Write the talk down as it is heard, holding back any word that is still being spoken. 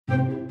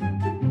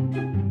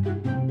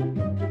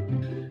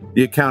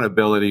the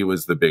accountability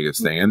was the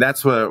biggest thing. And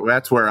that's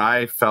where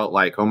I felt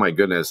like, oh my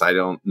goodness, I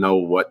don't know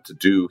what to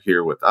do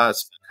here with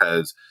us,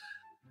 because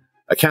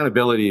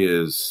accountability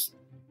is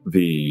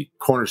the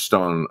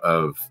cornerstone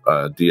of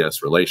a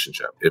DS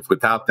relationship. If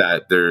without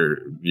that,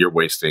 you're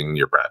wasting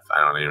your breath. I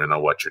don't even know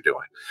what you're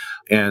doing.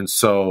 And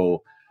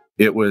so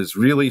it was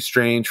really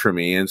strange for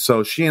me. And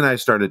so she and I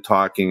started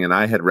talking, and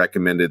I had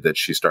recommended that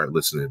she start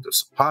listening to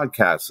some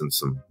podcasts and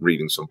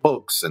reading some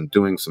books and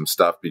doing some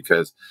stuff,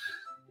 because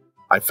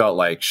I felt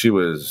like she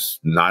was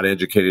not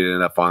educated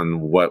enough on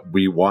what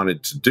we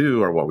wanted to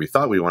do or what we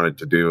thought we wanted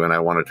to do. And I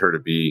wanted her to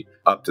be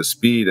up to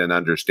speed and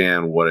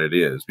understand what it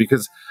is,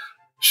 because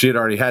she had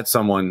already had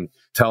someone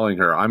telling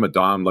her, I'm a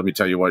dom, let me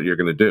tell you what you're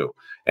going to do.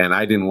 And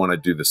I didn't want to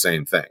do the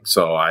same thing.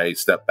 So I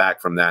stepped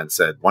back from that and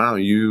said, why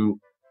don't you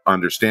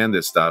understand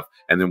this stuff,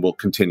 and then we'll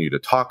continue to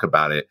talk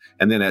about it.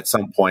 And then at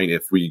some point,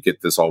 if we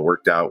get this all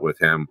worked out with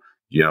him,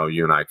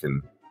 you and I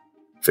can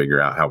figure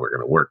out how we're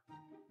going to work.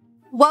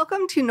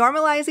 Welcome to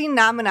Normalizing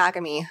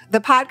Non-Monogamy, the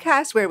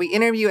podcast where we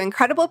interview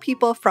incredible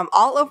people from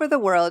all over the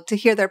world to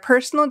hear their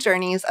personal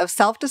journeys of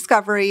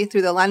self-discovery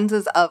through the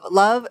lenses of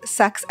love,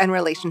 sex, and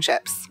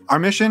relationships. Our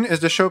mission is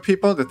to show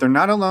people that they're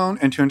not alone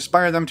and to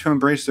inspire them to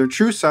embrace their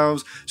true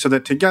selves so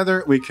that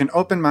together we can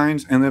open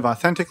minds and live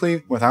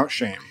authentically without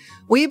shame.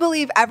 We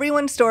believe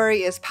everyone's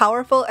story is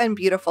powerful and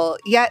beautiful,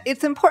 yet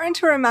it's important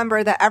to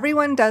remember that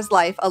everyone does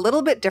life a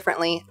little bit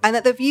differently, and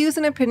that the views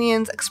and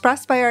opinions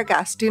expressed by our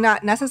guests do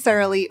not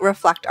necessarily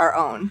reflect our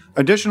own.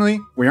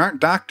 Additionally, we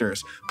aren't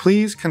doctors.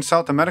 Please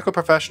consult a medical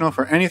professional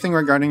for anything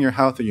regarding your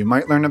health that you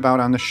might learn about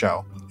on the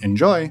show.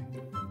 Enjoy!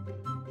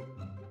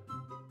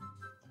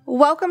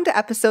 Welcome to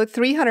episode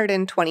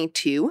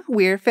 322.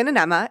 We're Finn and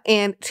Emma,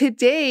 and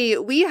today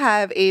we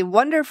have a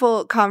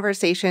wonderful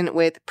conversation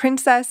with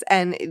Princess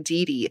and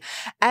Dee Dee.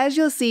 As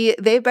you'll see,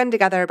 they've been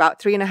together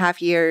about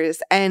 3.5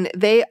 years, and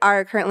they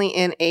are currently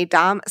in a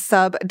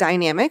dom-sub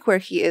dynamic where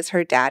he is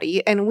her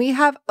daddy, and we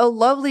have a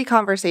lovely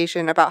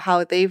conversation about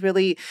how they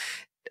really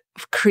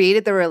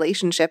created the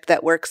relationship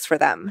that works for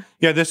them.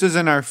 Yeah, this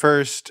isn't our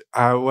first,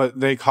 what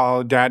they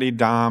call daddy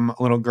dom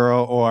little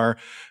girl, or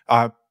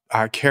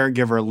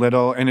Caregiver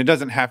Little, and it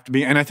doesn't have to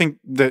be, and I think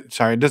that,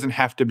 it doesn't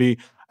have to be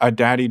a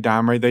daddy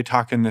dom, right? They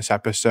talk in this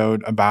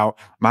episode about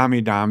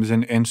mommy doms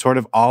and sort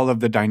of all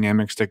of the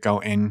dynamics that go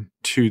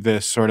into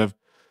this sort of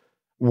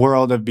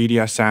world of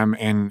BDSM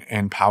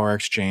and power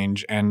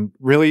exchange and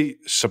really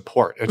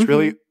support. It's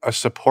really a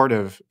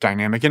supportive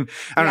dynamic. And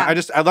I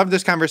don't know, I love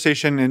this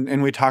conversation,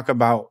 and we talk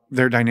about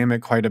their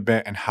dynamic quite a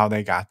bit and how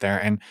they got there,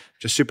 and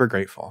just super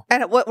grateful.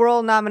 And what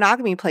role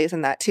non-monogamy plays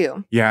in that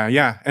too.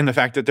 Yeah. And the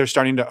fact that they're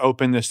starting to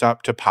open this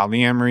up to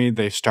polyamory.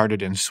 They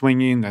started in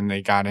swinging, then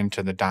they got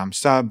into the dom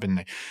sub,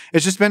 and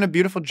it's just been a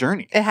beautiful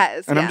journey. It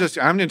has. And I'm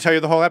going to tell you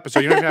the whole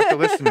episode. You don't even have to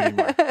listen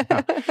anymore.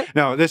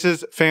 No, this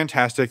is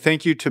fantastic.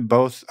 Thank you to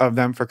both of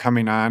them for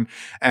coming on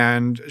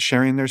and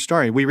sharing their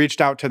story. We reached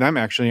out to them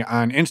actually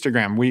on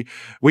Instagram.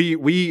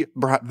 We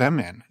brought them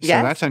in. So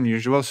that's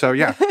unusual. So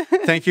yeah,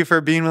 thank you for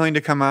being willing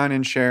to come on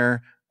and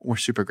share. We're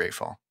super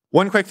grateful.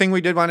 One quick thing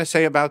we did want to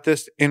say about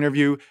this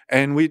interview,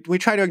 and we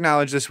try to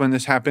acknowledge this when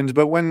this happens,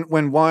 but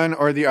when one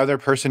or the other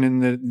person in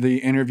the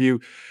interview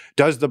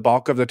does the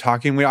bulk of the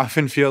talking, we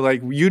often feel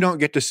like you don't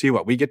get to see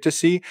what we get to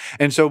see.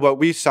 And so what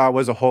we saw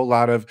was a whole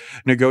lot of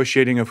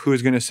negotiating of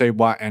who's going to say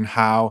what and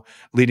how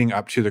leading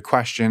up to the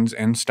questions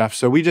and stuff.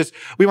 So we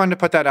wanted to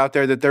put that out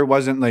there, that there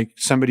wasn't like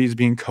somebody's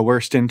being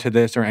coerced into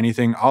this or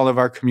anything. All of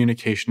our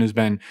communication has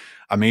been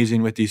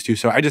amazing with these two.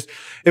 So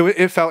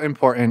it felt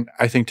important,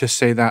 I think, to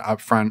say that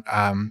up front,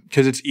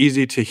 because it's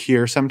easy to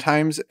hear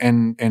sometimes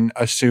and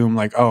assume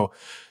like, oh,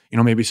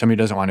 maybe somebody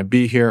doesn't want to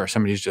be here or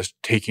somebody's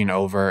just taking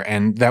over.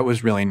 And that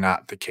was really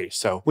not the case.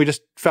 So we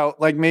just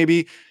felt like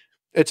maybe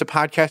it's a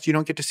podcast. You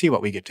don't get to see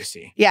what we get to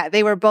see. Yeah,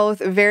 they were both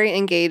very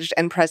engaged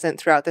and present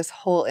throughout this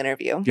whole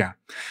interview. Yeah.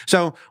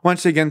 So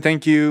once again,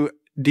 thank you,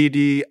 Dee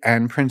Dee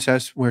and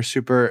Princess. We're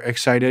super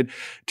excited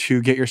to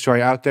get your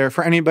story out there.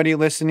 For anybody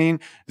listening,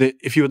 that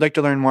if you would like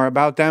to learn more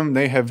about them,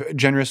 they have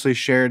generously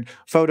shared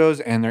photos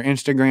and their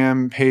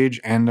Instagram page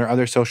and their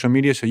other social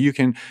media, so you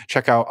can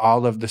check out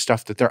all of the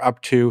stuff that they're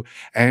up to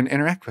and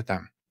interact with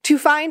them. To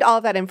find all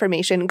of that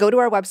information, go to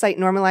our website,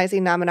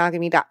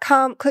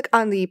 normalizingnonmonogamy.com. Click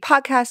on the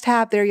podcast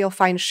tab. There you'll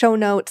find show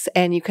notes,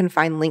 and you can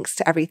find links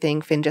to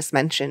everything Finn just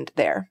mentioned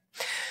there.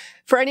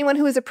 For anyone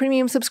who is a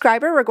premium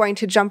subscriber, we're going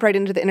to jump right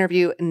into the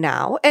interview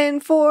now.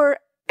 And for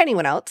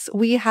anyone else,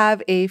 we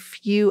have a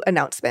few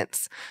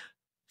announcements.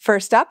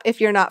 First up, if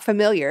you're not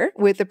familiar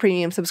with the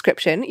premium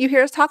subscription, you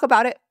hear us talk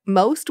about it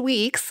most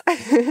weeks.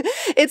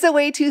 It's a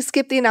way to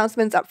skip the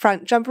announcements up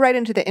front, jump right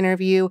into the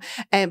interview,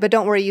 but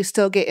don't worry, you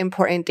still get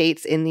important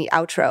dates in the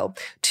outro.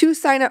 To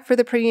sign up for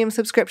the premium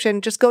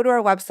subscription, just go to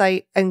our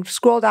website and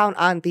scroll down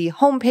on the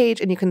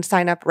homepage, and you can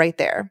sign up right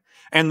there.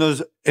 And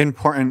those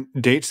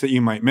important dates that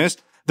you might miss,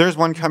 there's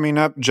one coming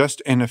up just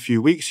in a few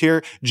weeks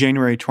here.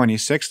 January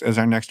 26th is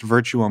our next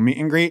virtual meet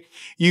and greet.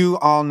 You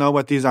all know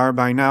what these are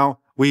by now.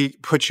 We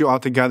put you all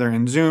together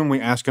in Zoom. We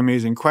ask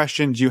amazing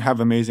questions. You have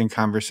amazing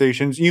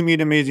conversations. You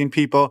meet amazing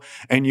people,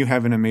 and you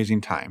have an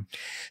amazing time.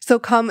 So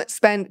come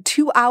spend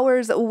 2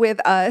 hours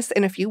with us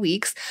in a few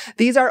weeks.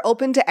 These are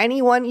open to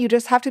anyone. You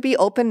just have to be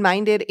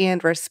open-minded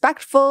and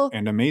respectful.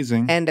 And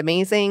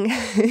amazing.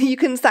 You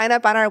can sign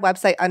up on our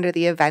website under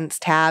the events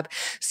tab.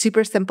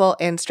 Super simple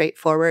and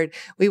straightforward.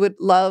 We would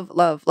love,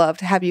 love, love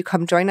to have you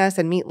come join us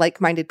and meet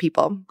like-minded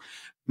people.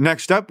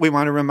 Next up, we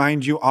want to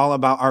remind you all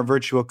about our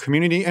virtual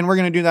community, and we're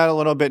going to do that a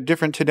little bit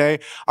different today.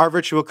 Our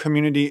virtual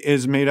community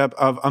is made up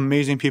of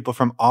amazing people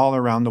from all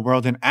around the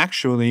world, and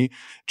actually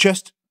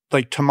just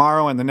like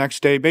tomorrow and the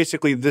next day,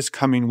 basically this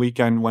coming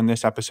weekend when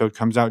this episode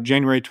comes out,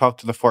 January 12th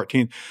to the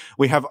 14th,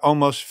 we have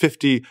almost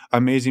 50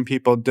 amazing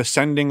people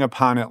descending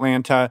upon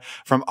Atlanta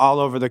from all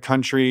over the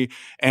country.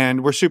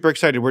 And we're super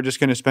excited. We're just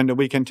going to spend a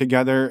weekend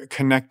together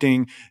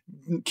connecting,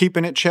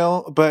 keeping it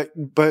chill, but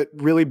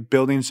really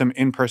building some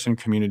in-person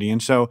community.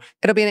 And so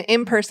it'll be an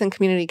in-person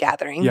community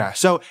gathering. Yeah.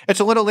 So it's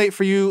a little late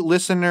for you,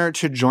 listener,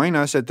 to join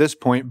us at this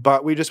point,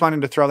 but we just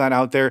wanted to throw that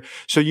out there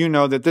so you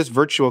know that this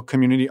virtual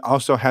community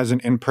also has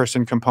an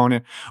in-person component.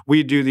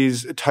 We do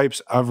these types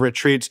of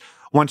retreats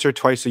once or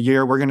twice a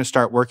year. We're going to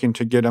start working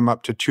to get them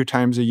up to 2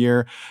 times a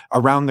year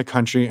around the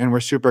country, and we're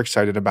super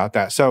excited about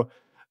that. So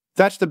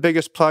that's the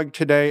biggest plug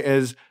today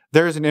is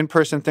there is an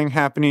in-person thing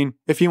happening.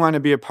 If you want to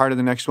be a part of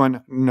the next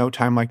one, no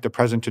time like the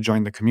present to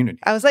join the community.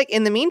 I was like,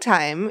 in the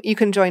meantime, you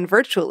can join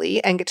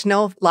virtually and get to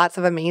know lots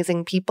of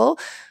amazing people.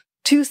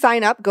 To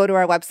sign up, go to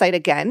our website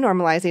again,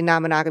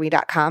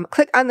 normalizingnonmonogamy.com.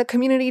 Click on the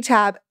community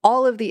tab.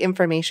 All of the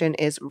information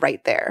is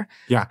right there.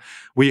 Yeah.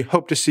 We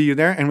hope to see you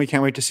there, and we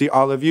can't wait to see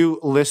all of you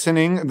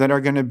listening that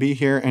are going to be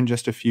here in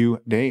just a few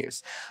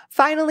days.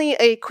 Finally,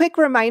 a quick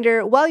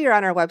reminder, while you're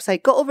on our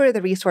website, go over to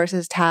the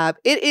resources tab.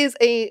 It is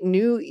a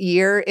new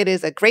year. It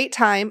is a great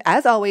time,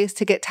 as always,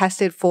 to get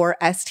tested for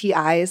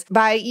STIs.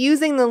 By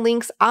using the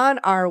links on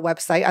our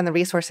website on the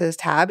resources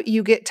tab,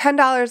 you get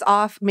 $10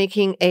 off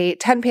making a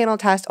 10-panel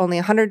test,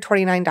 only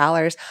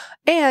 $129,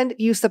 and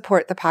you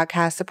support the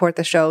podcast, support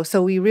the show.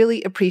 So we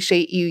really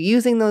appreciate you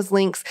using those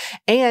links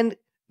and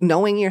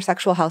knowing your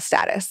sexual health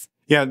status.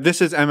 Yeah,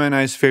 this is Emma and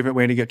I's favorite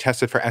way to get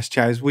tested for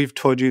STIs. We've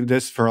told you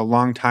this for a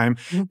long time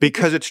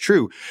because it's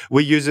true.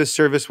 We use this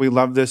service. We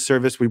love this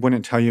service. We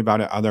wouldn't tell you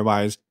about it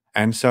otherwise.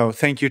 And so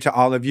thank you to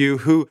all of you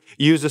who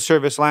used the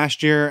service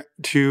last year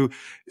to,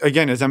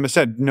 again, as Emma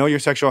said, know your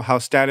sexual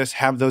health status,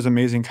 have those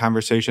amazing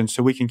conversations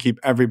so we can keep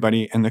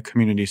everybody in the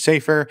community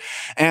safer.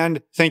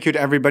 And thank you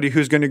to everybody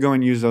who's going to go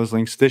and use those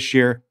links this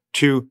year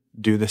to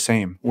do the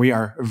same. We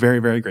are very,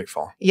 very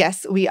grateful.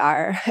 Yes, we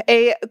are.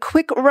 A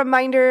quick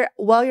reminder,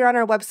 while you're on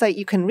our website,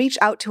 you can reach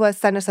out to us,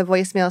 send us a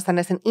voicemail, send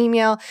us an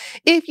email.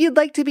 If you'd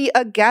like to be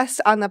a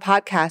guest on the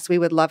podcast, we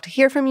would love to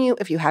hear from you.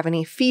 If you have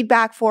any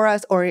feedback for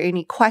us or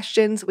any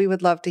questions, we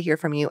would love to hear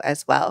from you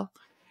as well.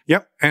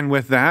 Yep. And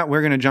with that,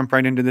 we're going to jump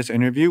right into this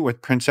interview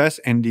with Princess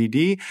and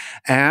DD,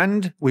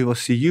 and we will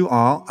see you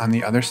all on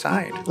the other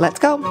side. Let's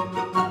go.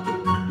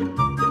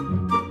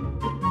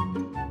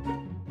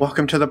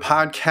 Welcome to the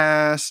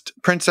podcast,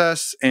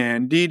 Princess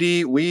and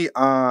DD. We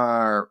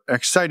are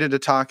excited to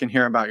talk and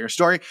hear about your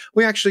story.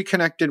 We actually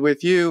connected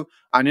with you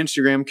on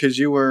Instagram because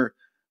you were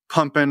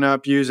pumping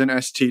up using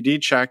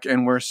STD check,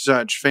 and we're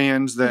such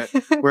fans that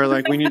we're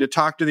like, we need to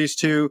talk to these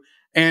two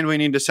and we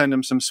need to send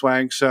them some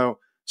swag. So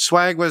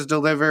swag was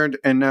delivered,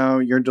 and now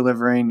you're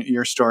delivering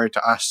your story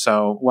to us.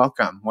 So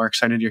welcome. We're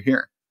excited you're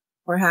here.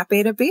 We're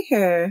happy to be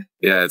here.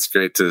 Yeah, it's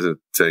great to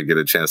get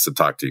a chance to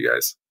talk to you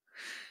guys.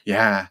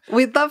 Yeah.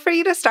 We'd love for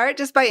you to start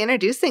just by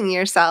introducing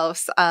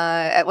yourselves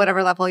at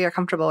whatever level you're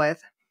comfortable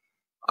with.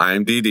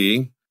 I'm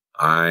DD.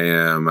 I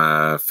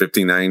am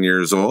 59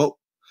 years old,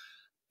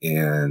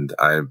 and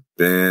I've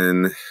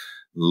been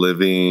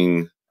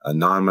living a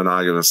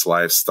non-monogamous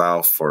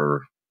lifestyle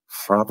for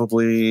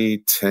probably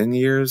 10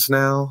 years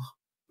now,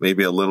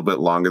 maybe a little bit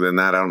longer than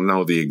that. I don't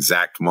know the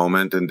exact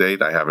moment and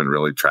date. I haven't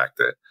really tracked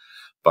it,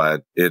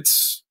 but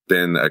it's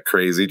been a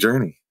crazy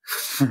journey.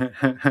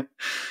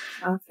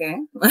 Okay.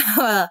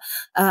 Well,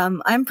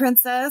 I'm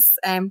Princess.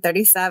 I'm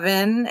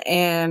 37,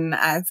 and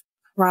I've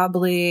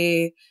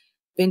probably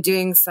been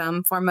doing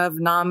some form of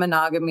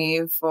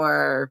non-monogamy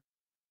for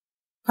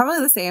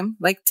probably the same,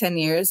 like 10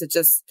 years. It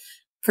just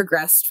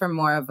progressed from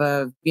more of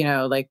a,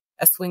 like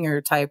a swinger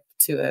type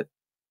to a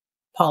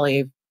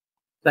poly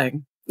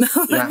thing.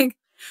 Yeah.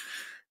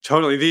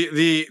 Totally.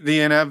 The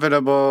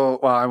inevitable,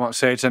 well, I won't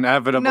say it's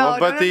inevitable,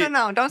 but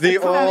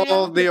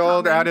the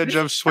old adage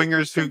of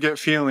swingers who get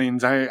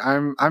feelings.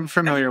 I'm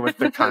familiar with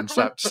the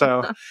concept.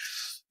 So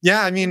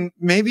yeah, I mean,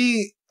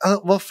 maybe,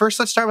 well, first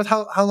let's start with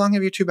how long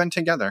have you two been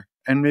together?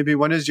 And maybe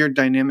what does your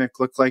dynamic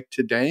look like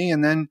today?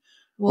 And then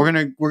we're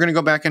going to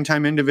go back in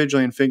time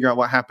individually and figure out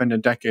what happened a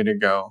decade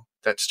ago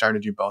that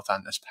started you both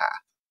on this path.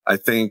 I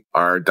think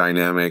our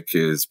dynamic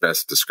is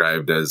best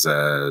described as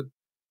a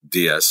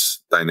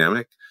DS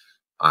dynamic.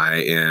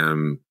 I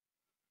am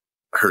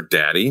her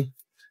daddy,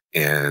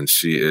 and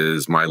she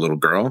is my little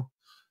girl.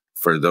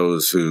 For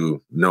those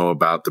who know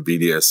about the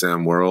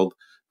BDSM world,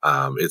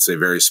 it's a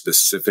very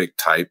specific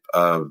type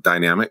of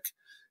dynamic.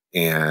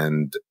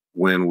 And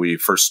when we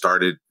first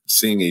started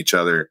seeing each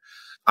other,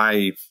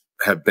 I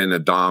have been a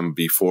dom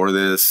before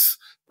this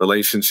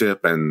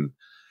relationship and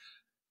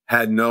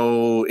had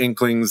no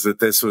inklings that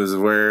this was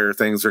where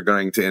things are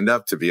going to end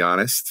up, to be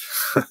honest.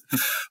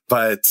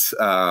 But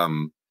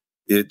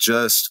it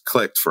just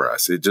clicked for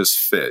us. It just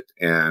fit.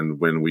 And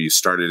when we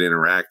started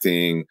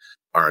interacting,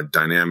 our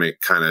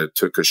dynamic kind of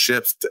took a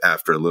shift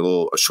after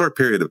a short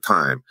period of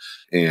time.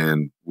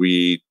 And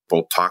we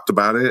both talked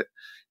about it,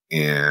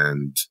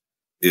 and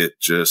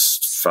it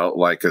just felt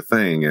like a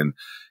thing. And,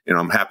 you know,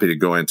 I'm happy to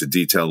go into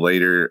detail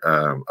later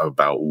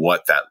about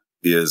what that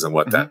is and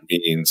what that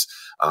means.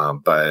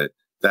 But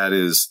that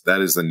is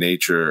the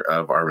nature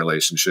of our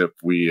relationship.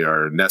 We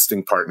are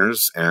nesting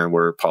partners, and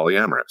we're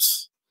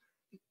polyamorous.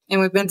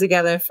 And we've been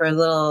together for a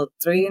little about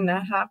three and a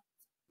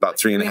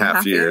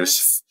half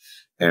years.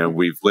 And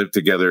we've lived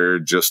together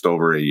just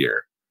over a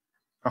year.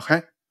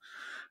 Okay.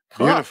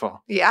 Cool.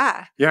 Beautiful.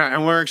 Yeah. Yeah.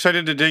 And we're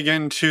excited to dig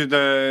into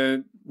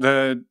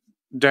the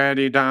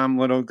daddy dom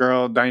little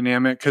girl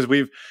dynamic, because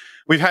we've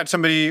had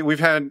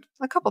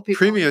A couple people.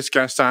 previous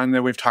guests on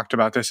that we've talked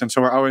about this. And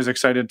so we're always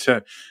excited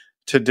to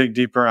dig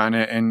deeper on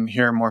it and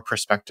hear more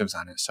perspectives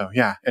on it. So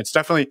yeah, it's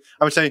definitely,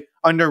 I would say,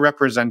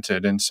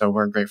 underrepresented. And so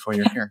we're grateful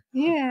you're here.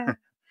 Yeah.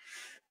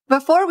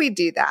 Before we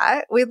do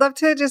that, we'd love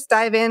to just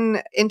dive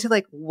into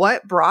like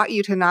what brought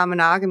you to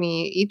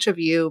non-monogamy, each of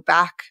you,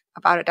 back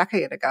about a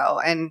decade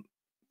ago. And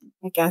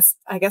I guess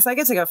I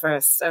get to go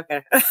first.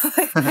 Okay.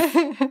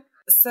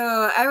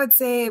 So I would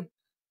say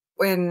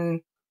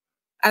when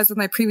I was with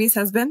my previous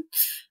husband,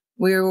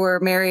 we were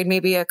married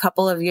maybe a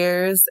couple of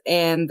years,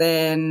 and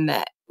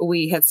then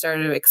we had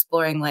started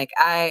exploring, like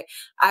I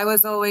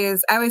always knew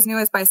I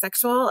was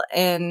bisexual,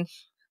 and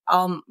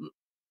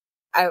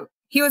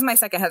he was my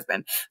second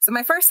husband. So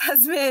my first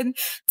husband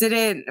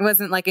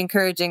wasn't like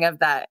encouraging of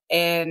that.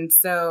 And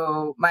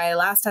so my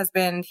last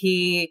husband,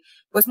 he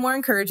was more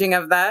encouraging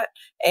of that.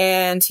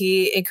 And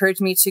he encouraged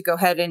me to go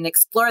ahead and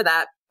explore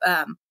that,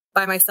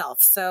 by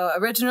myself. So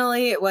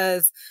originally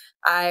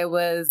I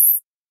was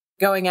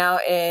going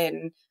out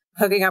and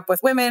hooking up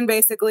with women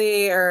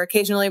basically, or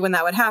occasionally when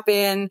that would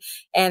happen,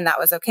 and that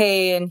was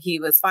okay. And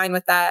he was fine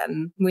with that.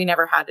 And we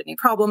never had any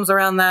problems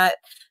around that.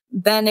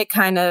 Then it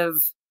kind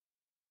of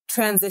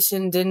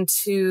transitioned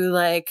into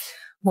like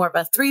more of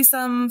a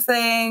threesome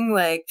thing.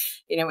 Like,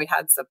 you know, we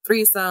had some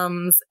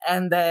threesomes,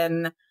 and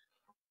then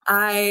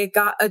I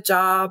got a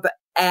job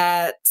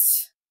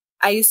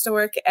I used to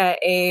work at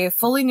a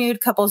fully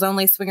nude couples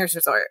only swingers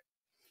resort.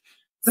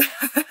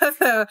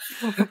 so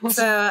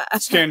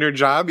Standard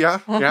job. Yeah.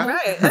 Yeah.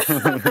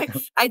 Right.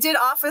 I did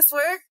office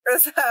work.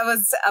 I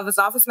was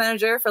office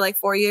manager for like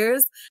 4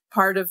 years.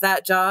 Part of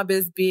that job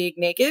is being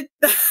naked.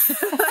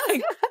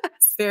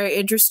 It's very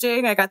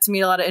interesting. I got to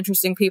meet a lot of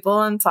interesting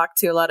people and talk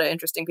to a lot of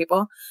interesting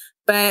people.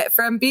 But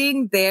from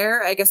being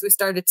there, I guess we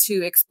started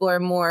to explore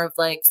more of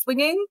like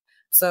swinging.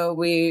 So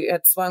we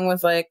had swung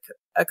with like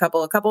a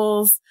couple of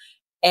couples.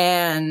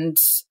 And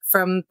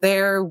from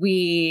there,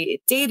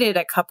 we dated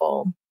a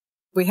couple.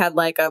 We had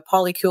like a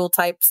polycule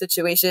type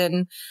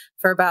situation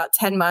for about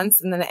 10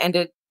 months, and then it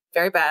ended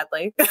very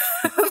badly.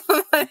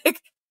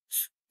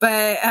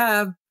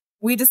 But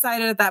we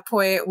decided at that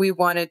point we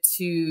wanted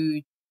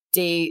to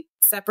date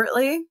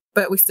separately,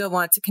 but we still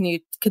want to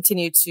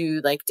continue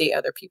to like date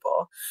other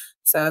people.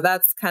 So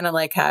that's kind of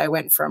like how I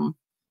went from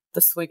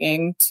the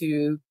swinging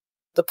to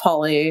the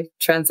poly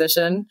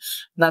transition. And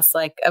that's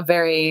like a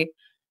very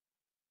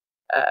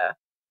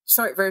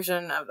short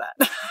version of that.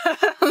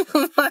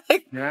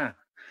 Yeah.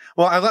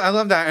 Well, I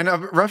love that. And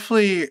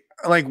roughly,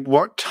 like,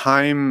 what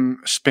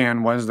time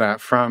span was that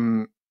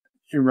from,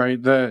 right,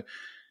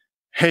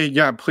 hey,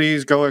 yeah,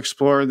 please go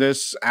explore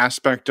this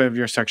aspect of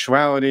your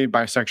sexuality,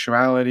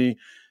 bisexuality,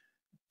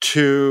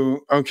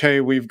 to, okay,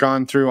 we've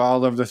gone through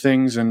all of the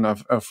things in a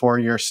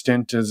 4-year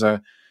stint as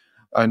a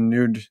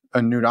nude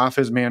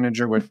office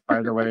manager, which,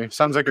 by the way,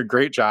 sounds like a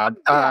great job.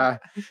 So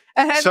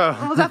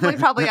we'll definitely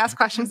probably ask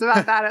questions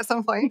about that at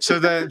some point. So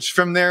that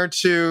from there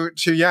to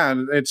yeah,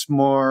 it's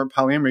more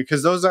polyamory,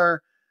 because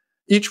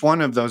each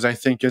one of those, I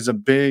think, is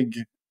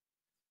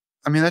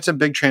that's a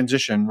big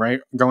transition, right?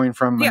 Going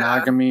from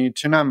monogamy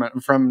to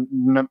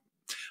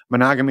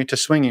monogamy to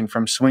swinging,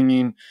 from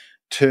swinging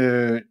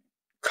to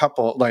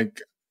couple,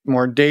 like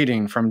more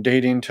dating, from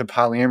dating to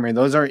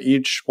polyamory.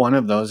 Each one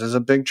of those is a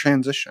big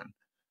transition.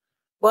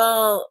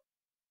 Well,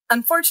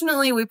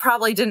 unfortunately, we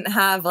probably didn't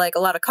have like a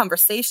lot of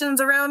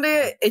conversations around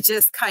it. It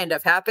just kind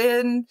of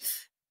happened.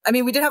 I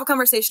mean, we did have a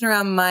conversation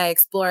around my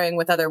exploring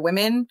with other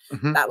women.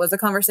 Mm-hmm. That was a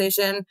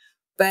conversation.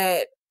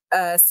 But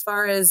as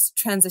far as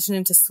transition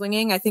into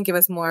swinging, I think it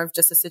was more of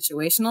just a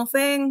situational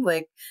thing.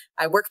 Like,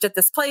 I worked at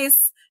this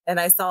place and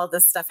I saw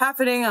this stuff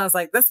happening. I was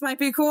like, this might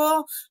be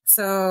cool.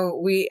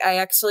 So the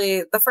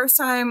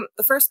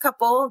first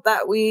couple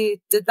that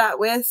we did that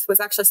with was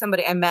actually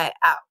somebody I met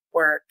at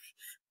work.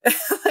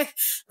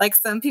 like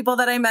some people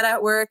that I met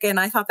at work,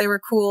 and I thought they were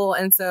cool.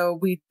 And so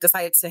we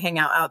decided to hang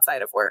out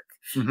outside of work.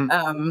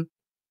 Mm-hmm.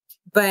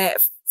 But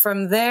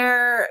from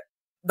there,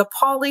 the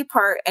poly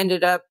part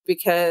ended up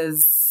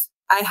because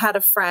I had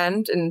a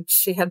friend, and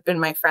she had been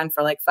my friend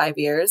for like 5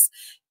 years,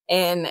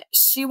 and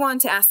she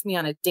wanted to ask me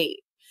on a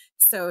date.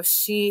 So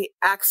she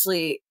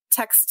actually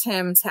texted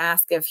him to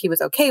ask if he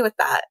was okay with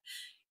that.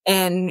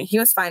 And he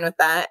was fine with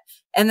that.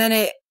 And then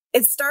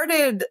it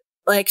started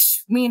like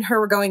me and her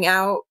were going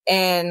out,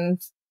 and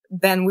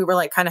then we were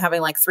like kind of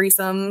having like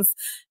threesomes,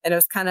 and it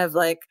was kind of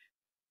like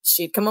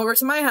she'd come over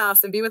to my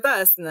house and be with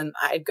us, and then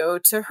I'd go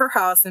to her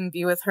house and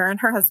be with her and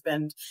her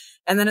husband.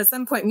 And then at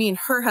some point, me and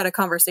her had a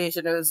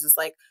conversation. It was just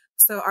like,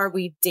 so are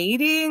we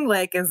dating?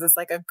 Like, is this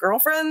like a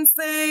girlfriend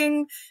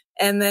thing?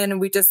 And then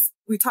we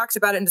talked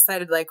about it and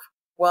decided like,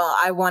 well,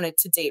 I wanted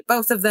to date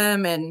both of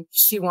them, and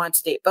she wanted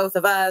to date both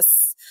of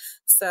us.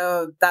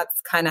 So that's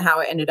kind of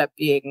how it ended up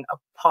being a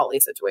poly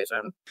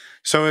situation.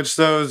 So it's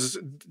those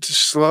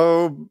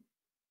slow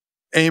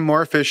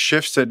amorphous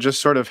shifts that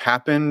just sort of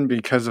happen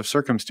because of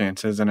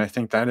circumstances. And I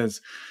think that is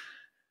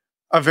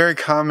a very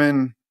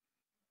common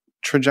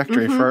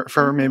trajectory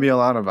for maybe a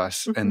lot of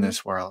us in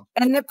this world.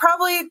 And it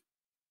probably,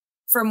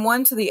 from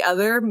one to the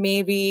other,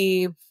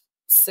 maybe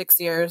 6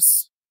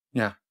 years.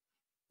 Yeah.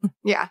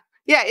 Yeah.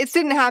 Yeah, it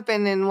didn't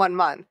happen in 1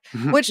 month,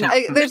 which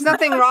there's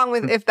nothing wrong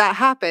with if that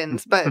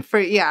happens. But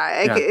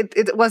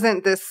it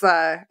wasn't this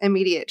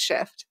immediate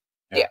shift.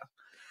 Yeah.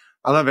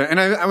 I love it. And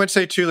I would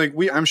say too, like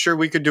I'm sure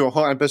we could do a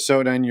whole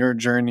episode on your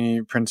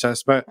journey,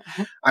 Princess, but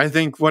I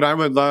think what I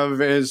would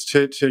love is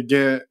to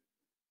get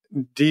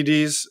Dee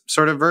Dee's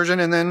sort of version,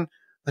 and then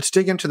let's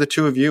dig into the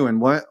two of you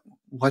and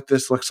what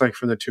this looks like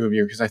for the two of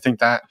you, because I think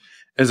that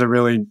is a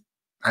really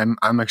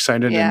I'm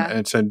excited, and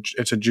it's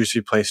a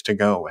juicy place to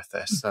go with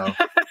this. So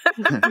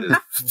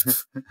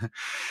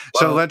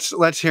so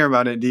let's hear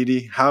about it, Dee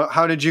Dee.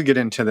 How did you get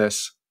into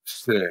this?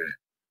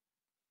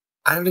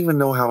 I don't even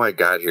know how I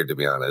got here, to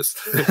be honest.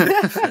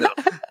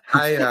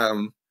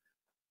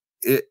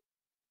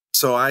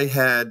 So I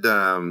had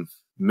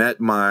met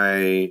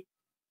my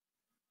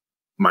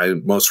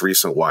most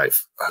recent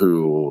wife,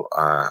 who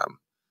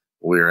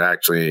we're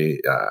actually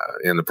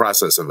in the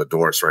process of a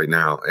divorce right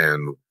now,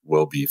 and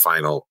will be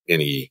final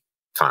any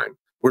time.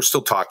 We're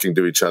still talking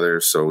to each other,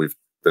 so we've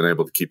been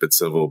able to keep it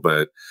civil,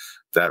 but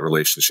that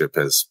relationship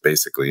has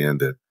basically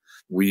ended.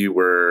 We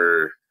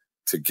were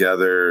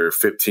together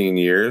 15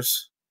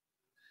 years.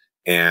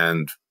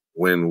 And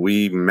when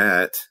we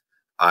met,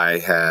 I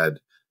had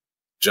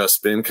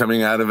just been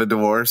coming out of a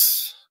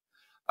divorce.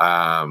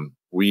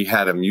 We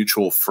had a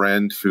mutual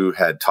friend who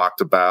had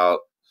talked about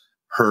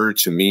her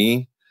to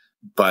me,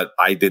 but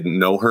I didn't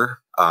know her.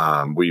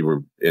 We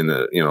were in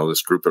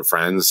this group of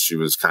friends. She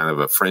was kind of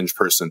a fringe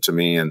person to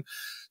me. And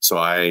so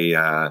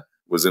I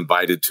was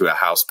invited to a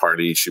house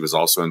party. She was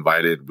also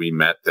invited. We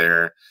met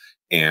there,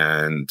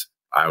 and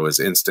I was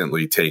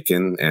instantly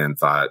taken and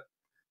thought,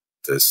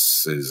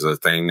 this is a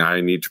thing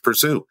I need to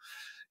pursue.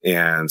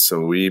 And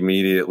so we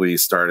immediately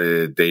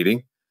started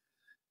dating.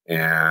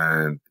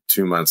 And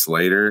 2 months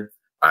later,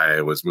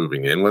 I was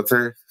moving in with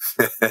her.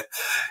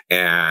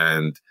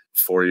 And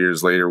 4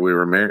 years later, we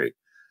were married.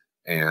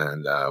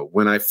 And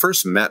when I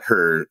first met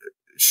her,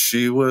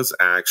 she was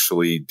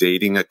actually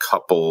dating a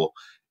couple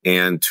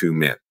and 2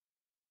 men.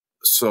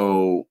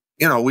 So,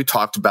 we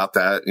talked about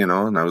that, and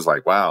I was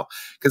like, wow,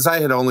 because I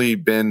had only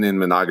been in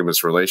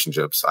monogamous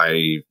relationships.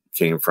 I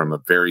came from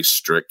a very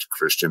strict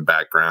Christian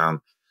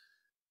background.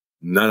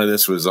 None of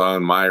this was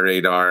on my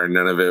radar.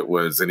 None of it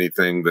was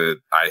anything that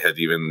I had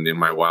even in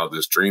my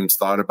wildest dreams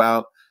thought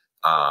about.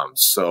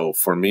 So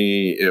for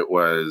me, it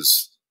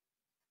was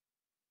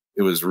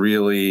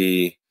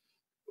really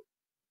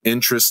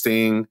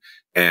interesting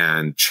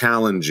and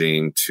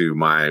challenging to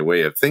my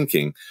way of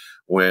thinking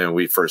when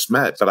we first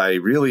met. But I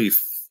really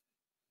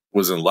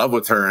was in love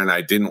with her, and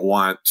I didn't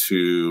want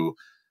to,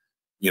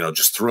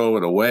 just throw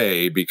it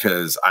away,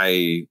 because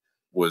I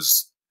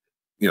was,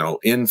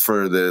 in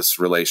for this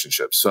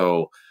relationship.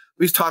 So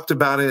we've talked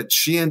about it.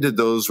 She ended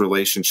those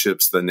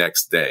relationships the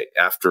next day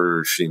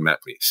after she met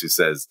me. She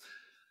says,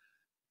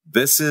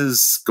 this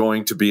is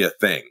going to be a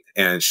thing.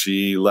 And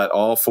she let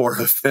all 4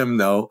 of them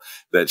know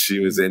that she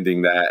was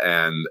ending that.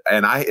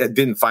 And I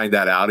didn't find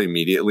that out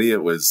immediately.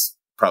 It was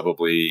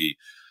probably,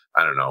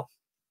 I don't know,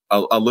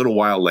 a little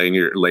while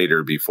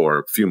later, before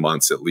a few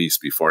months at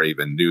least, before I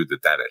even knew that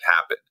had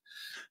happened.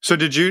 So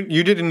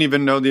you didn't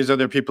even know these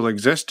other people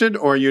existed,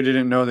 or you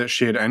didn't know that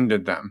she had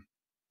ended them?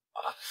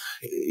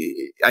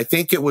 I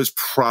think it was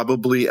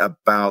probably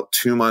about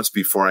 2 months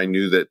before I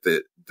knew that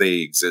they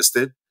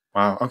existed.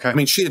 Wow. Okay. I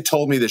mean, she had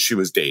told me that she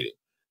was dating.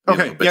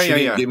 Okay. But she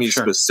didn't give me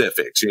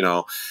specifics,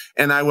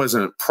 and I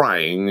wasn't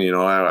prying,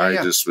 I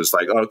just was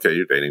like, okay,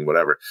 you're dating,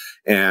 whatever.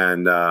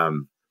 And,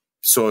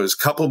 so it was a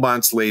couple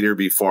months later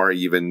before I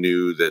even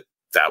knew that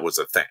was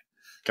a thing.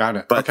 Got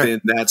it. But then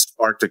that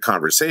sparked a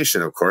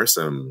conversation, of course.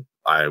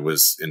 I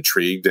was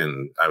intrigued,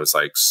 and I was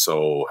like,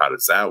 so how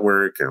does that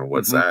work? And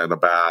what's that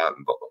about?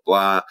 And blah, blah,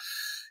 blah.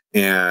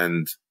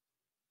 And,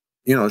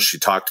 she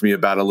talked to me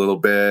about it a little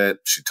bit.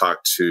 She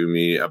talked to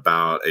me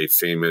about a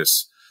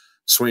famous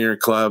swinger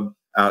club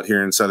out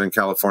here in Southern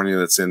California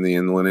that's in the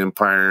Inland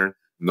Empire,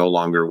 no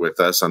longer with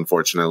us,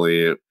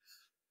 unfortunately.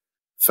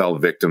 fell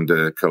victim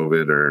to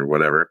COVID or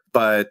whatever.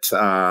 But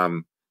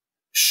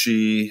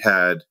she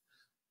had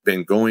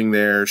been going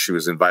there. She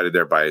was invited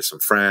there by some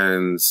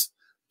friends.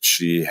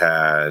 She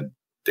had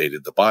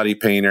dated the body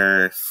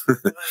painter.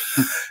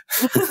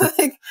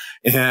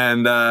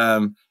 And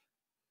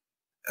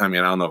I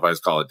mean, I don't know if I was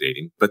call it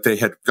dating, but they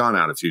had gone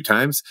out a few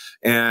times.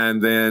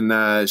 And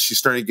then she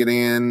started getting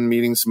in,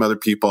 meeting some other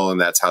people, and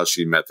that's how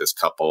she met this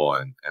couple,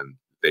 and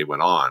they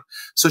went on.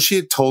 So she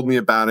had told me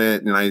about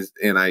it,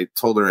 and I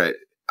told her,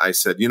 I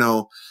said, you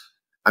know,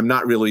 I'm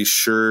not really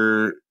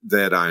sure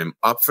that I'm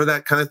up for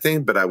that kind of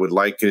thing, but I would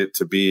like it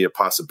to be a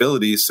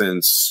possibility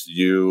since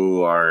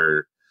you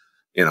are,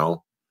 you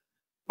know,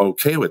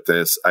 okay with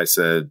this. I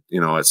said,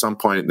 you know, at some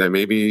point that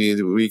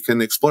maybe we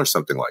can explore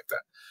something like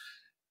that.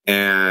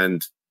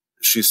 And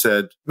she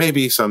said,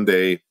 maybe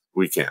someday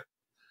we can.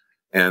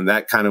 And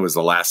that kind of was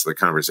the last of the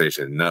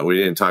conversation. No, we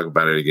didn't talk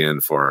about it again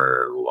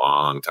for a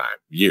long time,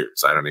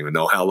 years. I don't even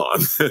know how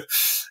long.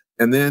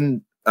 And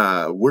then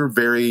we're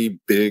very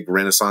big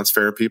Renaissance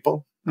Fair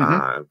people.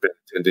 I've been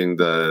attending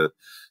the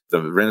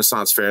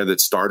Renaissance Fair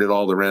that started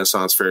all the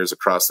Renaissance fairs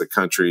across the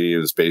country. It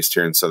was based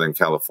here in Southern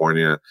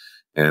California,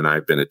 and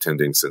I've been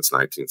attending since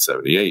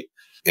 1978.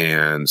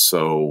 And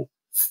so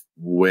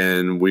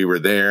when we were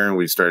there and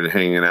we started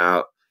hanging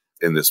out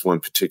in this one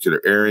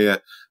particular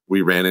area,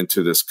 we ran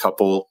into this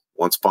couple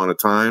once upon a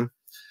time,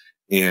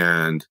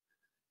 and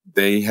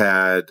they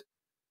had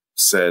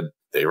said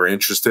they were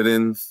interested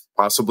in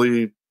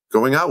possibly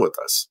going out with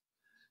us.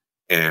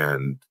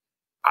 And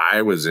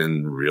I was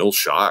in real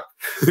shock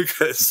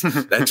because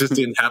that just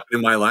didn't happen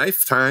in my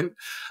lifetime.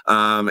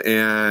 You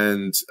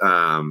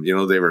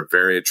know, they were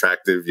very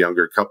attractive,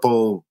 younger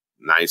couple,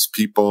 nice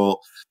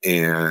people.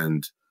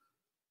 And,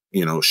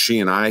 you know, she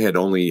and I had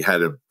only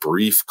had a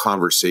brief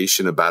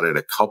conversation about it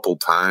a couple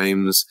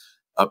times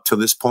up to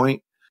this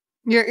point.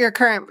 Your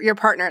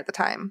partner at the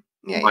time.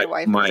 Yeah, your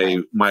wife.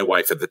 My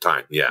wife at the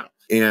time. Yeah.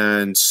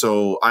 And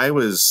so I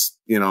was,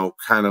 you know,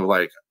 kind of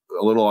like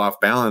a little off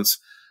balance,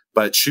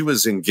 but she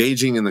was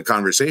engaging in the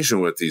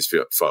conversation with these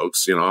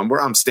folks. You know,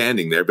 I'm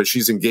standing there, but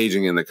she's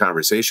engaging in the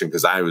conversation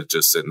because I was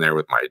just sitting there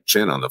with my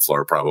chin on the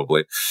floor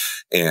probably.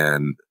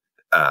 And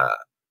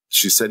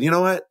she said, you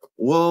know what,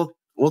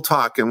 we'll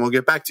talk and we'll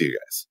get back to you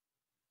guys.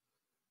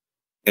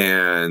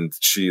 And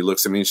she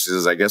looks at me and she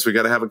says, I guess we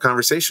got to have a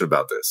conversation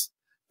about this.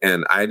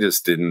 And I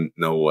just didn't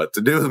know what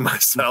to do with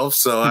myself.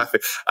 So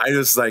I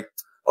just like,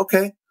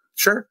 okay,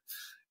 sure.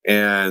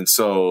 And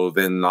so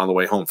then on the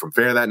way home from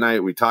fair that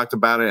night, we talked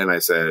about it. And I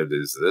said,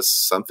 is this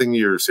something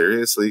you're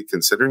seriously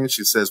considering? And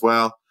she says,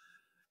 well,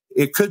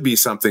 it could be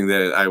something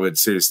that I would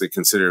seriously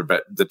consider,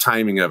 but the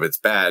timing of it's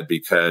bad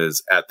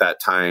because at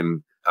that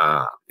time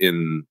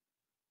in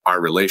our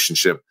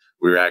relationship,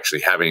 we were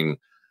actually having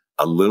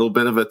a little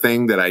bit of a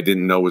thing that I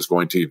didn't know was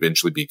going to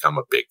eventually become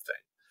a big thing.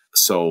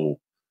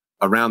 So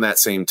around that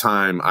same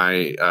time,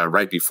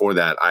 right before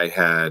that, I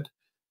had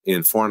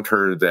informed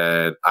her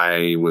that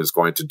I was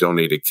going to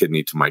donate a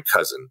kidney to my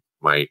cousin.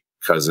 My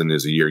cousin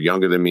is a year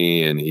younger than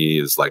me, and he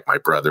is like my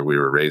brother. We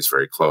were raised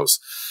very close.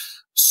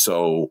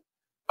 So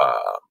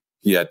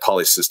he had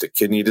polycystic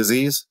kidney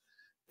disease.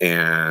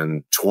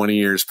 And 20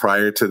 years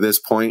prior to this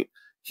point,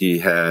 he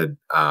had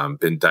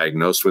been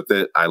diagnosed with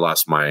it. I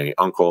lost my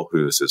uncle,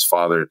 who is his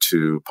father,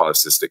 to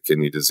polycystic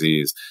kidney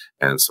disease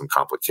and some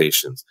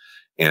complications.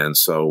 And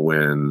so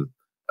when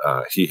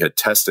he had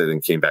tested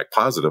and came back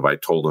positive, I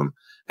told him,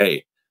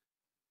 hey,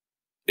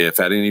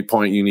 if at any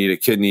point you need a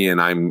kidney and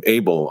I'm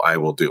able, I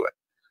will do it.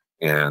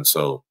 And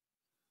so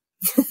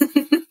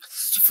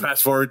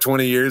fast forward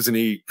 20 years and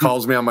he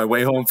calls me on my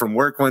way home from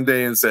work one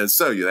day and says,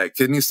 so that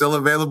kidney still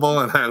available?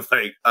 And I'm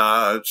like,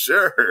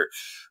 sure.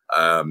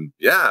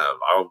 Yeah,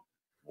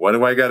 what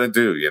do I got to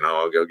do? You know,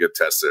 I'll go get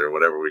tested or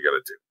whatever we got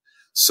to do.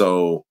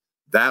 So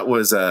that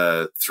was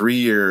a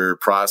 3-year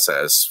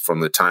process from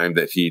the time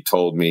that he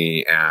told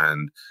me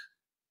and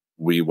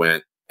we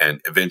went and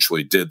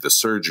eventually did the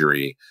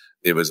surgery.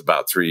 It was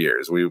about 3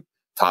 years. We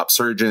top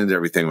surgeons,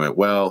 everything went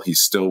well.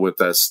 He's still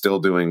with us, still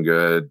doing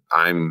good.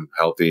 I'm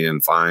healthy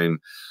and fine.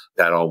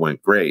 That all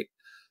went great.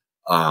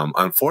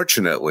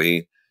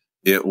 Unfortunately,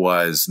 it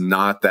was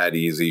not that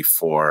easy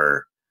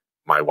for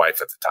my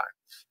wife at the time.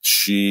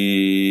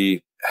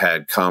 She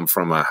had come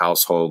from a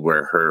household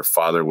where her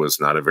father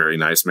was not a very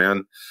nice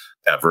man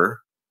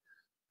ever.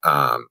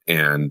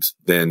 And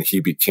then he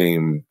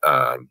became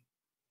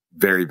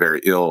very, very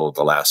ill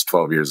the last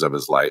 12 years of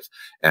his life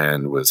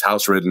and was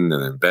house ridden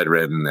and then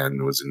bedridden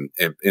and was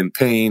in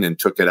pain and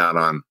took it out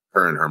on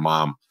her and her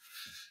mom.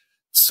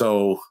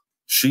 So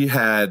she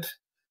had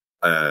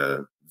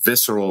a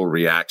visceral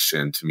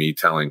reaction to me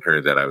telling her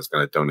that I was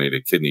going to donate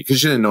a kidney because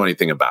she didn't know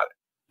anything about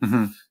it.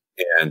 Mm-hmm.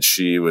 And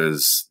she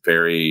was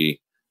very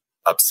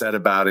upset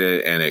about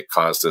it. And it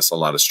caused us a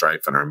lot of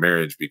strife in our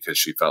marriage because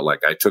she felt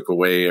like I took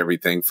away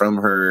everything from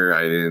her.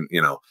 I didn't,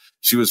 you know,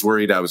 she was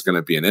worried I was going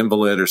to be an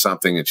invalid or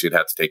something and she'd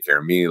have to take care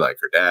of me like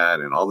her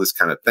dad and all this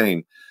kind of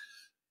thing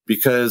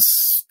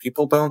because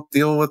people don't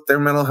deal with their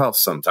mental health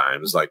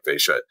sometimes like they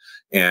should.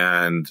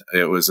 And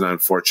it was an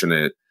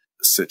unfortunate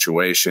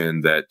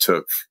situation that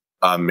took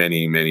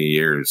many, many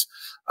years.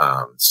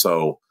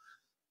 So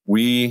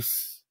we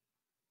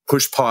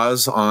pushed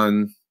pause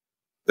on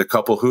the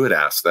couple who had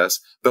asked us,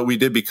 but we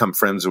did become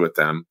friends with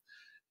them.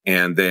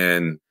 And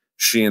then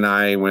she and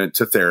I went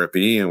to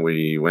therapy, and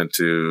we went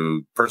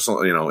to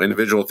personal,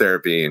 individual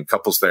therapy and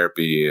couples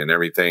therapy and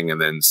everything. And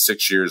then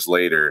 6 years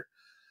later,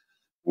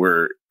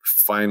 we're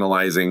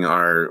finalizing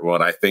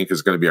what I think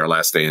is going to be our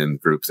last day in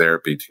group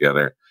therapy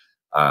together.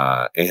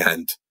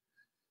 And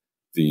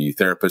the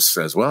therapist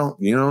says, well,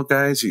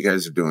 guys, you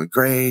guys are doing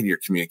great. Your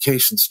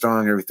communication's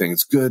strong.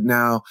 Everything's good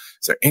now.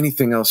 Is there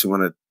anything else you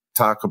want to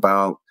talk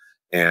about?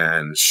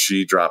 And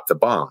she dropped the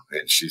bomb,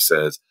 and she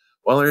says,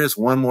 well, there is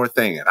one more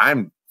thing. And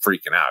I'm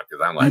freaking out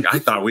because I'm like, I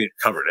thought we had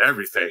covered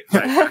everything.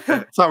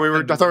 I thought we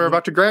were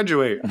about to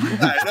graduate.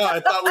 I know. I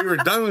thought we were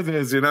done with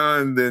this,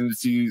 And then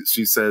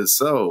she says,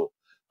 so,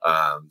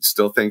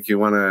 still think you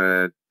want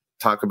to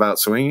talk about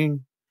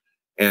swinging?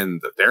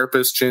 And the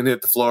therapist's chin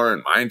hit the floor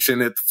and mine chin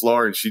hit the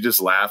floor, and she just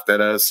laughed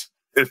at us.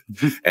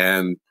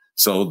 And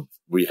so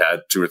we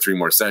had 2 or 3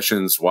 more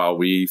sessions while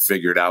we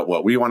figured out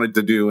what we wanted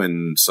to do,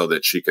 and so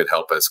that she could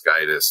help us,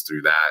 guide us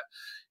through that.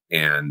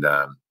 And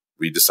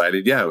we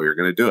decided, we were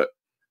going to do it.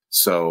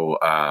 So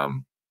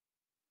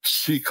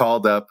she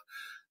called up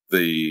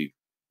the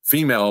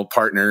female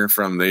partner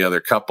from the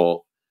other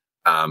couple,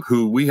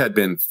 who we had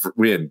been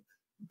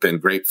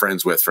great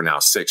friends with for now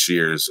 6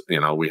 years.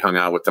 We hung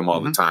out with them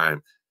all the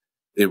time.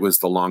 It was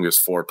the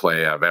longest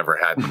foreplay I've ever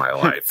had in my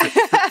life.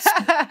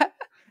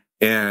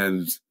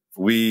 And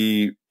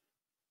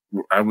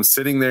I was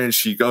sitting there, and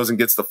she goes and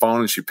gets the phone,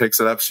 and she picks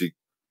it up. She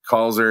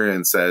calls her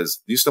and says,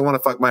 "Do you still want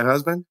to fuck my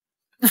husband?"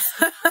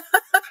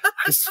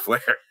 I swear.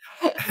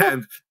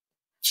 And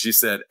she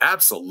said,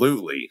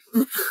 "Absolutely."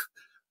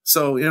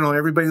 So,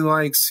 everybody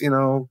likes,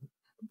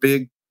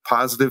 big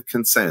positive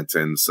consent.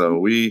 And so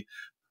we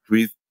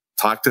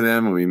talked to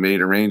them, and we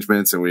made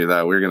arrangements, and we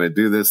thought we were going to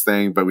do this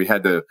thing, but we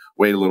had to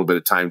wait a little bit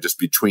of time just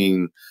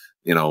between,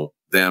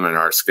 them and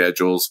our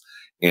schedules.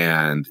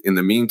 And in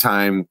the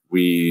meantime,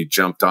 we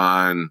jumped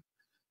on,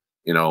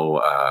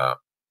 the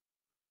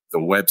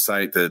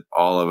website that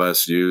all of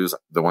us use,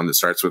 the one that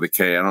starts with a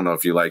K. I don't know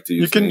if you like to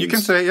use You can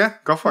say, yeah,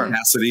 go for it.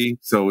 Cassidy.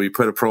 So we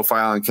put a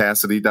profile on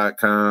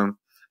Cassidy.com.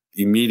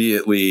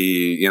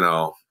 Immediately,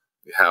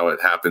 how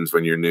it happens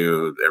when you're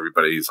new,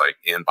 everybody's like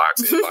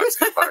inbox.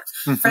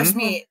 Fresh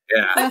meat.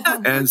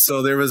 Yeah. And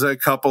so there was a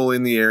couple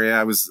in the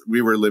area.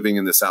 We were living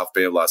in the South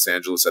Bay of Los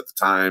Angeles at the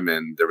time,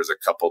 and there was a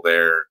couple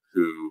there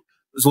who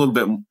was a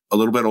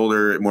little bit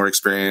older, more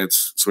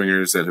experienced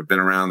swingers that have been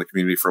around the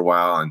community for a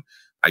while. And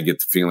I get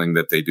the feeling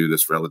that they do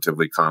this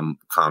relatively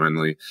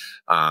commonly.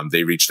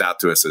 They reached out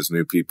to us as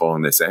new people,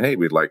 and they said, "Hey,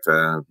 we'd like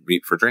to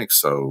meet for drinks."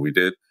 So we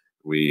did.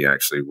 We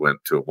actually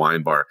went to a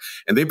wine bar,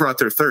 and they brought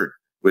their third,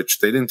 which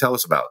they didn't tell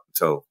us about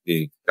until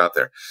he got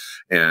there.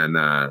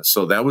 And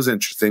so that was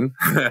interesting.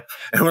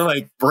 And we're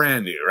like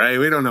brand new, right?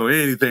 We don't know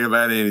anything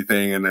about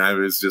anything. And I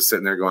was just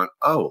sitting there going,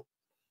 oh,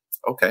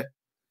 okay.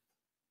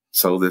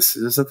 So this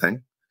is a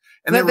thing.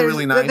 And they were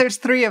really nice. There's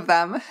 3 of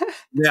them.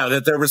 Yeah,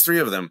 that there was 3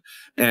 of them.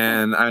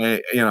 And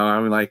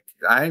I'm like,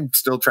 I'm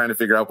still trying to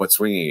figure out what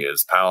swinging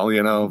is, pal,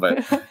 but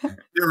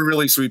they were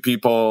really sweet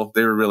people.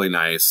 They were really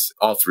nice.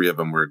 All 3 of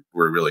them were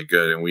really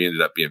good. And we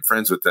ended up being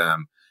friends with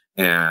them.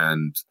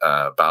 And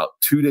about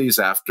 2 days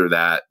after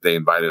that, they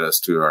invited us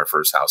to our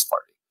first house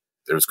party.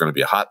 There was going to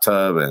be a hot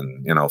tub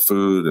and,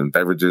 food and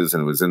beverages,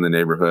 and it was in the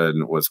neighborhood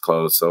and it was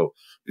closed. So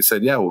we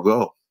said, yeah, we'll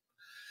go.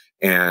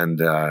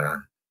 And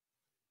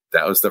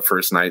that was the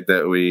first night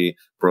that we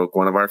broke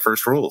one of our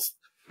first rules.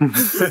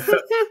 Because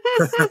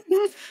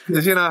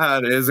you know how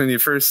it is when you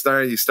first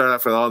start, you start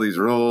off with all these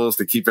rules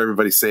to keep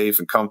everybody safe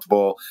and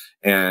comfortable.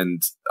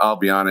 And I'll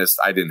be honest,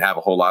 I didn't have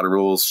a whole lot of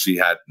rules. She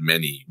had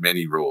many,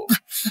 many rules.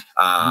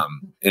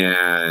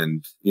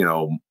 And,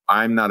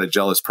 I'm not a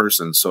jealous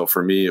person. So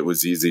for me, it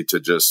was easy to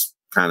just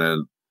kind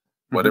of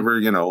whatever,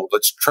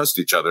 let's trust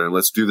each other and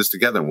let's do this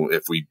together.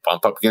 If we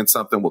bump up against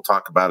something, we'll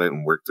talk about it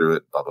and work through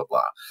it, blah, blah,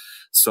 blah.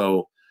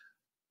 So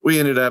we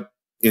ended up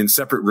in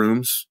separate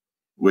rooms,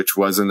 which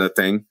wasn't a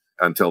thing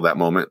until that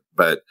moment.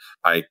 But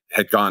I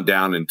had gone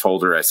down and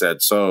told her, I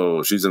said,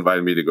 so she's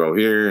invited me to go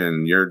here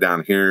and you're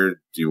down here.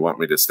 Do you want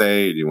me to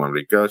stay? Do you want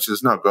me to go? She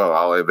says, no, go.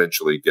 I'll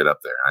eventually get up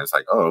there. I was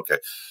like, oh, okay.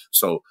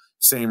 So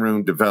same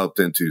room developed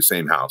into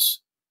same house.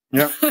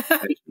 Yeah.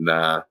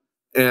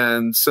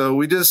 And so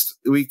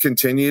we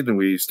continued and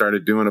we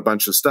started doing a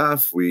bunch of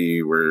stuff.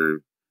 We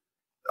were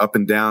up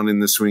and down in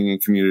the swinging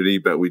community,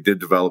 but we did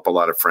develop a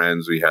lot of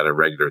friends. We had a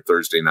regular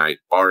Thursday night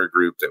bar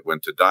group that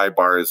went to dive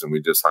bars and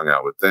we just hung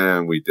out with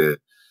them. We did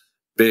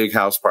big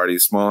house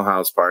parties, small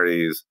house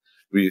parties.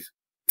 We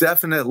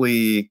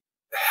definitely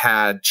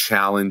had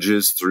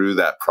challenges through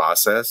that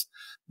process,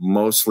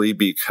 mostly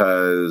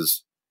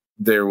because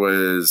there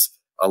was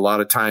a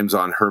lot of times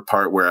on her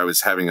part where I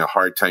was having a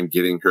hard time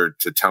getting her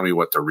to tell me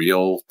what the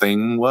real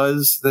thing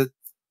was that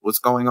was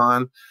going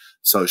on.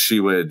 So she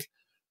would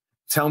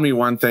tell me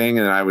one thing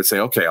and I would say,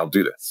 okay, I'll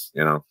do this.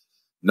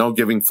 No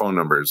giving phone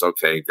numbers.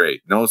 Okay,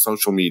 great. No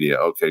social media.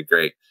 Okay,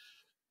 great.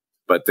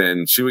 But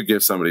then she would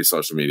give somebody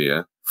social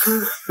media.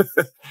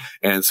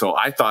 And so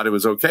I thought it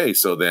was okay.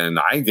 So then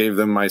I gave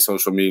them my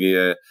social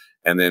media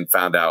and then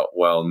found out,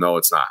 well, no,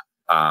 it's not.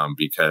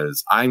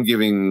 Because I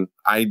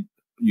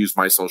use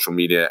my social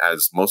media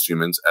as most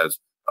humans, as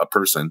a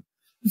person.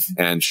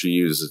 And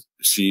she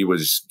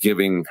was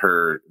giving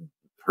her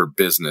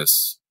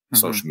business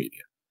social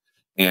media.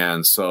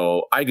 And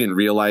so I didn't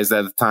realize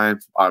that at the time.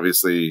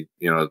 Obviously,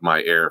 it's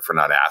my error for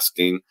not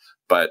asking.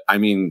 But I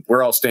mean,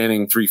 we're all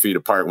standing 3 feet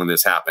apart when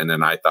this happened,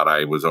 and I thought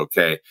I was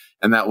okay.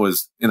 And that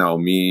was,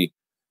 me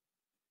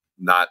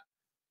not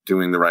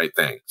doing the right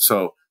thing.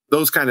 So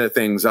those kind of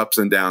things, ups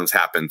and downs,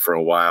 happened for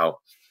a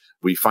while.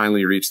 We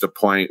finally reached a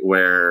point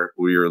where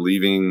we were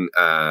leaving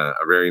a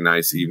very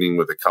nice evening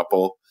with a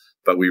couple,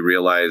 but we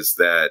realized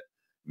that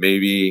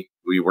maybe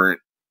we weren't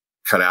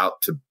cut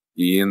out to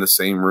be in the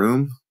same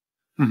room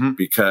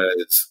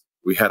because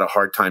we had a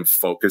hard time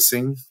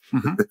focusing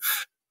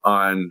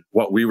on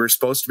what we were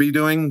supposed to be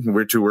doing.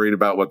 We're too worried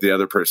about what the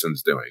other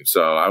person's doing.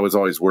 So I was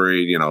always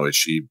worried, is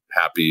she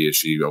happy? Is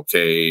she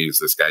okay? Is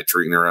this guy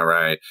treating her all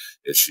right?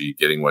 Is she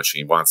getting what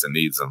she wants and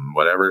needs and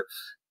whatever?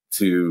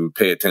 To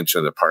pay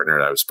attention to the partner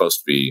that I was supposed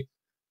to be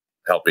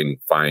helping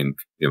find,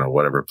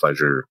 whatever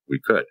pleasure we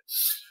could.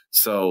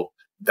 So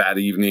that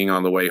evening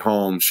on the way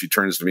home, she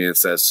turns to me and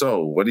says,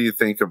 so what do you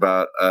think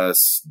about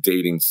us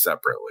dating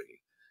separately?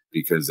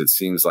 Because it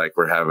seems like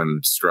we're having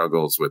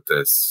struggles with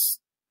this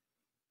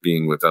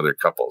being with other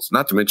couples.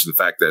 Not to mention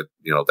the fact that,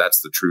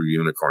 that's the true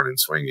unicorn in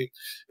swinging,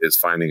 is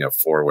finding a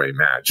 4-way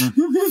match.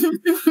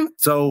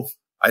 So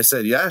I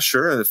said, yeah,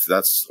 sure, if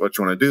that's what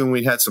you want to do. And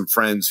we had some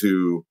friends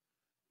who,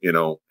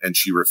 and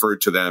she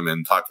referred to them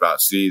and talked about,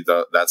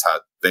 that's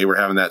how they were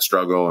having that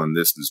struggle, and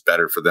this is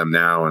better for them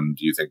now. And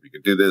do you think we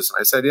could do this?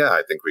 And I said, yeah,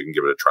 I think we can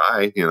give it a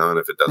try, and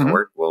if it doesn't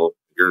work, we'll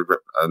figure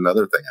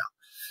another thing out.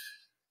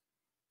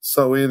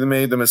 So we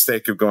made the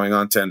mistake of going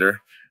on Tinder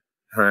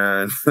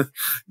and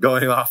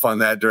going off on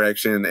that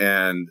direction.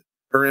 And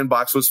her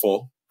inbox was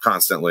full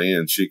constantly,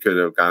 and she could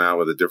have gone out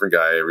with a different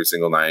guy every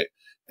single night.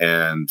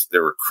 And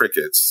there were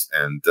crickets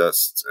and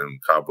dust and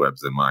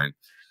cobwebs in mine,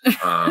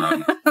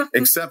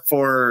 except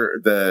for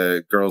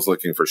the girls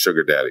looking for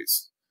sugar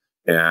daddies.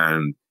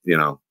 And,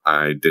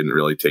 I didn't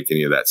really take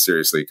any of that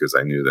seriously because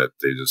I knew that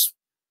they just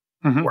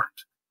weren't.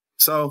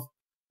 So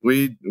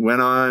we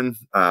went on,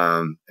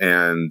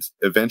 and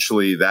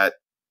eventually that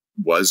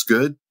was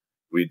good.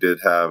 We did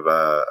have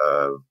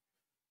a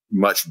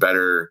much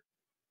better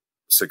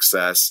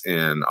success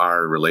in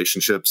our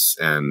relationships,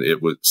 and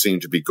it would seem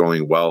to be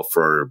going well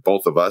for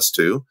both of us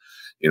too,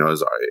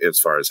 as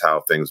far as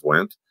how things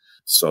went.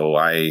 So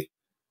I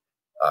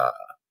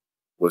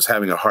was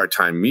having a hard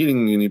time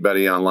meeting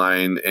anybody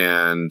online,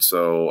 and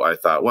so I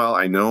thought, well,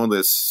 I know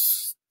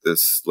this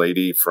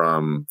lady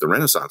from the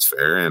Renaissance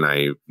Fair, and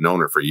I've known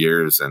her for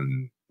years,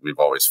 and we've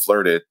always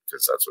flirted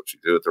because that's what you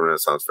do at the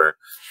Renaissance Fair.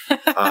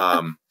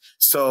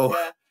 So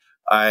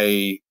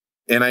I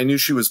knew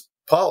she was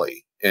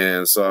poly.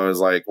 And so I was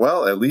like,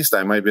 well, at least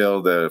I might be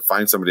able to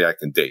find somebody I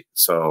can date.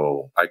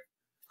 So I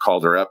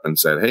called her up and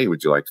said, hey,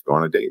 would you like to go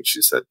on a date? And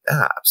she said,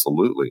 yeah,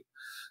 absolutely.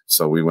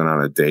 So we went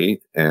on a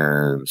date,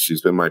 and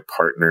she's been my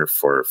partner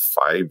for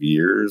 5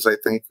 years, I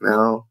think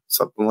now,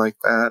 something like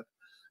that,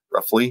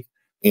 roughly.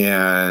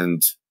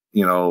 And,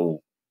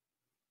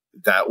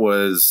 that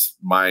was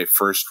my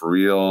first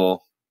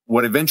real,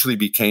 what eventually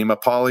became a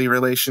poly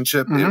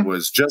relationship. It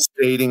was just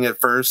dating at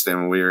first,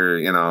 and we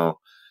were,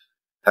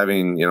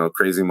 having,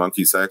 crazy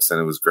monkey sex, and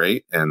it was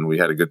great. And we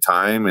had a good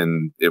time,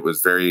 and it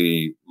was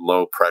very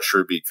low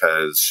pressure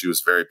because she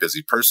was a very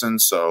busy person.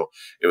 So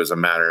it was a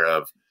matter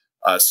of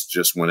us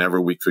just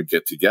whenever we could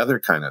get together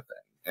kind of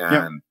thing.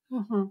 And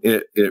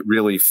it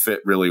really fit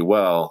really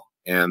well.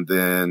 And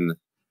then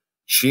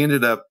she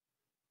ended up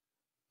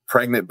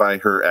pregnant by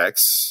her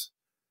ex,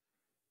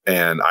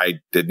 and I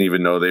didn't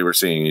even know they were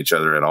seeing each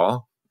other at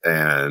all.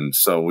 And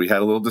so we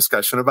had a little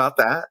discussion about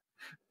that.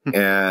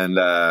 And,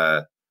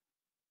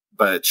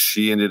 but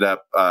she ended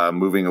up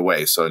moving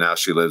away. So now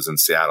she lives in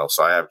Seattle.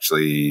 So I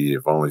actually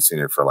have only seen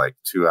her for like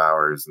 2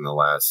 hours in the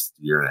last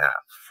year and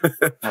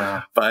a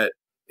half. But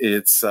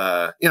it's,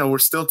 we're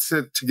still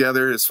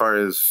together as far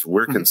as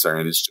we're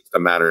concerned. It's just a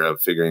matter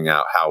of figuring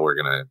out how we're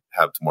going to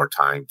have more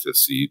time to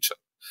see each other.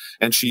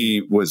 And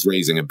she was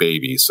raising a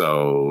baby,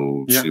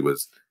 so she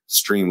was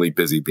extremely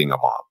busy being a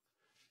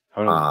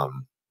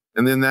mom.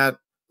 And then that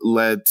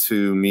led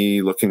to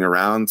me looking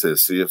around to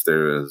see if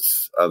there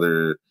was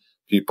other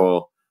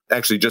people.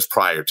 Actually, just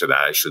prior to that,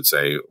 I should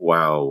say,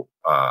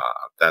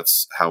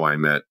 that's how I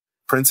met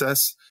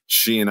Princess.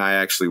 She and I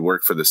actually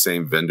worked for the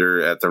same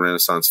vendor at the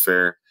Renaissance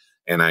Fair,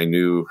 and I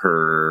knew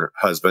her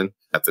husband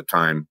at the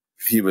time.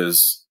 He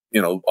was,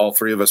 all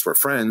three of us were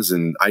friends,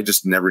 and I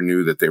just never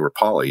knew that they were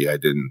poly.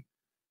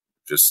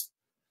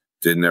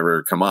 Didn't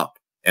ever come up.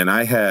 And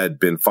I had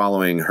been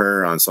following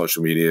her on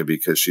social media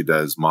because she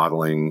does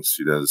modeling.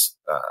 She does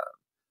a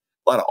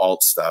lot of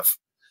alt stuff.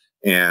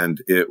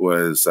 And it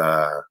was,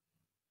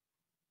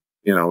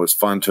 it was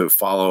fun to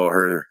follow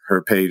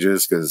her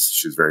pages because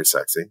she's very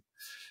sexy.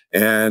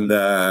 And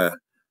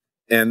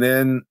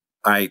then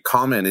I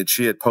commented,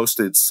 she had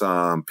posted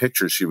some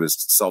pictures. She was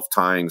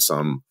self-tying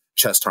some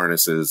chest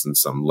harnesses and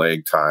some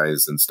leg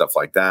ties and stuff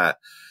like that.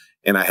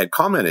 And I had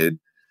commented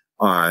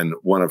on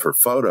one of her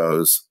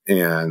photos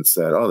and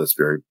said, "Oh, that's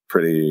very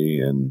pretty."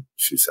 And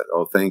she said,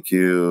 "Oh, thank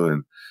you."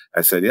 And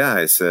I said, "Yeah,"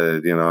 I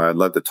said, "I'd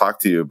love to talk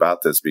to you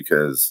about this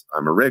because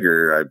I'm a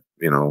rigger. I've,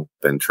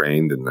 been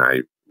trained and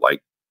I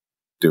like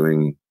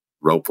doing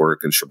rope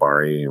work and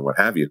shibari and what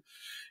have you."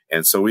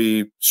 And so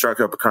we struck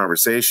up a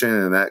conversation,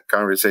 and that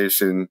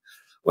conversation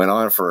went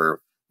on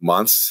for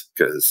months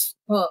because.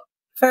 Well,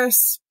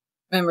 first,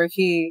 remember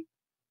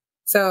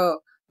so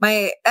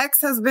my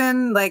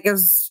ex-husband, like, it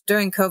was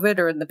during COVID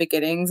or in the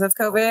beginnings of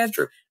COVID.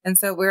 True. And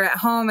so we were at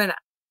home, and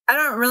I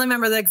don't really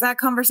remember the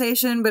exact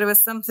conversation, but it was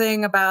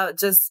something about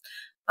just,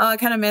 I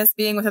kind of miss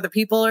being with other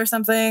people or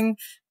something.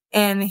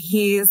 And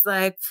he's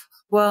like,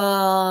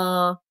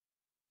 "Well,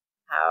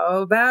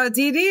 how about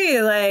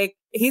DD? Like,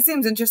 he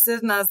seems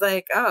interested." And I was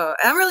like, "Oh,"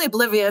 I'm really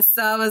oblivious.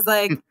 So I was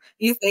like,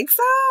 "You think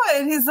so?"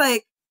 And he's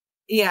like,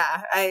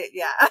 yeah.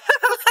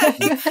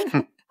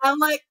 I'm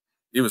like,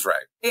 he was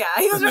right. Yeah,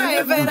 he was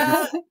right. But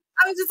I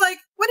was just like,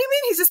 "What do you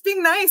mean? He's just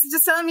being nice. He's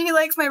just telling me he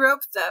likes my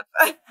rope stuff."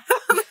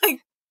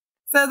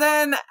 So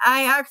then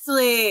I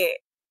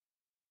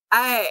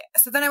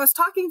was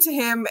talking to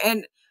him,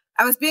 and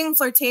I was being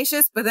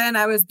flirtatious, but then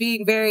I was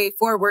being very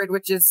forward,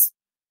 which is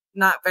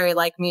not very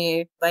like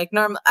me. Like,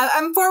 normal,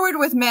 I'm forward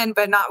with men,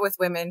 but not with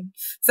women.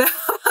 So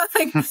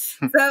I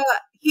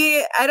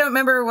don't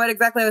remember what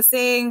exactly I was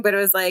saying, but it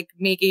was like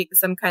making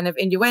some kind of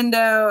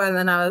innuendo. And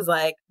then I was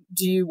like,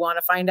 "Do you want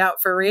to find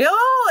out for real?"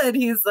 And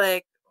he's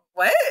like,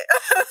 "What?"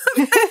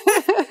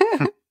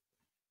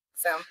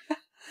 So,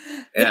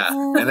 yeah.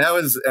 And that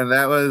was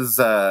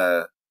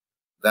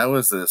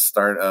the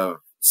start of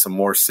some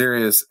more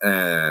serious,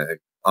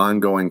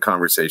 ongoing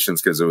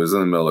conversations because it was in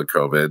the middle of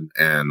COVID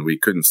and we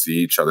couldn't see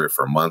each other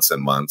for months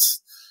and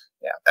months.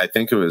 Yeah. I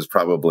think it was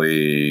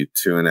probably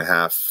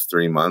 2.5,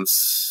 3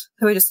 months.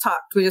 So we just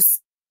talked.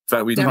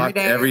 But we talked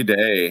every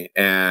day.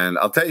 And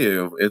I'll tell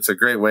you, it's a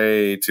great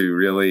way to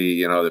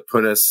really, to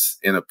put us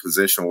in a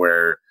position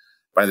where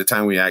by the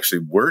time we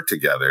actually were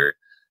together,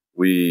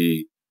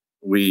 we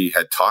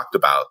had talked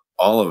about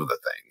all of the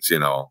things,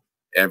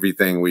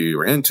 everything we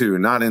were into,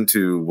 not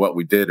into, what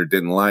we did or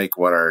didn't like,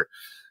 what our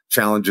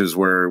challenges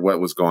were,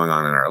 what was going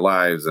on in our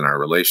lives and our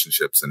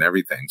relationships and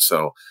everything.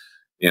 So,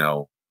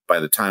 by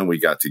the time we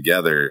got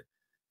together,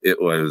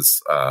 it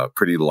was a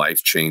pretty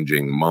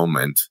life-changing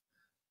moment.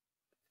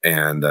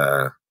 And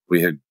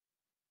we had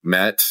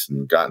met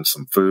and gotten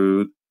some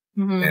food,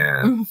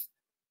 and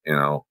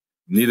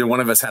neither one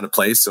of us had a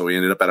place, so we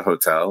ended up at a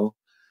hotel.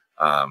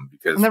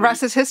 Because and the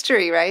rest is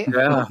history, right?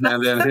 Yeah,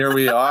 and then here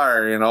we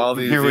are, all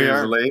these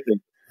years later,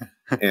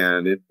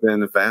 and it's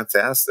been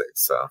fantastic.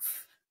 So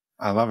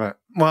I love it.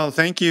 Well,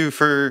 thank you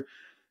for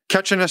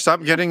catching us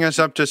up, getting us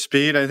up to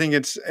speed. I think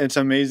it's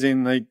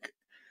amazing. Like,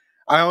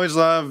 I always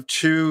love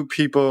two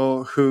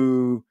people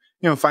who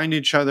find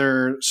each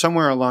other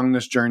somewhere along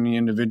this journey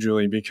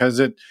individually, because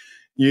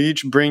you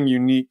each bring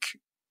unique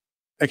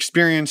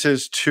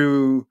experiences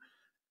to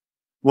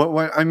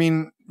what I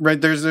mean, right?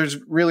 There's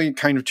really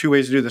kind of two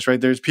ways to do this, right?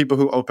 There's people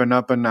who open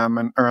up a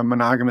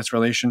monogamous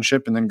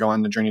relationship and then go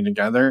on the journey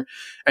together.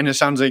 And it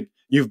sounds like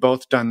you've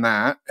both done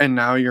that. And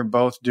now you're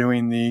both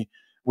doing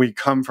we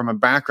come from a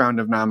background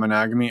of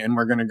non-monogamy and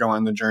we're going to go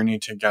on the journey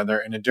together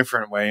in a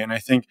different way. And I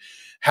think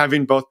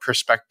having both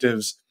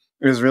perspectives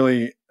is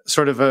really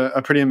sort of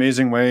a pretty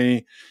amazing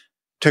way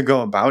to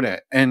go about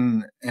it.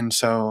 And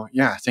so,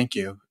 yeah, thank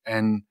you.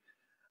 And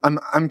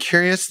I'm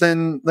curious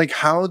then, like,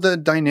 how the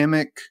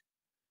dynamic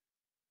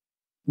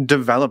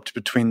developed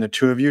between the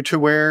two of you to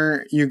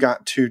where you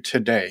got to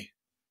today,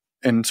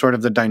 and sort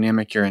of the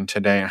dynamic you're in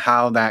today and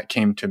how that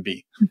came to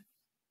be.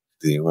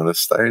 Do you want to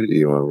start, or do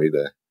you want me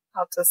to?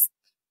 I'll just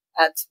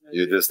add to it.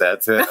 You just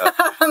add to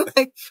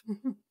it?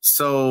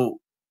 So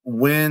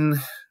when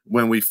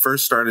we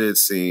first started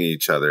seeing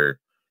each other,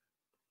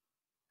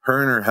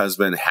 her and her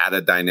husband had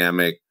a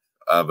dynamic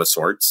of a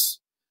sorts,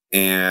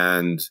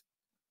 and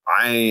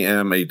I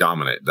am a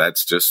dominant.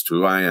 That's just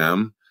who I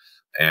am.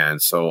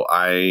 And so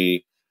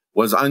I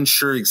was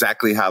unsure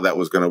exactly how that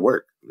was going to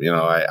work.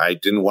 I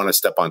didn't want to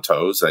step on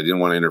toes. I didn't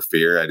want to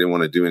interfere. I didn't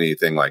want to do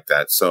anything like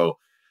that. So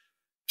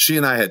she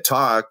and I had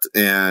talked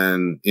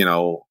and,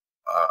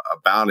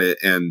 about it.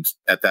 And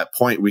at that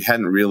point, we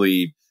didn't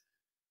really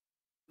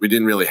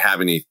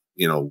have any,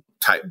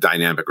 type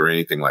dynamic or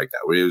anything like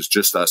that. It was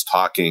just us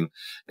talking.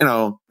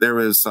 There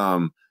was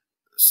some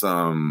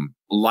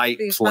light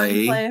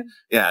play.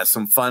 Yeah,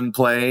 some fun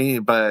play,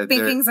 but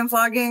spankings and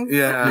floggings.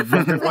 Yeah,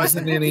 but there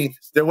wasn't any,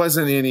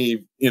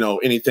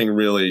 anything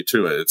really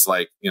to it. It's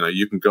like,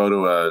 you can go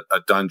to a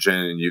dungeon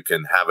and you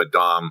can have a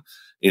dom,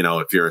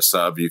 if you're a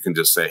sub, you can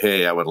just say,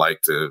 "Hey, I would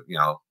like to,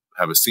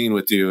 have a scene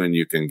with you," and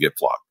you can get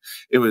flogged.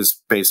 It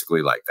was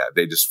basically like that.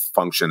 They just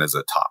function as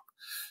a top.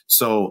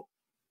 So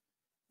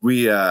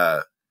we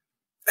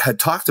had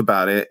talked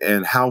about it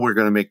and how we're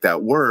going to make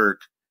that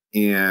work.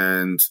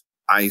 And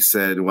I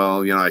said,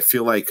 well, I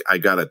feel like I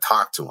got to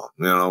talk to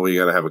him. We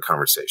got to have a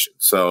conversation.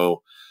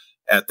 So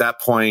at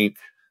that point,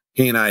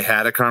 he and I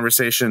had a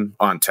conversation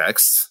on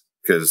text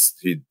because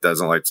he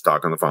doesn't like to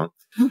talk on the phone.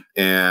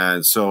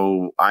 And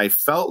so I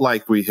felt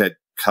like we had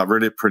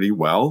covered it pretty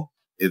well,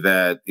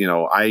 that,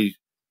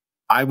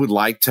 I would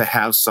like to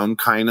have some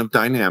kind of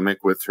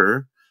dynamic with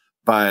her,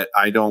 but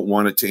I don't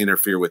want it to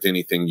interfere with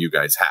anything you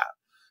guys have.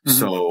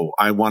 So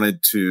I wanted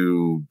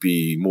to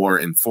be more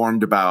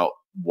informed about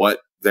what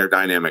their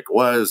dynamic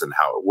was and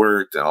how it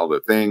worked and all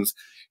the things.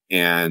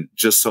 And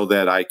just so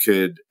that I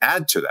could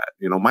add to that,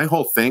 my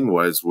whole thing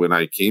was when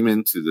I came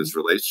into this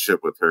relationship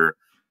with her,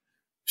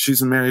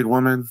 she's a married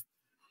woman.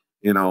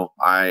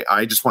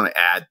 I just want to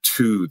add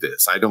to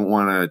this. I don't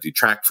want to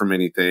detract from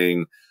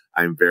anything.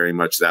 I'm very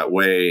much that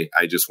way.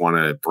 I just want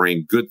to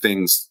bring good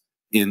things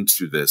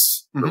into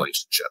this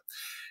relationship.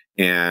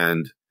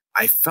 And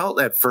I felt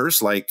at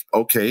first like,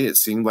 okay, it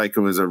seemed like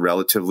it was a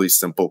relatively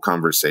simple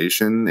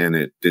conversation and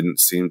it didn't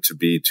seem to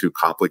be too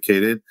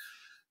complicated.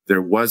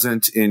 There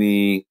wasn't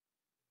any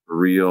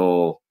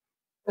real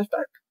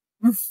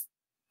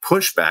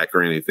pushback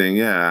or anything.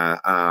 Yeah.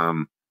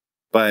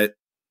 But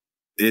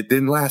it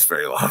didn't last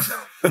very long.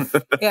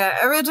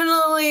 Yeah.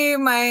 Originally,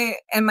 my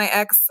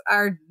ex,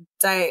 our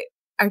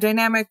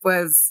dynamic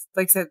was,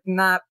 like I said,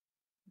 not,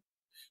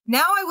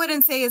 now I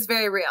wouldn't say is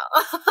very real.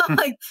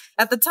 Like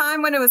at the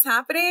time when it was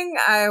happening,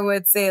 I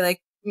would say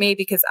like maybe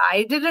because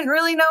I didn't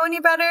really know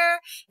any better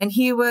and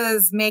he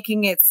was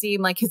making it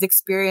seem like his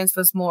experience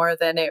was more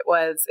than it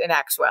was in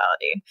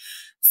actuality.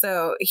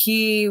 So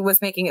he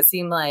was making it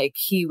seem like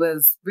he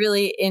was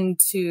really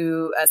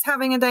into us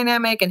having a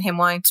dynamic and him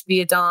wanting to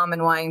be a dom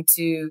and wanting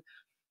to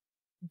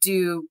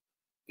do,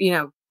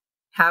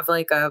 have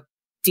like a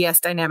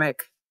DS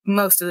dynamic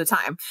most of the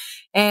time.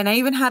 And I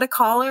even had a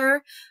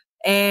caller.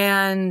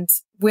 And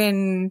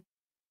when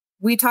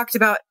we talked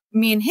about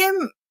me and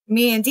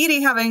Dee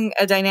Dee having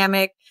a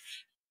dynamic,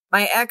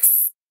 my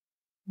ex,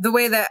 the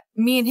way that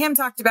me and him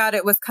talked about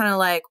it was kind of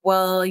like,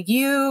 well,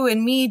 you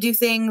and me do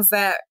things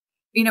that,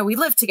 we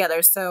live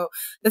together. So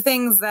the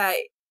things that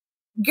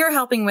you're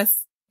helping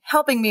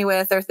me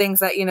with are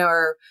things that,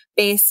 are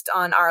based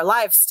on our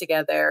lives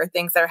together,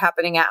 things that are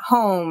happening at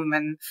home.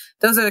 And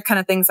those are the kind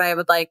of things I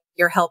would like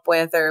your help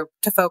with or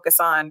to focus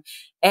on.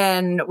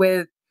 And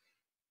with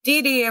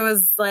Dee Dee, it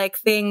was like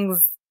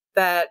things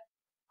that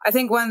I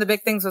think one of the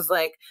big things was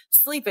like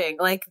sleeping,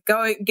 like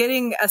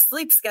getting a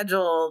sleep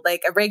schedule,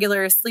 like a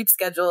regular sleep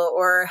schedule,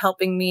 or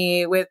helping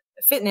me with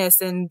fitness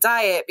and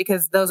diet,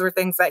 because those were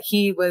things that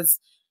he was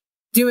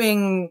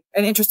doing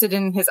and interested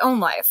in his own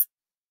life.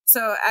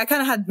 So I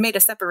kind of had made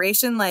a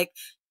separation, like,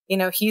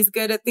 he's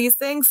good at these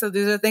things. So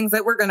these are things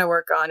that we're going to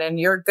work on, and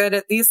you're good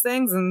at these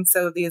things. And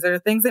so these are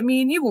things that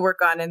me and you will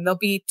work on, and they'll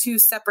be two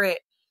separate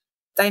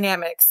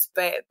dynamics.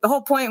 But the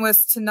whole point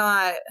was to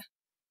not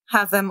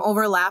have them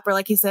overlap, or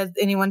like you said,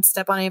 anyone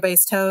step on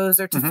anybody's toes,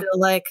 or to feel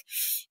like,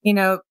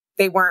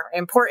 they weren't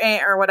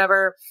important or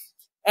whatever.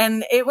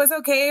 And it was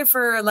okay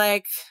for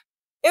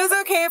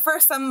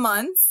some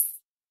months.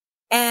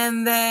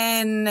 And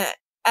then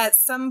at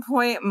some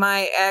point,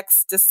 my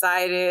ex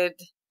decided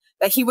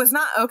that he was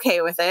not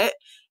okay with it.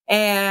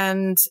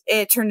 And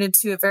it turned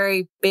into a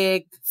very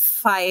big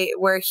fight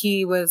where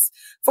he was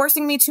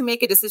forcing me to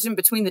make a decision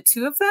between the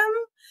two of them.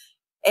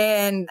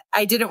 And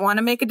I didn't want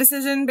to make a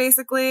decision,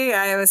 basically.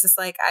 I was just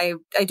like, I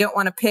don't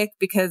want to pick,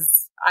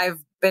 because I've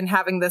been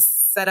having this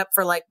set up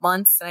for like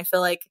months and I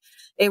feel like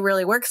it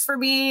really works for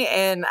me.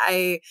 And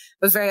I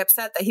was very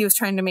upset that he was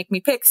trying to make me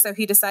pick. So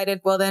he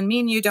decided, well, then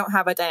me and you don't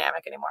have a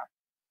dynamic anymore.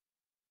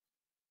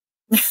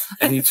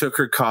 And he took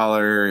her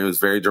collar. It was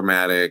very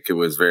dramatic. It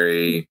was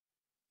very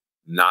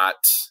not,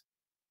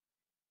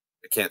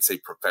 I can't say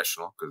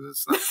professional because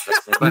it's not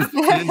professional,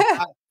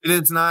 but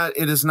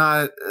it is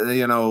not,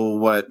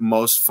 what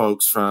most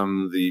folks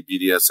from the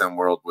BDSM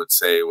world would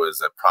say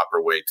was a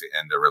proper way to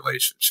end a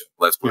relationship.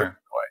 Let's put it that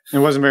way. It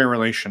wasn't very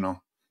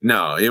relational.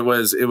 No, it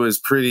was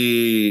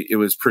pretty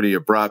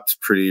abrupt,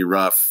 pretty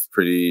rough,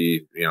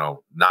 pretty,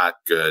 not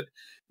good.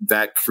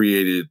 That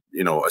created,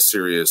 a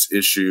serious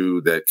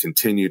issue that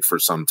continued for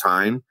some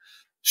time.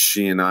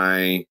 She and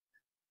I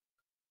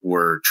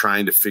were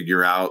trying to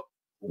figure out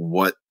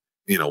what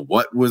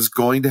was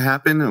going to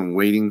happen, and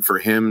waiting for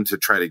him to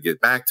try to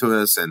get back to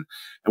us. And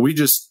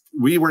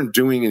we weren't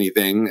doing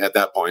anything at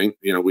that point.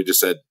 We just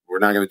said, we're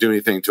not going to do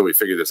anything until we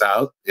figure this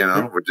out.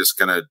 We're just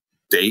going to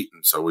date.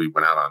 And so we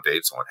went out on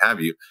dates and what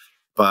have you,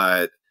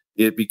 but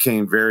it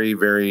became very,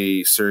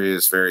 very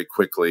serious very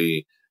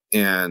quickly.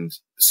 And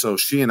so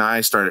she and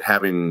I started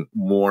having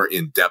more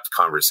in-depth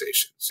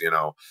conversations.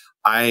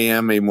 I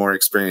am a more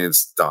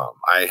experienced dom.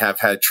 I have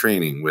had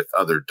training with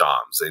other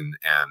doms, and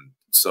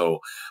so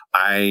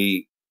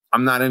I'm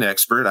not an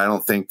expert. I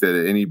don't think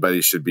that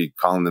anybody should be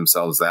calling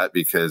themselves that,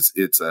 because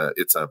it's a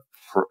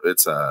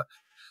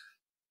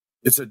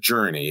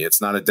journey. It's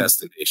not a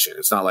destination.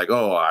 It's not like,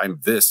 oh, I'm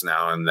this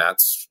now and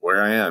that's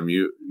where I am.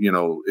 It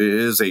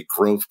is a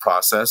growth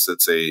process.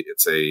 It's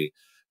a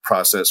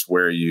process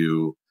where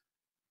you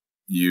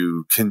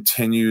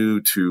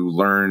continue to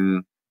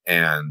learn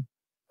and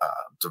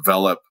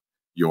develop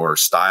your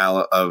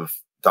style of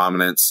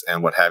dominance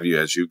and what have you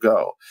as you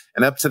go.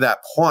 And up to that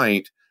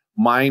point,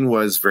 mine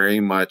was very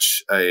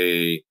much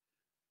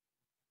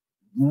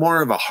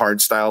more of a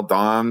hard style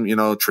dom,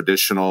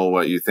 traditional,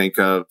 what you think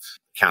of,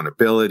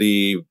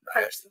 accountability,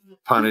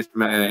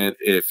 punishment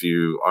if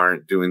you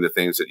aren't doing the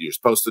things that you're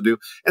supposed to do.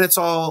 And it's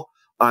all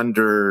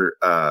under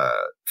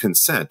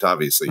consent,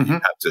 obviously. You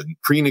have to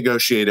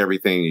pre-negotiate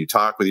everything. You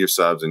talk with your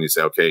subs and you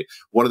say, okay,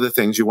 what are the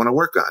things you want to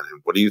work on?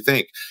 And what do you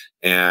think?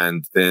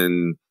 And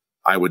then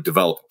I would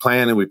develop a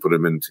plan and we put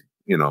them into,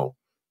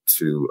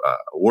 to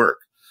work.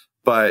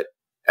 But,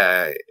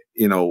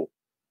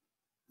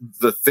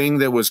 the thing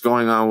that was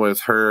going on with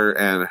her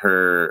and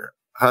her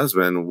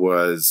husband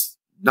was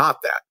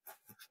not that.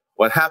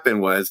 What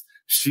happened was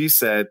she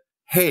said,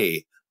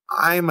 hey,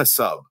 I'm a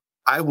sub.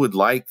 I would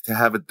like to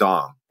have a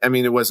dom. I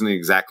mean, it wasn't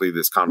exactly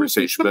this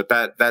conversation, but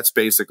that's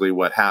basically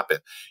what happened.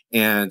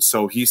 And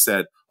so he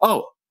said,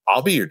 oh,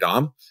 I'll be your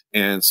dom.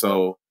 And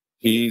so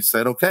he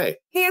said, okay.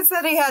 He had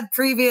said he had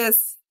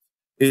previous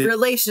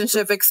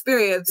relationship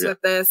experience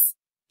with this.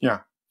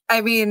 Yeah.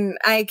 I mean,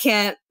 I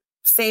can't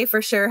say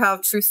for sure how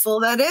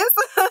truthful that is.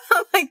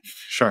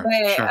 Sure.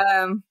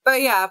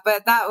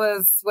 But that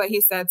was what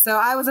he said. So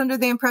I was under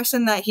the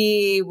impression that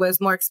he was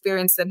more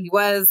experienced than he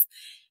was,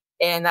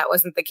 and that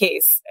wasn't the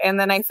case. And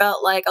then I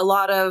felt like a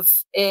lot of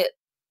it,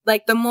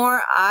 like the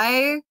more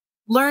I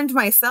learned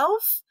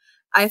myself,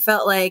 I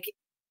felt like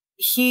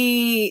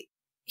he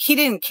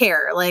didn't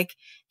care. Like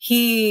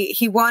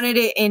he wanted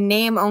it in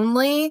name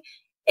only,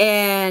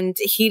 and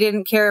he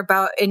didn't care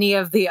about any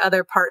of the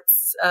other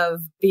parts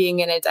of being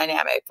in a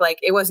dynamic. Like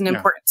it wasn't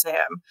important to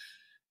him.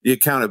 The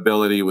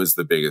accountability was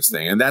the biggest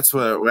thing. And that's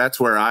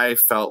where I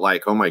felt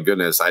like, oh my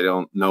goodness, I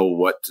don't know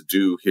what to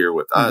do here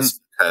with us,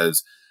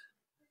 because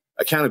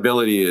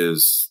accountability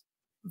is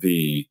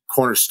the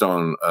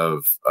cornerstone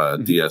of a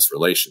DS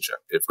relationship.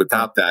 If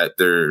without that,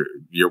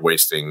 you're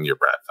wasting your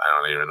breath.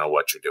 I don't even know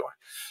what you're doing.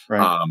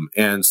 Right.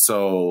 And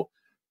so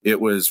it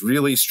was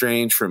really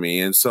strange for me.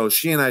 And so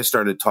she and I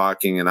started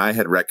talking, and I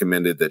had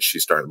recommended that she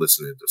start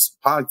listening to some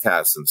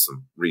podcasts and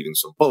reading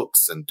some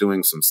books and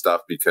doing some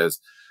stuff,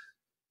 because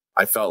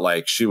I felt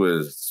like she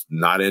was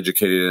not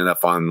educated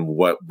enough on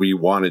what we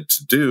wanted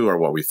to do or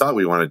what we thought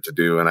we wanted to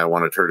do. And I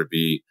wanted her to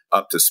be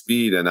up to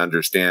speed and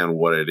understand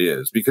what it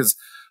is, because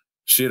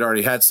she had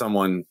already had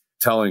someone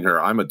telling her,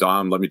 I'm a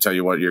dom, let me tell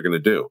you what you're going to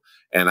do.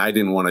 And I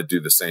didn't want to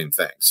do the same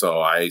thing.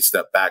 So I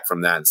stepped back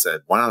from that and said,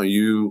 why don't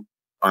you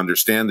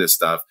understand this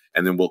stuff,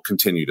 and then we'll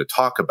continue to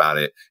talk about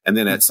it. And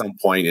then at some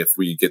point, if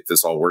we get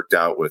this all worked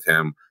out with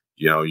him,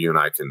 you and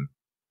I can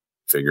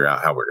figure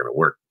out how we're going to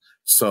work.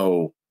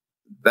 So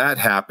that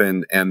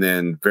happened. And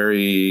then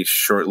very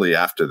shortly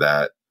after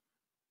that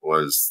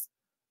was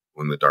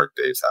when the dark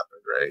days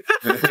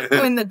happened,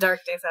 right? When the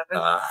dark days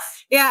happened.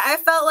 Yeah, I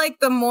felt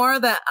like the more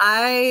that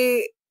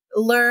I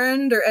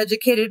learned or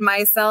educated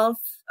myself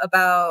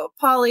about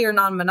poly or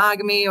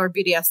non-monogamy or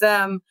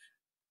BDSM,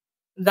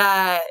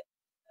 that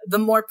the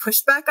more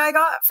pushback I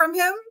got from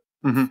him.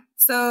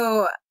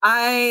 So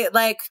I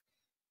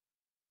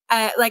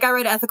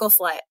read Ethical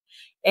Slut,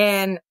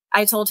 and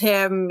I told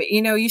him,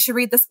 you should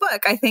read this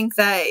book. I think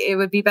that it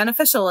would be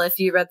beneficial if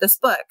you read this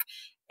book.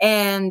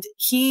 And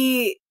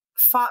he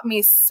fought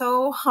me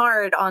so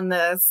hard on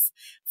this.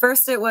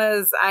 First it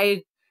was,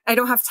 I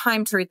don't have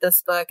time to read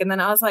this book. And then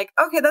I was like,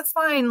 okay, that's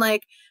fine.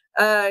 Like,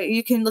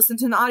 you can listen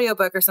to an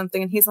audiobook or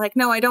something. And he's like,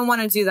 no, I don't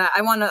want to do that.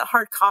 I want a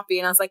hard copy.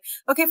 And I was like,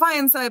 okay,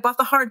 fine. So I bought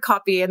the hard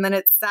copy, and then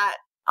it sat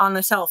on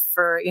the shelf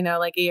for,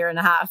 like a year and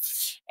a half.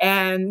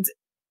 And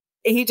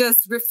he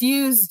just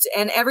refused.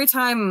 And every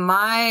time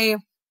my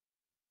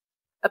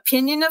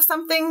opinion of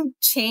something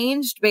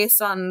changed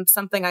based on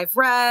something I've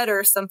read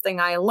or something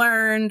I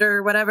learned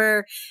or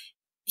whatever,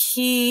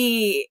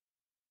 he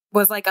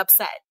was like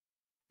upset.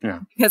 Yeah.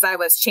 Because I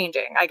was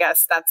changing. I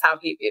guess that's how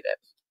he viewed it.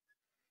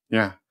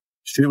 Yeah.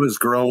 She was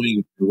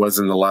growing. There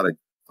wasn't a lot of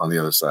on the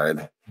other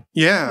side.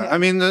 Yeah. I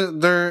mean,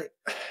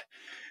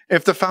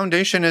 if the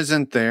foundation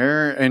isn't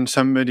there and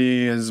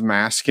somebody is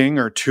masking,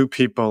 or two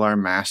people are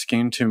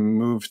masking to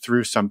move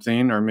through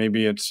something, or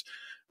maybe it's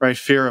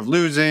fear of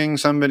losing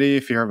somebody,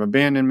 fear of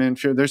abandonment,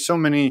 there's so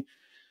many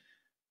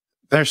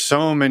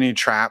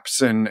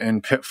traps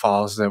and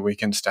pitfalls that we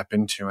can step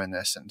into in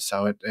this. And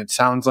so it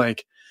sounds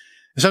like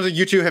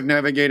you two have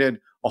navigated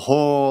a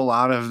whole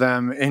lot of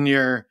them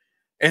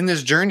in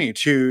this journey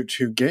to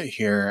get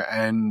here.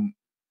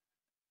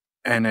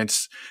 And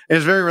it's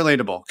very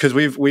relatable, because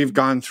we've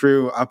gone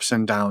through ups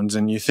and downs,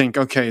 and you think,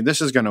 okay, this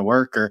is going to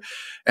work,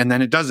 and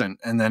then it doesn't.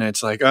 And then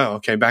it's like, oh,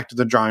 okay, back to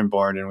the drawing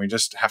board, and we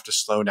just have to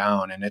slow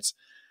down. And it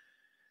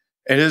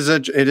is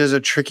a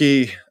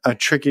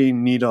tricky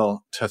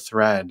needle to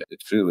thread.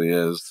 It truly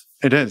is.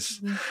 It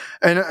is. Mm-hmm.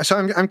 And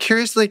so I'm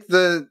curious, like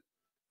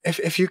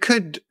if you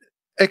could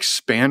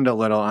expand a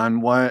little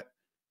on what,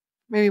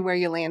 maybe where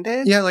you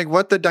landed. Yeah, like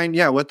what the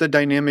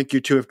dynamic you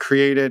two have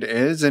created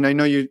is. And I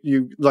know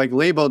you like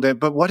labeled it,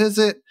 but what is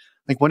it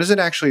like? What does it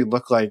actually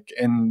look like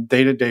in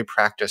day-to-day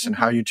practice, and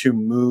how you two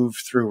move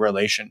through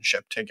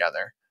relationship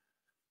together?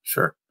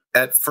 Sure.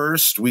 At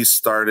first, we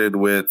started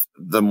with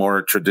the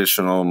more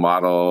traditional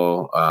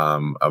model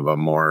of a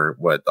more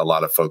what a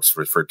lot of folks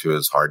refer to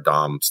as hard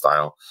dom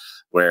style,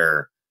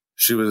 where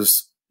she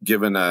was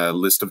given a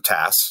list of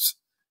tasks: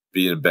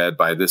 be in bed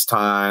by this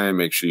time,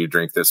 make sure you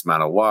drink this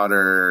amount of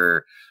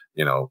water,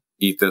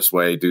 eat this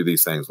way, do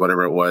these things,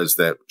 whatever it was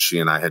that she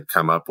and I had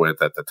come up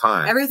with at the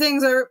time.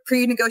 Everything's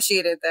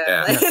pre-negotiated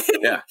then.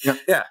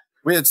 Yeah.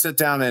 We had sit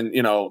down and,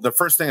 the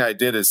first thing I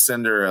did is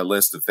send her a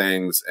list of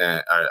things.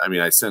 And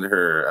I sent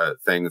her a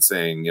thing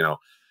saying,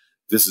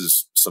 this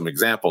is some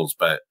examples,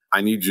 but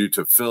I need you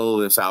to fill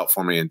this out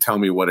for me and tell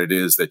me what it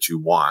is that you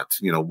want.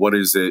 What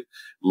is it?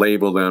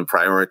 Label them,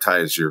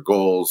 prioritize your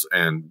goals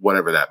and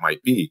whatever that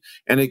might be.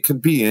 And it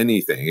could be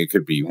anything. It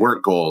could be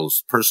work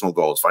goals, personal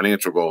goals,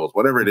 financial goals,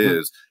 whatever it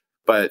is.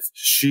 But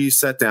she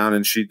sat down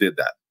and she did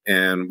that.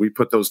 And we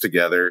put those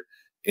together.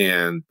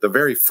 And the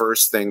very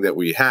first thing that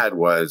we had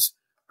was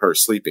her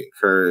sleeping.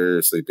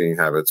 Her sleeping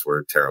habits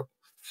were terrible.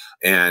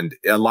 And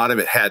a lot of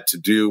it had to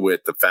do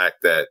with the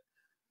fact that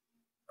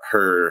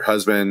her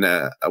husband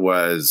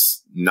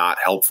was not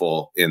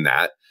helpful in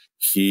that.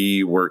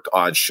 He worked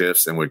odd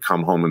shifts and would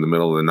come home in the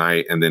middle of the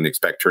night and then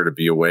expect her to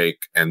be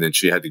awake. And then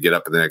she had to get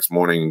up the next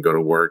morning and go to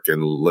work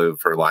and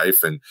live her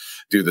life and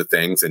do the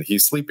things. And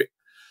he's sleeping.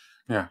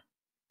 Yeah.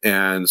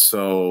 And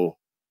so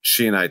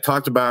she and I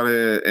talked about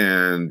it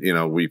and,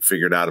 we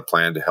figured out a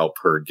plan to help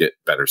her get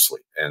better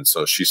sleep. And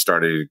so she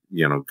started,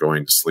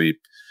 going to sleep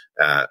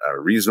at a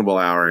reasonable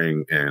hour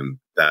and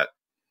that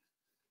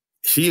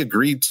he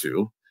agreed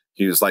to.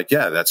 He was like,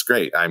 yeah, that's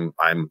great. I'm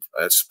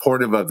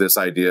supportive of this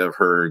idea of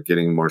her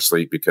getting more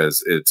sleep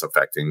because it's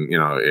affecting,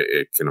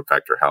 it can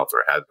affect her health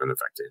or has been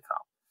affecting her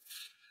health.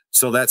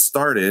 So that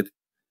started.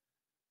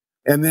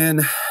 And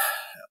then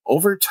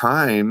over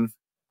time,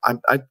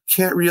 I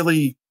can't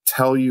really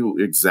tell you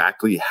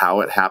exactly how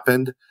it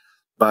happened,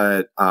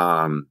 but,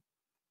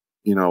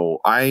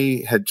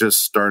 I had just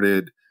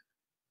started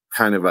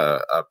kind of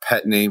a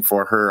pet name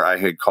for her. I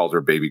had called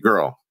her baby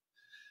girl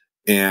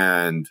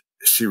and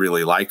she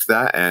really liked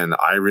that. And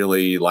I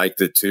really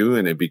liked it too.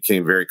 And it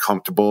became very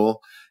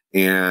comfortable.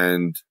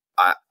 And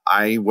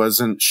I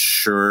wasn't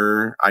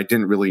sure. I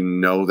didn't really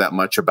know that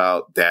much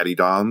about daddy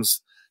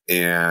doms.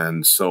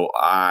 And so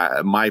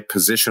my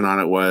position on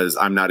it was,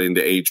 I'm not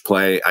into age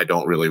play. I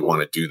don't really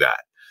want to do that.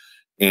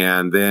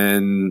 And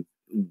then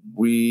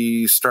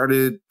we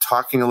started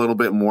talking a little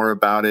bit more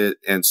about it.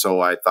 And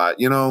so I thought,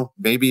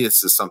 maybe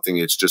this is something,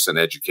 it's just an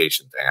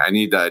education thing. I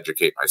need to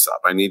educate myself.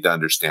 I need to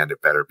understand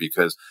it better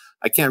because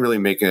I can't really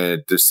make a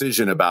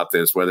decision about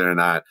this, whether or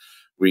not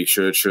we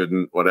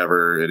shouldn't,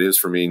 whatever it is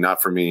for me,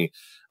 not for me,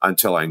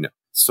 until I know.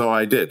 So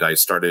I did. I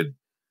started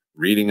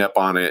reading up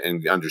on it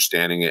and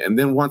understanding it. And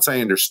then once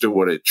I understood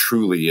what it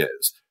truly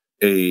is,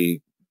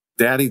 a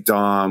daddy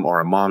dom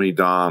or a mommy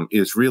dom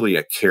is really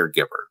a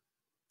caregiver.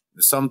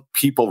 Some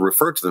people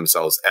refer to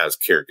themselves as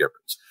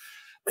caregivers.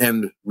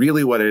 And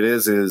really what it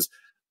is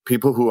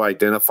people who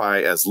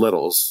identify as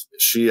littles.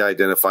 She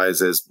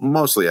identifies as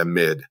mostly a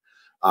mid.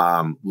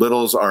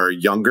 Littles are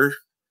younger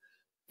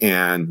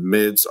and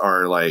mids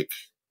are like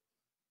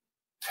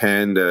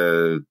 10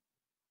 to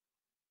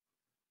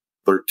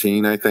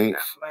 13, I think.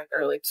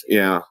 Early teens.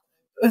 Yeah.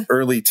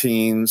 Early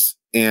teens.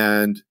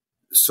 And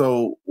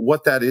so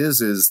what that is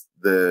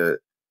the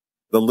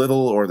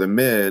little or the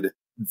mid,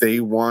 they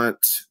want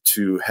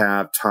to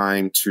have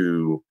time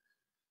to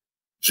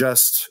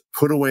just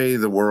put away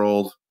the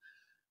world,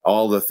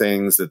 all the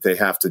things that they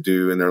have to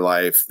do in their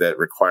life that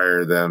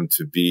require them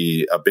to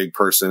be a big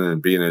person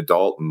and be an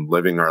adult and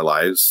living our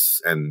lives.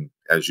 And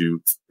as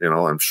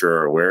I'm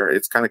sure are aware,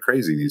 it's kind of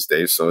crazy these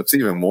days. So it's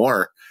even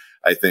more,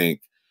 I think,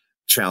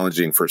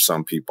 challenging for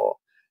some people.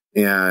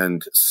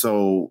 And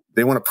so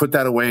they want to put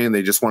that away and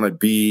they just want to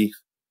be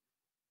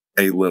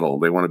they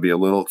want to be a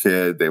little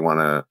kid. They want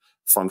to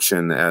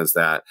function as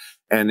that.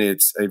 And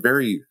it's a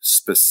very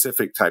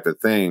specific type of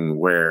thing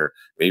where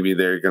maybe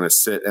they're going to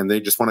sit and they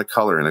just want to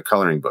color in a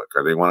coloring book,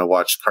 or they want to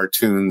watch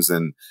cartoons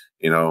and,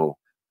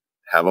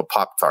 have a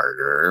Pop-Tart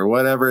or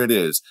whatever it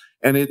is.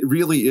 And it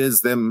really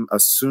is them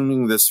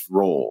assuming this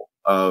role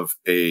of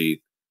a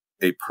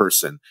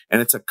person,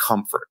 and it's a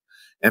comfort.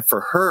 And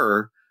for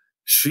her,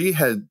 she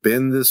had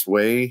been this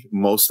way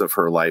most of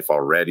her life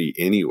already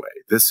anyway.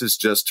 This is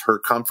just her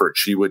comfort.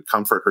 She would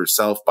comfort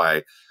herself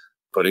by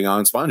putting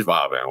on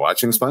SpongeBob and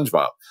watching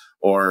SpongeBob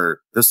or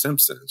The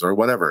Simpsons or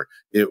whatever.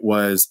 It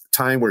was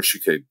time where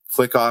she could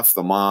click off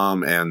the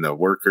mom and the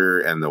worker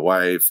and the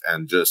wife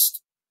and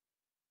just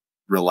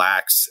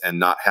relax and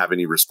not have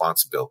any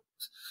responsibilities.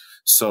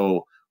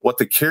 So what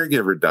the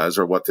caregiver does,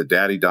 or what the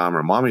daddy dom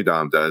or mommy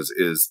dom does,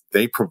 is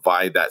they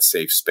provide that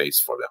safe space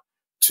for them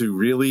to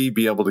really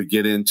be able to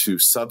get into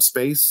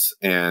subspace.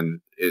 And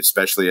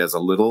especially as a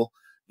little,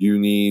 you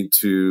need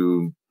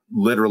to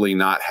literally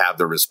not have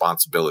the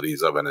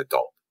responsibilities of an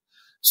adult.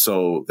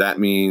 So that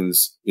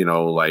means,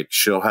 like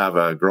she'll have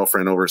a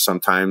girlfriend over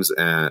sometimes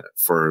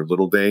for a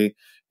little day,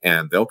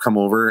 and they'll come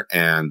over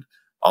and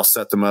I'll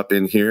set them up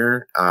in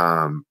here,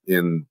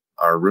 in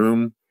our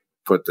room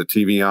put the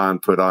TV on,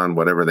 put on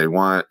whatever they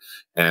want,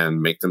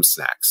 and make them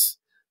snacks.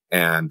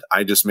 And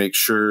I just make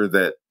sure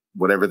that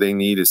whatever they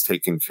need is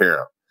taken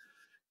care of.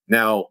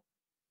 Now,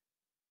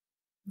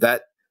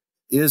 that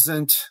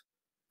isn't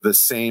the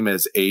same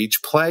as age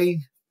play.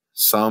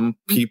 Some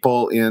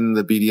people in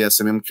the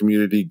BDSM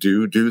community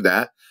do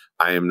that.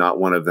 I am not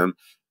one of them.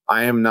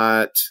 I am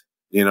not,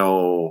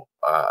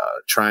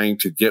 trying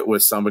to get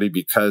with somebody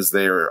because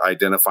they're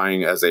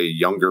identifying as a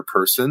younger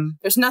person.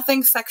 There's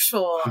nothing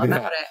sexual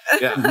about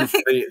it. Yeah.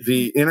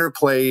 The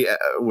interplay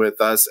with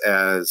us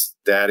as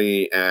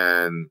daddy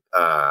and,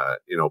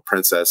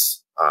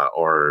 princess,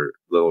 or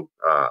little,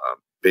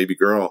 baby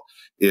girl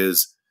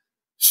is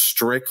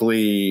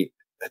strictly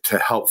to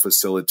help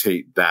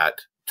facilitate that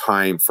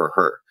time for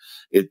her.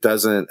 It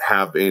doesn't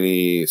have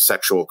any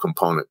sexual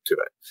component to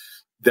it.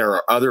 There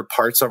are other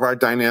parts of our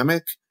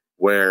dynamic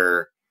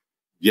where,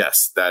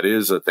 yes, that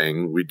is a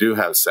thing. We do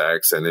have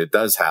sex and it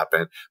does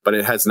happen, but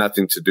it has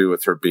nothing to do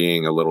with her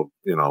being a little,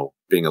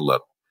 being a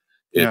little.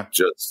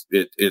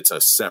 It's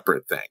a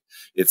separate thing.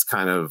 It's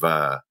kind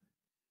of,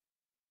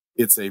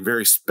 it's a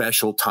very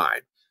special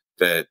time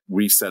that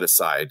we set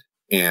aside,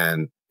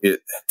 and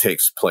it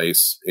takes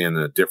place in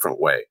a different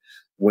way.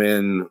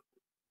 When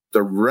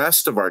the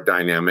rest of our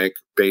dynamic,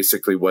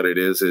 basically what it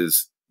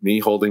is me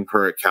holding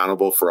her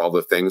accountable for all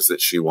the things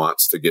that she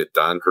wants to get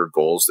done, her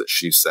goals that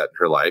she set in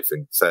her life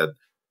and said,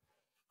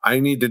 I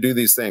need to do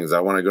these things.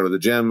 I want to go to the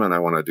gym and I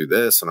want to do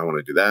this and I want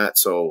to do that.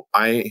 So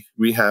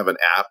we have an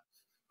app.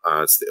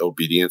 It's the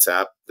obedience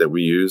app that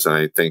we use. And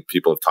I think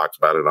people have talked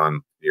about it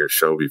on your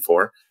show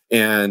before.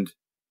 And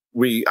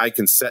I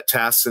can set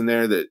tasks in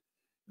there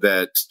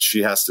that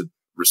she has to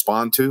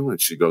respond to.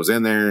 And she goes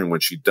in there, and when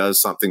she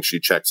does something, she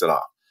checks it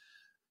off.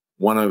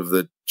 One of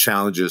the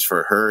challenges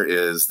for her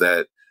is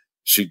that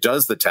she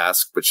does the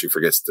task, but she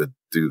forgets to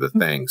do the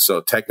thing.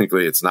 So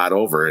technically it's not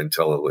over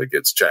until it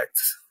gets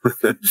checked,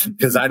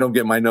 because I don't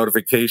get my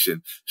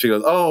notification. She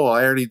goes, oh,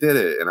 I already did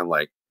it. And I'm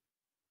like,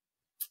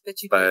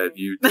 but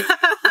you did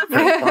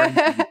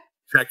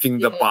checking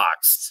the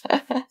box.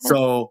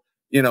 So,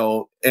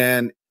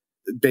 and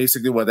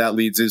basically what that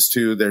leads is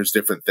to, there's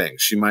different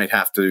things. She might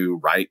have to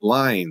write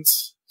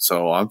lines.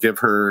 So I'll give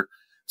her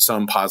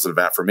some positive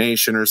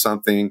affirmation or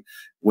something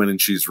when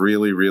she's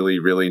really, really,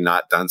 really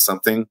not done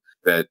something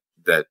that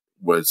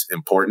was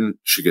important.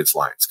 She gets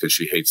lines because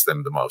she hates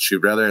them the most.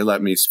 She'd rather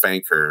let me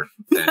spank her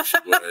than she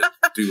would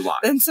do lines.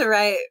 Than to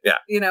write,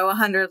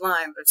 100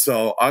 lines.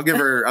 So I'll give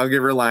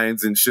her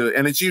lines, and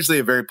it's usually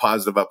a very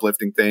positive,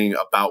 uplifting thing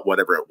about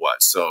whatever it was.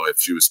 So if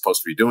she was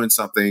supposed to be doing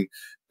something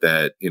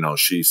that,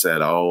 she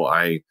said, oh,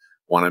 I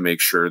want to make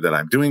sure that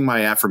I'm doing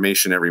my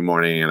affirmation every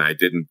morning and I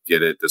didn't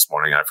get it this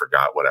morning, I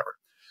forgot, whatever.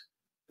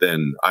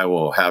 Then I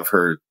will have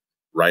her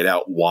write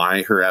out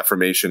why her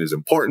affirmation is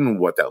important,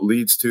 what that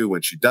leads to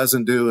when she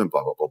doesn't do, and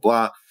blah, blah, blah,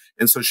 blah.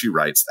 And so she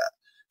writes that.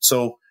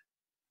 So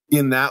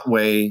in that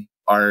way,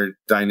 our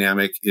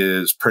dynamic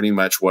is pretty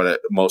much what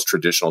most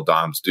traditional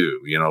DOMs do,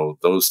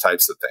 those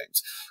types of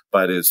things.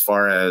 But as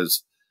far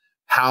as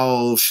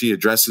how she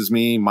addresses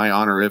me, my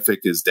honorific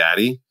is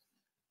daddy,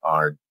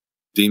 our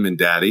demon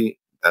daddy.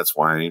 That's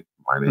why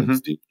my name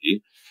is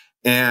DP.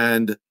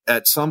 And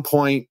at some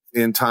point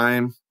in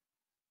time,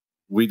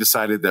 we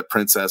decided that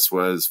princess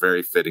was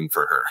very fitting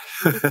for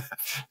her.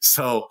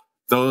 So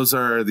those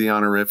are the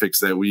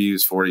honorifics that we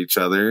use for each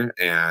other.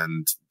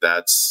 And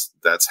that's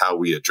how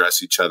we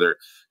address each other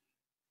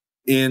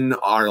in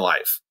our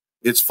life.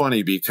 It's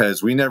funny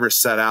because we never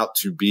set out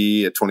to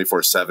be a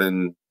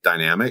 24/7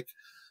 dynamic,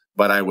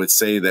 but I would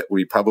say that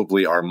we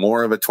probably are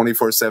more of a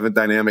 24/7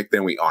 dynamic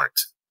than we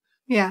aren't.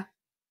 Yeah.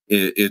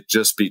 It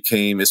just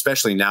became,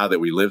 especially now that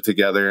we live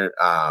together,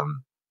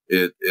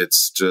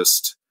 it's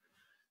just,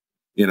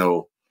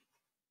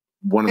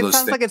 one of those things. It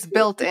sounds like it's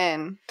built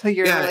in to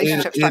your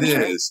relationship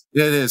structure.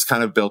 It is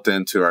kind of built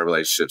into our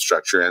relationship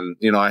structure. And,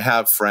 I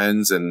have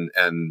friends and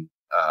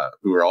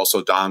who are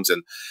also DOMs,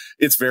 and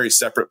it's very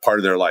separate part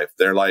of their life.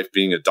 Their life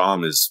being a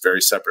DOM is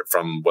very separate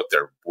from what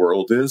their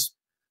world is,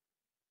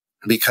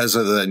 because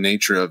of the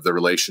nature of the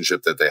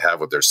relationship that they have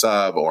with their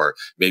sub, or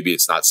maybe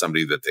it's not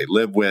somebody that they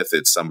live with.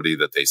 It's somebody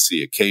that they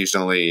see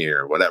occasionally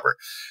or whatever.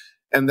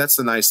 And that's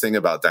the nice thing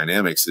about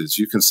dynamics is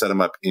you can set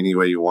them up any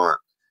way you want.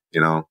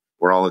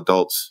 We're all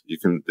adults.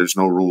 There's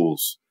no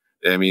rules.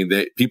 I mean,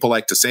 people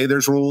like to say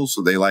there's rules.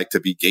 So they like to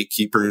be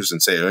gatekeepers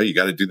and say, oh, you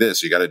got to do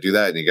this, you got to do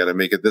that, and you got to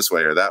make it this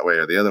way or that way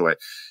or the other way.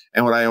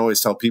 And what I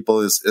always tell people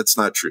is it's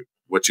not true.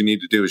 What you need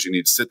to do is you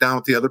need to sit down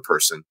with the other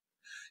person.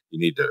 You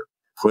need to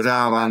put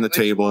out on the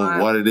table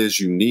what it is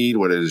you need,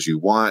 what it is you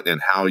want,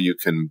 and how you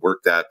can work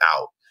that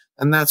out.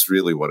 And that's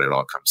really what it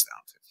all comes down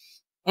to.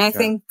 And I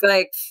think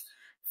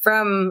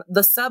from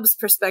the sub's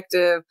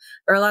perspective,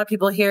 or a lot of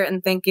people hear it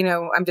and think,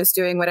 I'm just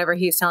doing whatever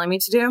he's telling me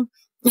to do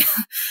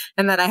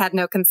and that I had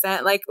no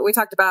consent. Like we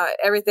talked about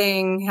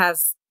everything.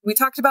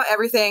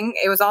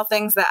 It was all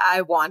things that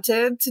I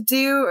wanted to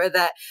do, or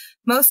that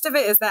most of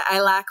it is that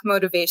I lack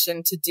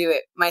motivation to do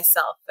it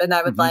myself. And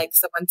I would like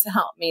someone to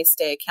help me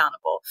stay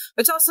accountable,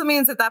 which also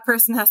means that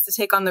person has to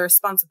take on the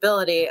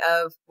responsibility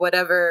of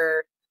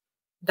whatever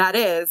that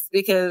is,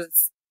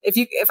 because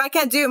if I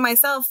can't do it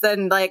myself,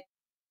 then like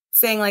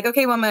saying like,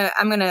 okay, well,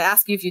 I'm going to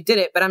ask you if you did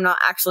it, but I'm not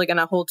actually going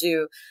to hold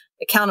you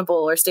accountable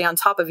or stay on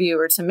top of you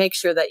or to make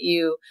sure that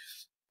you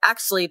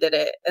actually did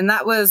it. And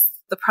that was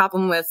the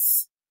problem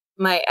with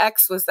my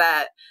ex, was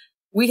that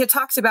we had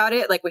talked about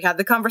it. Like we had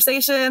the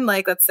conversation,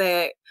 like, let's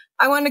say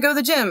I want to go to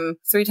the gym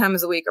 3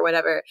 times a week or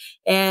whatever,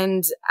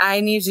 and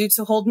I need you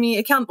to hold me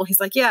accountable. He's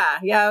like, yeah,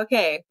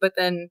 okay. But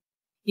then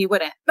he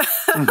wouldn't.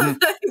 Mm-hmm.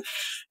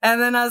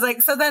 And then I was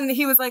like, so then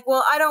he was like,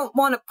 well, I don't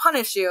want to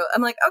punish you.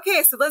 I'm like,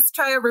 okay, so let's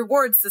try a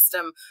reward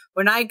system.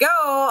 When I go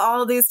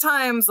all these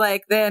times,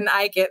 like, then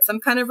I get some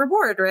kind of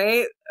reward,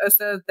 right?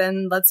 So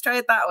then let's try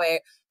it that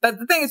way. But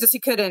the thing is just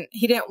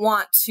he didn't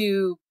want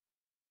to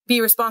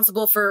be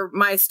responsible for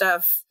my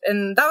stuff.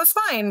 And that was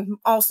fine.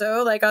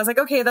 Also, like, I was like,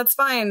 okay, that's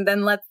fine.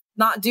 Then let's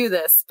not do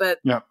this. But,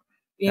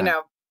 you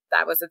know,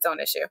 that was its own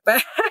issue.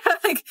 But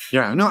like,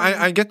 yeah, no,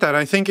 I get that.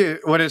 I think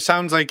what it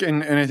sounds like,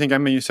 and I think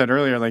Emma, you said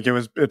earlier, like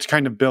it's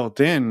kind of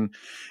built in,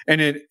 and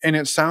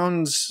it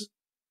sounds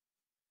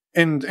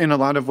in a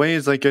lot of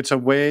ways like it's a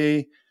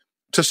way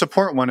to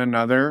support one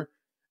another.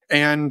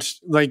 And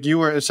like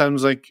it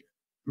sounds like,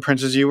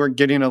 Princess, you were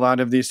getting a lot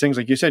of these things.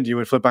 Like you said, you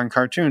would flip on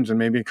cartoons and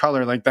maybe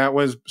color. Like that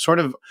was sort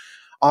of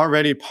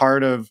already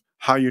part of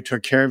how you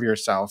took care of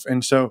yourself.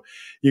 And so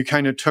you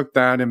kind of took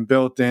that and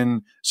built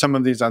in some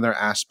of these other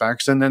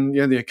aspects. And then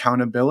the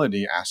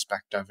accountability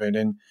aspect of it.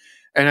 And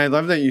I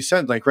love that you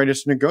said, like, right,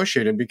 it's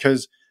negotiated,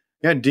 because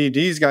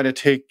DD's got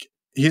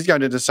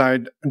to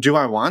decide, do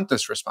I want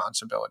this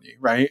responsibility?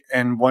 Right.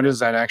 And what does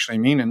that actually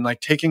mean? And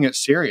like taking it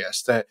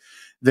serious, that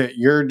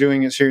you're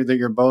doing it serious, that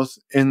you're both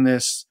in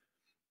this,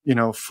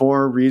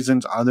 for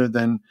reasons other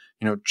than,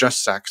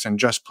 just sex and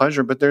just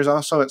pleasure. But there's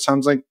also, it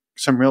sounds like,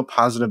 some real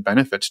positive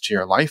benefits to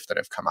your life that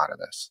have come out of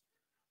this.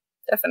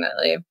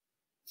 Definitely.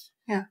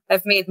 Yeah.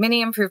 I've made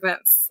many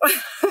improvements.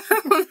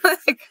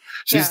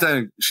 She's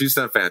done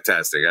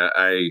fantastic.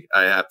 I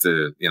have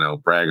to,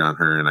 brag on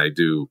her, and I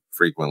do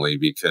frequently,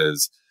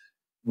 because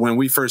when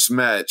we first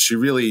met, she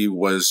really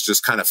was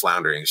just kind of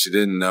floundering. She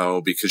didn't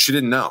know, because she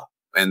didn't know.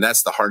 And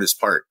that's the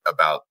hardest part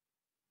about,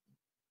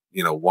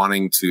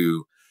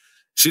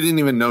 she didn't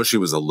even know she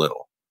was a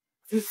little.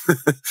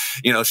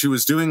 She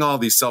was doing all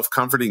these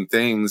self-comforting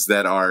things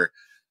that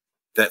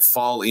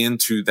fall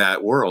into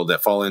that world,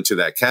 that fall into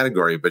that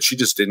category, but she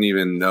just didn't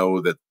even know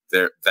that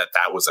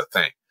was a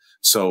thing.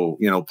 So,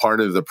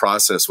 part of the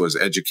process was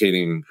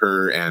educating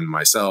her and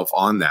myself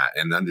on that,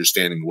 and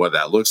understanding what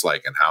that looks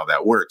like and how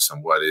that works,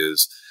 and what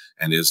is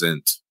and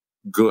isn't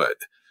good,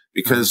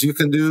 because you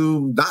can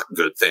do not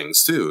good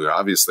things too.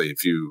 Obviously,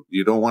 if you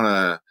don't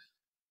want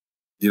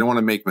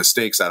to make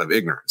mistakes out of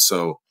ignorance.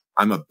 So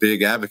I'm a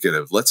big advocate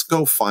of, let's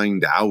go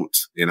find out,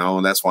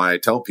 and that's why I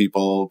tell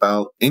people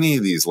about any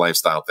of these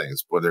lifestyle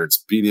things, whether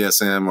it's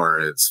BDSM or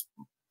it's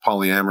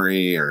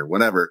polyamory or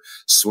whatever,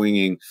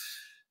 swinging,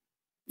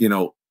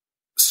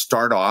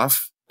 start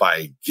off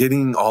by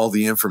getting all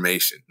the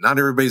information. Not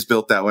everybody's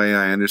built that way,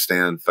 I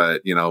understand,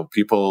 but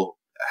people,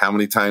 how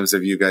many times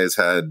have you guys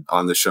had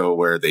on the show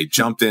where they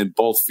jumped in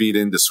both feet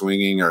into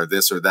swinging or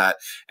this or that,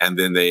 and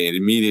then they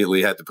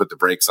immediately had to put the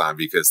brakes on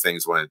because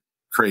things went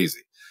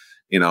crazy?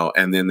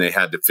 And then they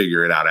had to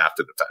figure it out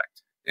after the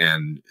fact.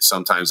 And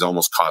sometimes it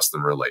almost cost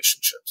them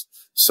relationships.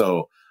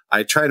 So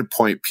I try to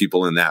point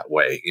people in that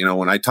way.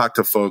 When I talk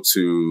to folks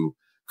who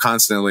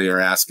constantly are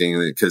asking,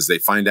 because they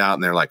find out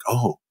and they're like,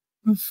 oh,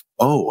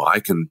 I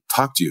can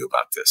talk to you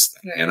about this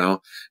thing,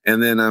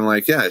 and then I'm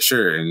like, yeah,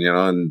 sure.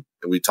 And,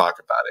 we talk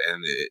about it.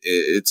 And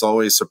it's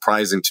always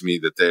surprising to me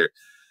that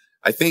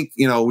I think,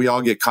 we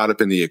all get caught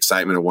up in the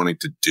excitement of wanting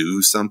to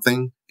do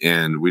something,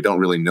 and we don't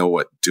really know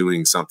what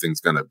doing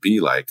something's going to be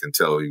like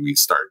until we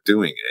start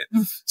doing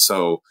it.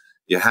 So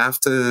you have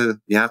to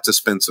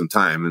spend some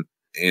time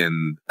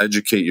and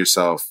educate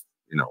yourself,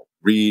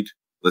 read,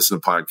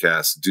 listen to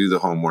podcasts, do the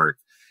homework,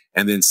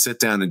 and then sit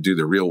down and do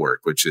the real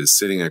work, which is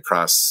sitting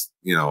across,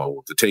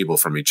 the table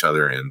from each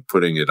other and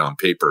putting it on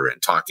paper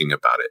and talking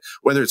about it.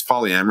 Whether it's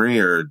polyamory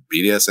or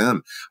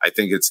BDSM, I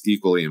think it's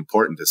equally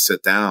important to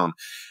sit down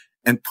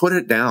and put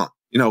it down.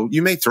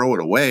 You may throw it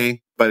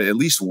away, but at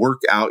least work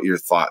out your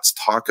thoughts,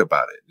 talk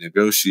about it,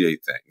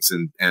 negotiate things,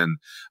 and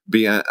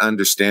be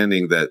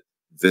understanding that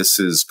this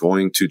is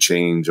going to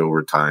change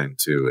over time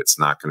too. It's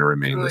not going to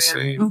remain the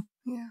same.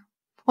 Yeah.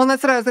 Well,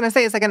 that's what I was going to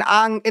say. It's like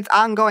it's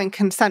ongoing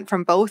consent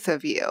from both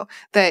of you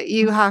that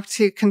you have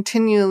to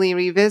continually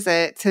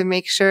revisit to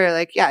make sure,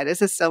 like, is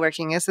this still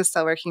working? Is this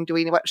still working?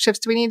 What shifts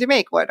do we need to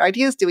make? What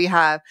ideas do we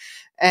have?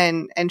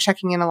 And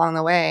checking in along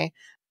the way.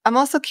 I'm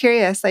also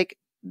curious, like,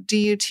 do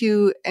you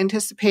two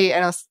anticipate,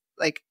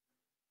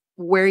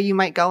 where you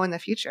might go in the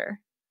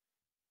future?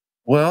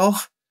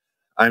 Well,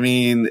 I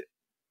mean,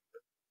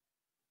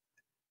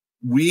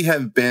 we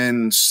have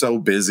been so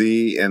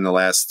busy in the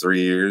last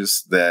 3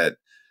 years that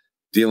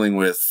dealing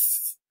with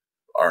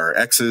our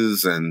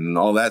exes and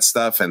all that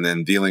stuff, and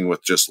then dealing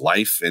with just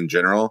life in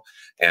general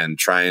and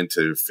trying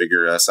to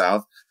figure us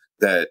out,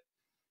 that,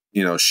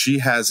 she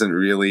hasn't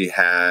really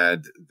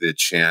had the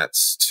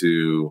chance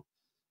to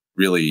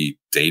really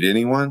date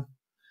anyone.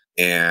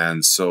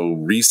 And so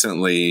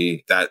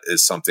recently, that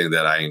is something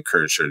that I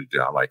encourage her to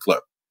do. I'm like,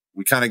 look,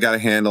 we kind of got a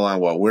handle on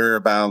what we're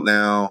about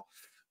now.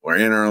 We're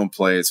in our own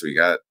place. We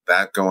got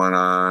that going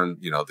on.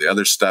 You know, the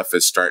other stuff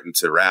is starting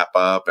to wrap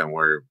up and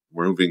we're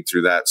moving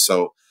through that.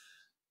 So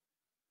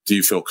do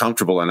you feel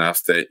comfortable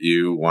enough that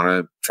you want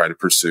to try to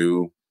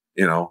pursue,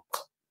 you know,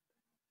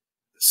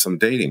 some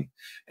dating?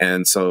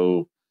 And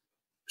so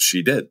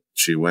she did.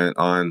 She went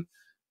on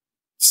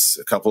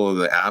a couple of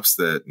the apps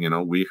that, you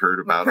know, we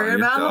heard about on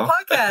the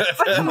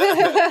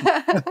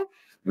podcast.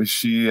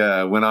 She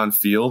went on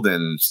Field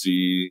and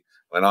she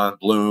went on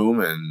Bloom,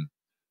 and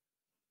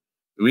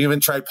we even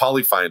tried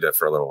Polyfinder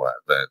for a little while,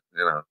 but,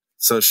 you know,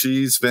 so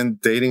she's been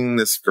dating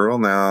this girl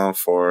now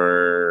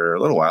for a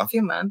little while. A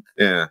few months.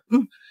 Yeah.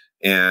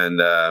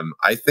 And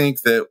I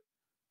think that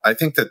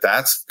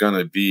that's going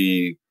to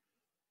be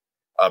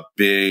a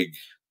big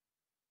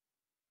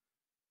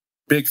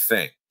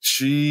thing.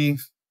 She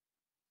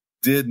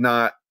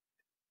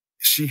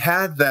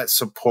had that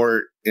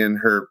support in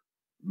her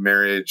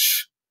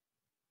marriage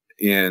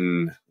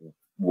in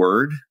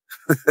word.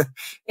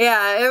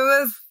 Yeah, it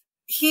was,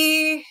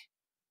 he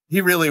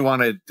really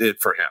wanted it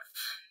for him.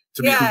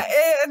 In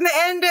the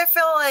end, I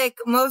feel like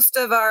most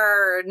of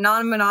our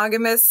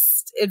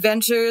non-monogamous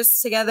adventures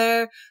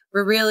together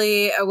were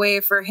really a way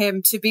for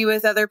him to be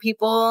with other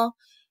people.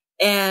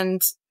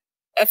 And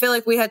I feel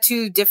like we had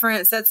two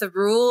different sets of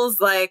rules.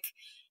 Like,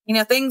 you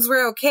know, things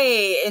were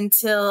okay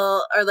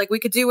until, or like we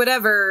could do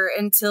whatever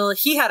until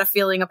he had a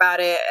feeling about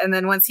it. And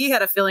then once he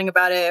had a feeling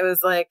about it, it was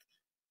like,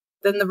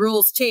 then the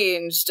rules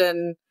changed.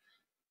 And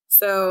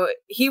so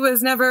he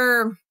was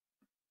never,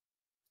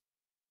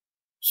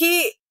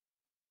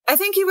 I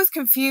think he was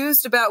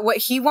confused about what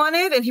he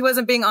wanted and he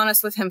wasn't being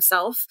honest with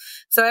himself.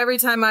 So every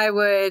time I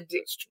would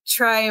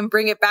try and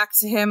bring it back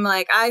to him,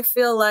 like, I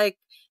feel like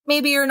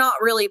maybe you're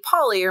not really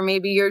poly, or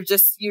maybe you're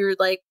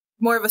like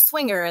more of a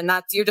swinger and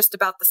you're just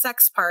about the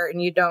sex part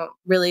and you don't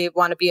really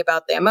want to be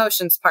about the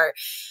emotions part.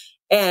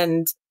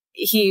 And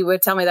he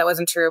would tell me that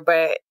wasn't true,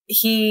 but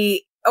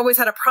he always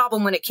had a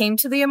problem when it came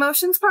to the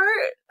emotions part.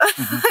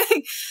 Mm-hmm.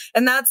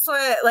 And that's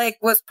what like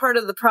was part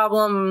of the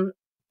problem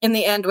in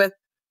the end with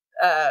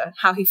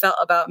how he felt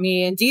about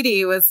me and Dee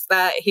Dee, was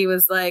that he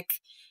was like,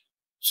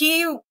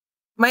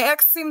 my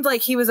ex seemed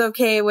like he was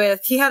okay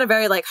with, he had a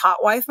very like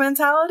hot wife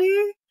mentality.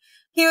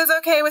 He was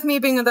okay with me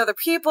being with other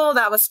people.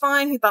 That was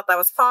fine. He thought that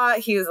was hot.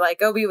 He was like,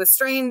 go be with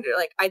strangers.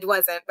 Like, I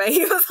wasn't, but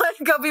he was like,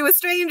 go be with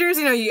strangers.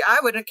 You know, I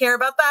wouldn't care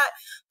about that.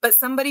 But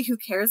somebody who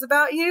cares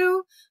about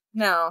you,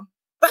 no.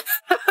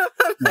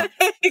 Like,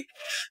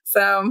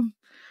 so.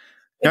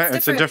 Yeah,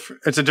 it's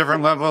a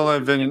different level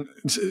of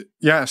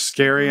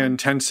scary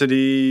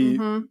intensity.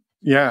 Mm-hmm.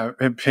 Yeah,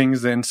 it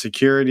pings the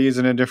insecurities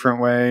in a different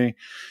way.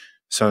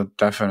 So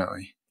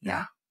definitely,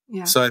 yeah.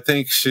 Yeah. So I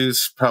think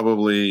she's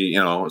probably, you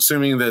know,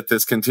 assuming that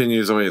this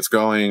continues the way it's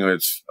going,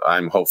 which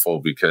I'm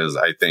hopeful, because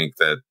I think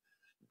that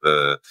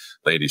the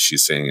lady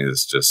she's seeing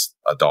is just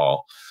a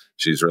doll.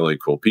 She's really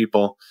cool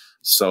people.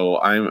 So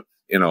I'm,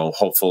 you know,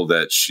 hopeful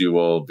that she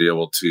will be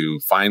able to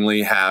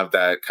finally have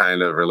that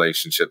kind of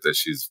relationship that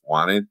she's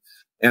wanted.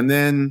 And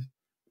then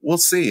we'll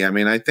see. I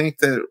mean, I think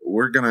that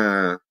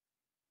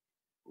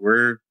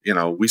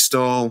we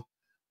still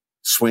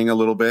swing a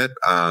little bit.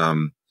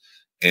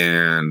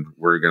 And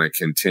we're going to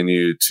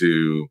continue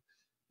to,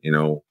 you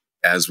know,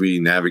 as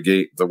we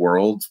navigate the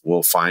world,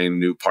 we'll find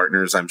new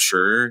partners, I'm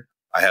sure.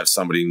 I have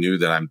somebody new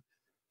that I'm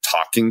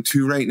talking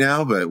to right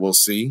now, but we'll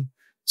see.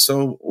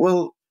 So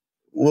we'll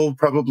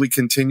probably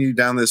continue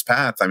down this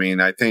path. I mean,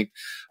 I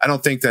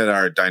don't think that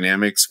our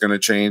dynamic's going to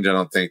change. I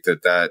don't think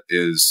that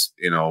is,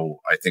 you know,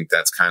 I think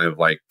that's kind of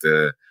like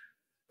the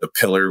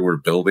pillar we're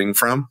building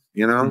from,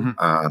 you know?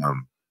 Mm-hmm.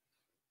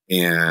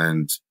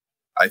 And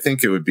I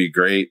think it would be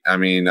great. I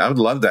mean, I would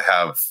love to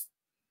have,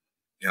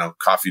 you know,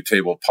 coffee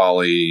table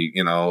poly,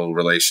 you know,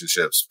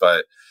 relationships,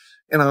 but,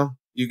 you know,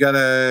 you got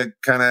to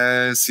kind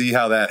of see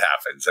how that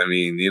happens. I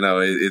mean, you know,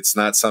 it's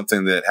not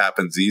something that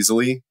happens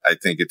easily. I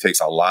think it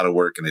takes a lot of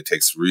work, and it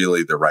takes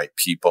really the right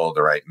people,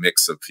 the right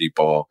mix of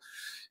people.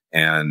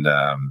 And,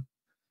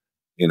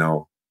 you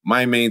know,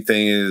 my main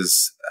thing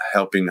is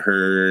helping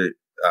her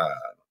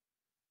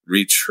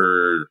reach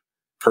her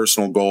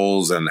personal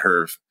goals and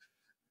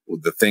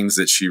the things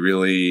that she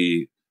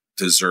really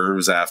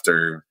deserves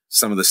after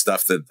some of the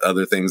stuff that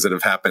other things that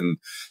have happened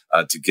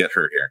to get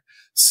her here.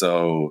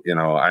 So, you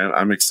know,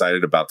 I'm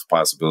excited about the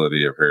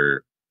possibility of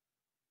her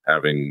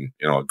having,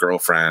 you know, a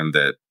girlfriend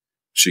that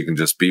she can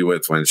just be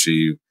with when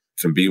she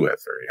can be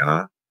with her, you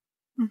know?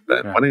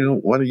 But yeah.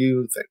 What do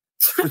you think?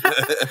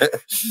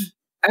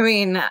 I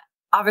mean,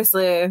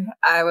 obviously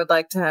I would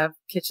like to have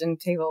kitchen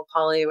table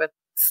poly with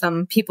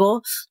some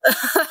people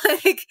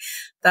like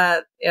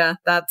that. Yeah,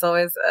 that's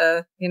always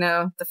you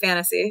know, the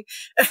fantasy.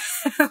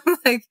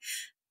 Like,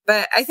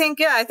 but I think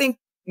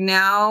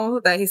now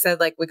that he said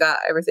like we got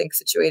everything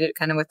situated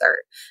kind of with our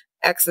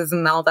exes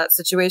and all that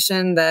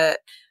situation, that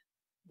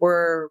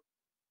we're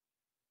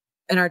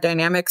in our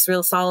dynamics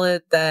real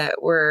solid,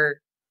 that we're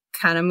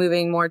kind of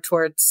moving more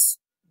towards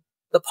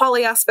the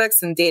poly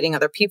aspects and dating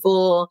other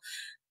people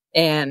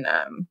and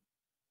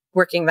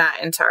working that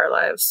into our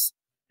lives.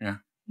 Yeah.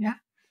 Yeah.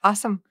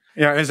 Awesome.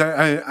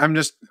 Yeah,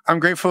 I'm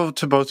grateful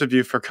to both of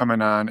you for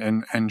coming on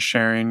and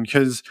sharing,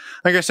 because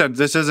like I said,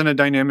 this isn't a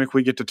dynamic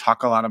we get to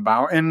talk a lot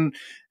about. And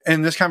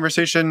this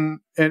conversation,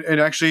 it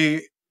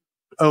actually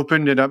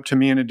opened it up to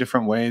me in a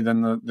different way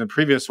than the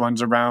previous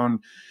ones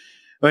around,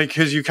 like,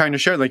 because you kind of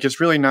shared, like, it's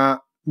really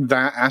not,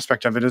 that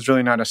aspect of it is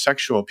really not a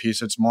sexual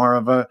piece. It's more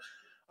of a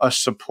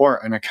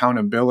support and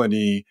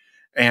accountability,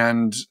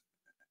 and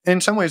in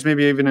some ways,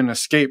 maybe even an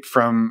escape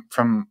from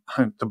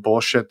the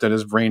bullshit that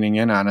is raining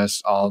in on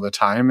us all the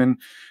time.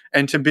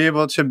 And to be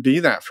able to be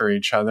that for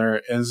each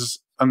other is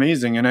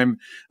amazing. And I'm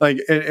like,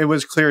 it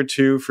was clear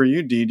too for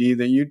you, Dee Dee,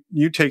 that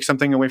you take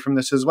something away from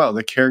this as well.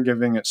 The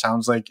caregiving, it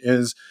sounds like,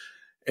 is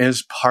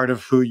part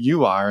of who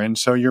you are. And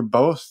so you're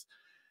both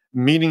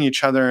meeting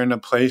each other in a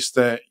place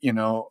that, you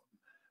know,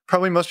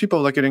 probably most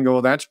people look at it and go,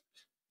 well,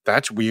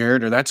 that's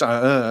weird, or that's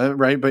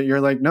right. But you're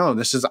like, no,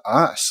 this is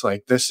us.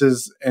 Like, this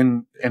is,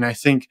 and I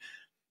think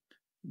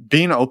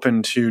being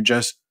open to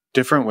just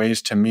different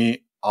ways to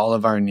meet all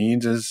of our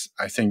needs is,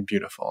 I think,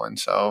 beautiful. And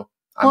so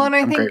I'm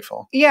think,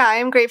 grateful. Yeah, I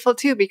am grateful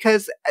too,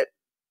 because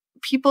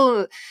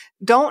people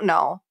don't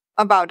know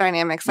about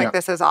dynamics like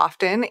this as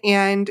often,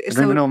 and I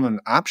don't even know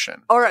an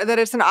option, or that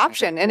it's an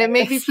option, and it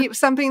may be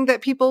something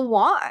that people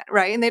want,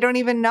 right? And they don't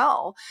even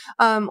know,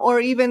 or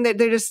even that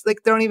they're just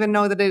like, they don't even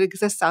know that it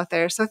exists out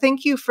there. So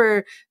thank you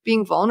for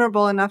being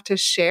vulnerable enough to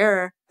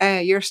share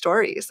your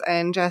stories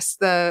and just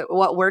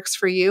what works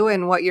for you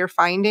and what you're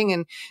finding,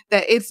 and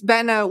that it's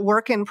been a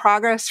work in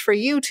progress for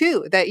you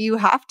too, that you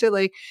have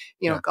to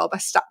go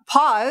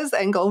pause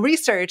and go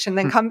research and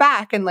then come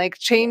back and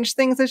change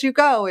things as you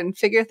go and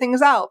figure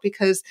things out,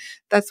 because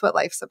that's what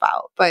life's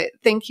about. But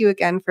thank you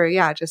again for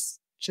just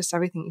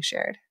everything you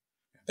shared.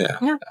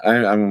 Yeah.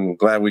 I'm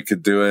glad we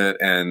could do it,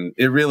 and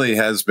it really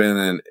has been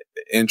an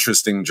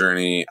interesting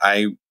journey.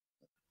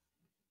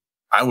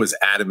 I was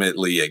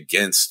adamantly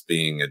against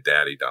being a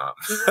daddy dom.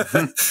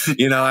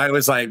 I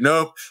was like,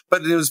 nope.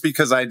 But it was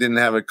because I didn't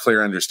have a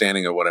clear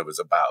understanding of what it was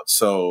about.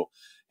 So,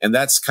 and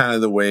that's kind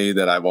of the way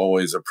that I've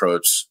always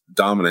approached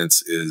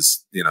dominance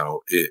is,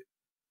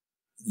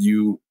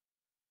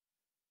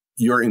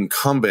 you're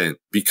incumbent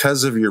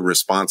because of your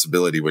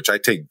responsibility, which I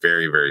take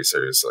very, very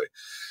seriously.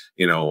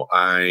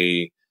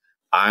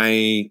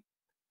 I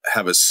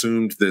have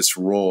assumed this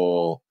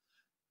role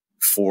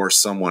for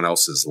someone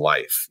else's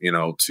life,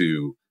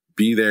 to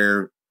be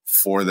there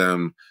for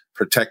them,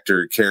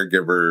 protector,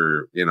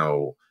 caregiver,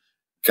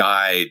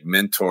 guide,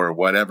 mentor,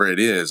 whatever it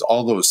is,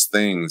 all those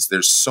things.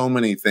 There's so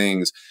many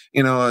things,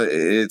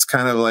 it's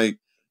kind of like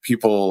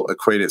people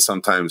equate it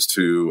sometimes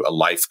to a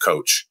life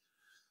coach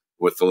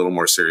with a little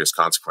more serious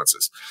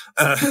consequences,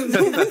 but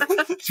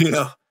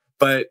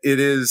it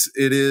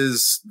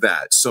is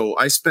that. So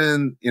I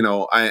spend,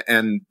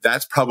 and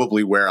that's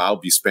probably where I'll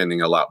be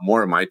spending a lot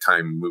more of my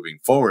time moving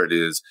forward,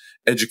 is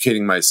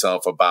educating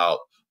myself about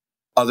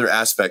other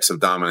aspects of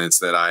dominance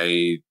that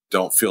I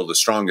don't feel the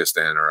strongest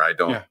in, or I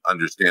don't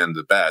understand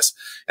the best.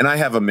 And I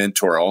have a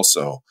mentor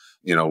also.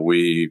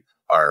 We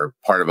are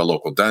part of a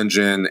local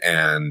dungeon,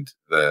 and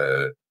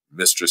the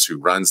mistress who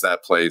runs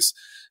that place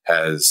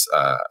has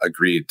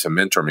agreed to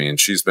mentor me. And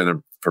she's been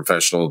a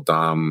professional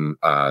dame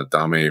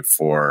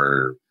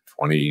for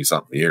 20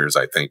 something years,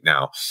 I think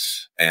now.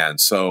 And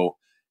so,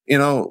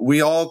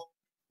 we all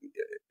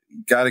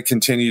got to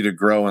continue to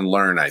grow and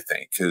learn, I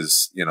think,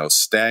 because,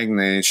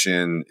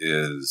 stagnation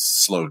is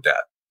slow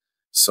death.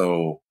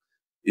 So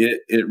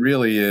it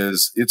really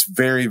is. It's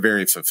very,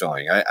 very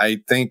fulfilling. I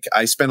think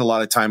I spend a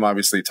lot of time,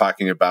 obviously,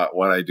 talking about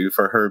what I do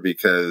for her,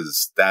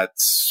 because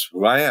that's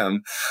who I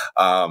am.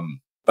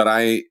 But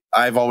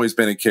I've always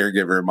been a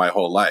caregiver my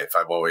whole life.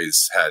 I've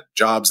always had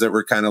jobs that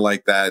were kind of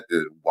like that,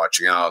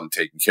 watching out and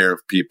taking care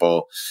of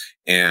people.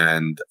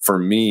 And for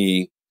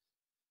me,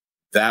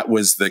 that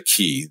was the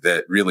key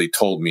that really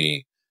told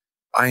me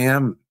I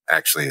am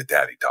actually a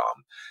daddy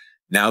dom.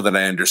 Now that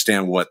I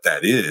understand what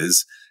that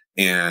is,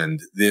 and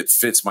it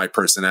fits my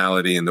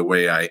personality and the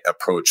way I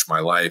approach my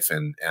life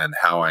and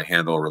how I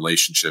handle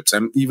relationships.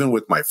 And even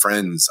with my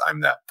friends,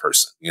 I'm that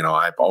person.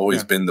 I've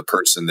always been the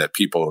person that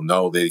people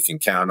know they can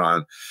count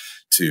on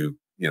to,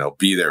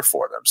 be there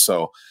for them.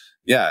 So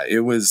yeah,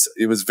 it was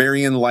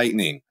very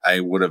enlightening.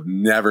 I would have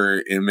never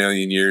in a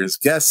million years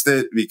guessed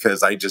it,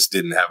 because I just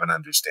didn't have an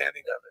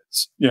understanding of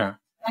it. Yeah.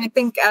 I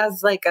think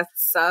as a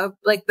sub,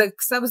 the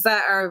subs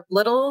that are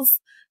littles,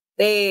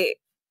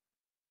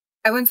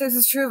 I wouldn't say this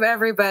is true of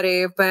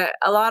everybody, but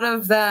a lot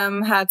of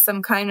them had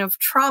some kind of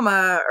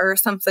trauma or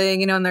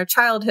something, in their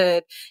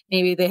childhood.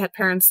 Maybe they had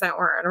parents that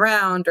weren't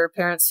around, or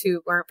parents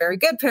who weren't very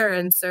good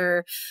parents,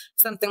 or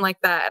something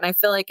like that. And I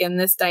feel like in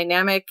this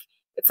dynamic,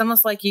 it's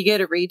almost like you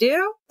get a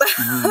redo.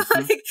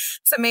 Mm-hmm.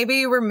 So maybe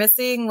you were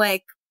missing,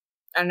 I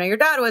don't know, your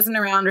dad wasn't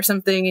around or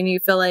something, and you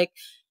feel like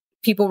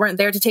people weren't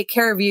there to take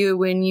care of you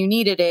when you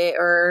needed it,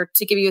 or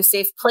to give you a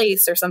safe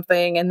place or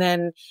something. And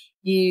then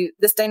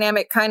this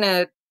dynamic kind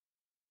of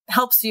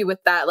helps you with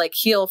that,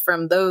 heal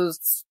from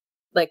those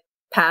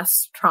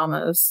past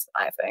traumas,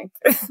 I think.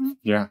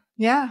 Yeah.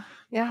 Yeah.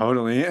 Yeah.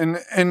 Totally. And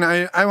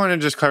I want to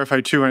just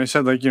clarify too, when I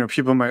said, like, you know,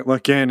 people might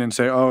look in and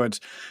say, oh,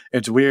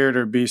 it's weird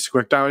or be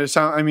squicked out.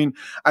 I mean,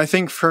 I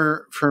think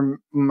for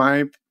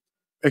my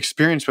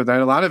experience with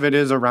that, a lot of it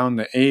is around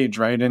the age,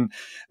 right? And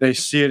they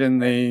see it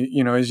and they,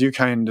 you know, as you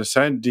kind of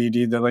said, Dee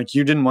Dee, that like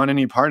you didn't want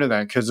any part of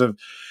that because of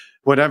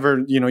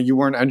whatever, you know, you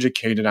weren't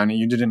educated on it,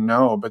 you didn't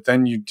know, but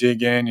then you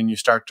dig in and you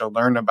start to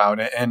learn about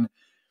it. And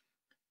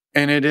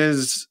it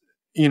is,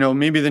 you know,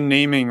 maybe the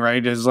naming,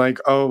 right, is like,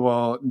 oh,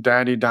 well,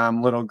 daddy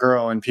dom, little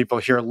girl, and people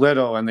hear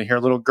little and they hear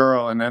little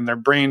girl, and then their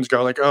brains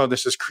go like, oh,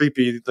 this is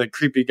creepy, like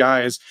creepy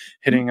guys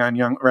hitting on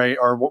young, right,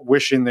 or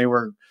wishing they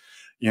were,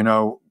 you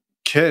know,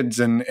 kids,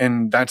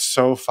 and that's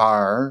so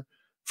far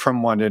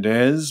from what it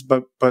is,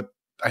 but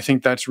I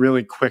think that's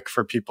really quick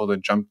for people to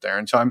jump there.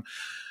 And so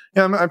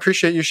I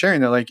appreciate you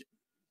sharing that. Like,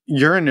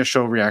 your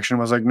initial reaction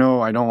was like,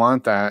 no, I don't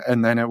want that.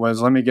 And then it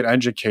was, let me get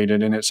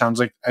educated. And it sounds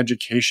like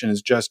education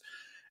is just,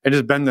 it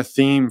has been the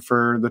theme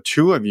for the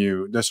two of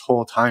you this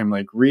whole time,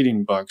 like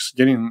reading books,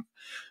 getting,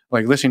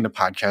 like listening to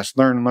podcasts,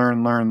 learn,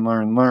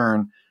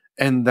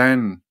 and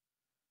then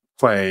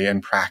play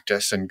and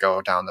practice and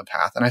go down the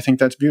path. And I think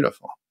that's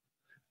beautiful.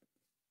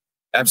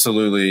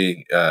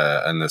 Absolutely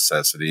a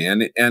necessity.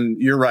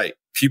 And you're right.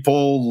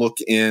 People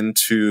look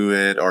into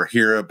it or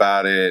hear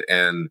about it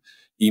and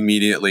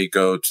immediately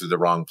go to the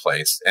wrong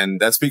place. And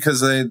that's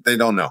because they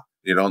don't know.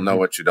 You don't know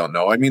what you don't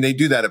know. I mean, they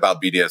do that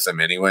about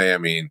BDSM anyway. I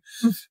mean,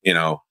 you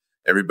know,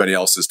 everybody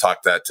else has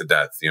talked that to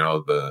death, you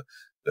know, the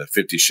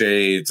 50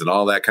 Shades and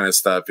all that kind of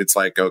stuff. It's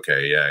like,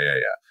 okay, yeah.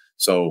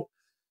 So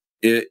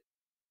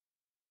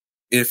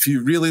if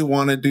you really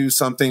want to do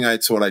something,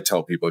 it's what I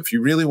tell people. If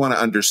you really want to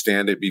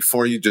understand it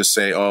before you just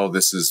say, oh,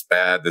 this is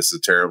bad, this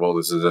is terrible,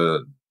 this is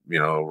a, you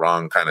know,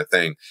 wrong kind of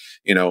thing.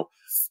 You know,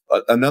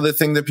 another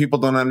thing that people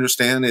don't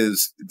understand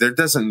is there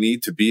doesn't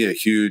need to be a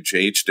huge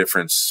age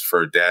difference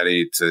for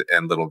daddy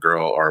and little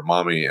girl, or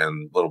mommy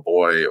and little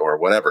boy, or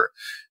whatever.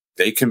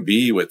 They can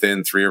be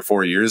within 3 or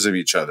 4 years of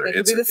each other.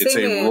 It's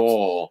a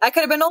role. I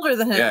could have been older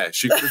than him. Yeah,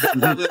 she could have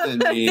been older than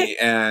me,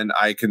 and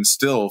I can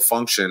still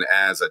function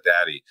as a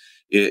daddy.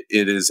 It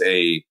is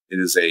a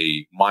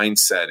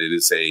mindset. It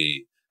is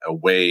a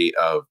way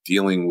of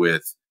dealing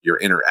with your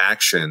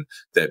interaction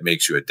that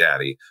makes you a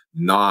daddy,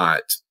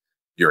 not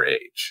your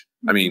age.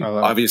 I mean,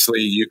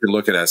 obviously, you can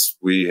look at us.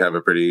 We have a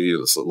pretty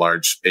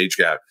large age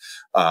gap,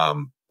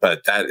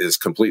 but that is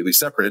completely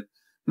separate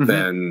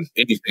than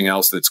anything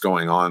else that's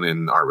going on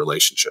in our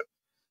relationship.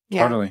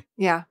 Yeah. Totally.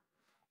 Yeah.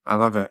 I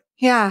love it.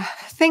 Yeah.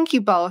 Thank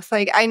you both.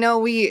 Like, I know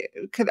we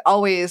could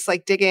always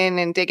like dig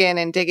in,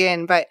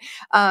 but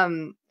I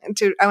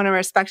want to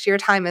respect your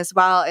time as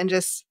well, and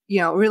just, you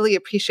know, really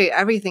appreciate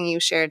everything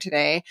you shared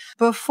today.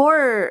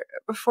 Before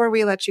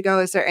we let you go,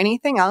 is there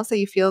anything else that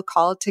you feel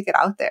called to get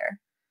out there?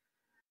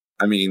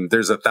 I mean,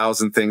 there's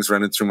 1,000 things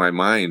running through my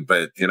mind,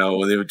 but, you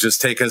know, it would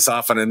just take us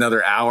off on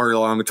another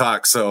hour-long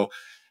talk. So,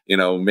 you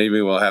know, maybe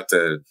we'll have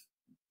to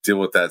deal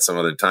with that some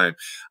other time.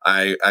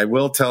 I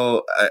will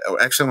tell,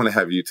 actually, I want to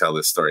have you tell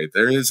this story.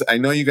 I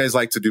know you guys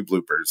like to do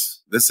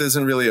bloopers. This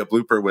isn't really a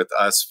blooper with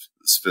us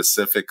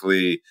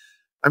specifically.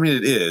 I mean,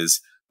 it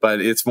is,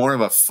 but it's more of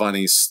a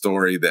funny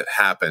story that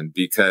happened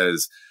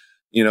because,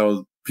 you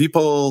know,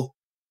 people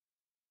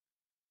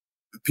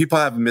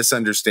have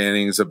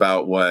misunderstandings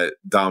about what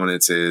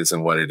dominance is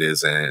and what it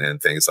isn't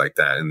and things like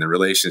that, and the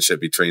relationship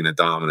between the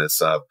dominant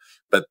sub.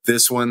 But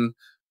this one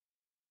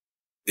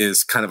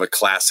is kind of a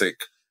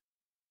classic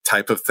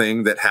type of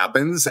thing that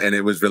happens, and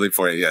it was really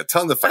for you. Yeah,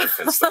 tell them the fire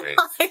pit story.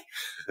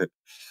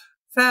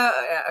 So,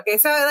 okay.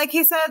 So like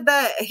he said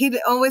that he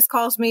always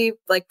calls me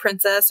like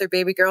princess or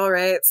baby girl,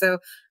 right? So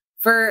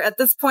at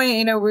this point,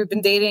 you know, we've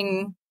been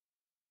dating,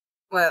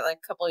 like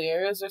a couple of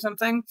years or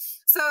something.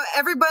 So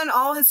everyone,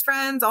 all his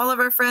friends, all of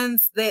our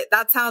friends,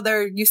 that's how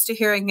they're used to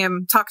hearing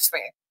him talk to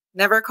me.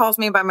 Never calls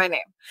me by my name.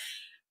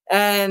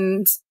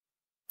 And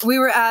we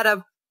were at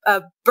a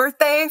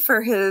birthday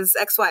for his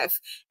ex-wife,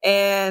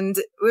 and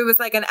it was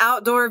like an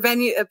outdoor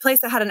venue, a place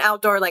that had an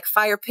outdoor like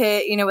fire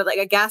pit, you know, with like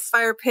a gas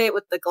fire pit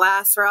with the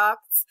glass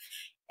rocks.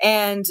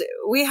 And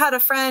we had a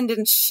friend,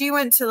 and she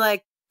went to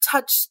like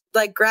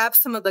grab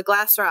some of the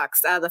glass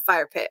rocks out of the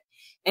fire pit.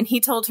 And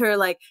he told her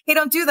like, hey,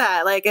 don't do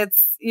that. Like,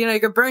 it's, you know, you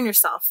could burn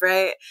yourself.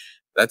 Right.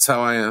 That's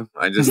how I am.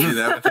 I just do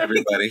that with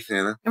everybody, you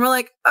know? And we're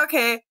like,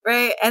 okay.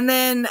 Right. And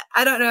then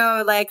I don't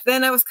know, like,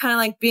 then I was kind of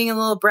like being a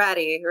little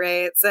bratty.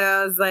 Right. So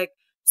I was like,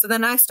 so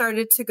then I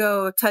started to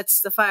go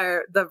touch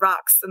the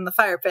rocks in the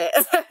fire pit.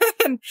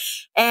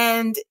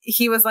 and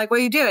he was like,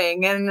 what are you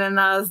doing? And then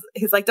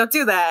he's like, don't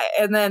do that.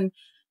 And then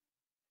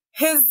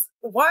his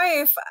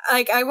wife,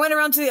 like, I went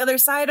around to the other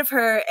side of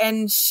her,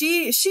 and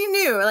she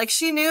knew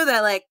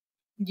that like,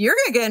 you're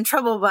going to get in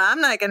trouble, but I'm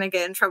not going to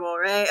get in trouble.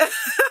 Right.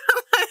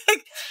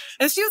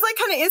 And she was like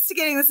kind of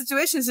instigating the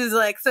situation. She's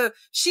like, so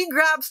she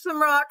grabbed some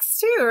rocks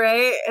too.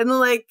 Right. And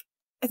like,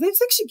 I think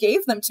she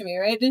gave them to me,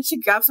 right? Didn't she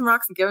grab some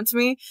rocks and give them to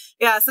me?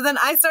 Yeah. So then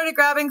I started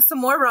grabbing some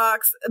more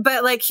rocks,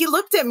 but like he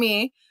looked at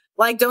me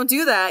like, don't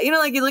do that. You know,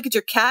 like you look at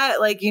your cat,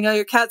 like, you know,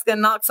 your cat's going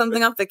to knock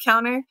something off the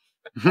counter.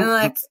 And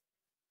like,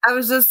 I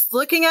was just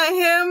looking at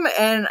him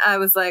and I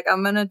was like,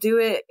 I'm going to do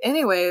it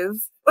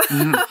anyways.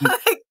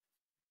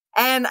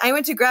 And I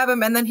went to grab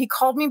him and then he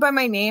called me by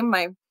my name,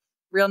 my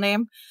real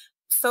name,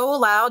 so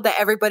loud that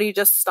everybody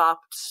just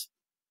stopped.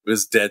 It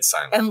was dead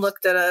silent. And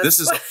looked at us. This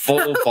is a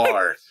full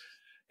bar.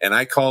 And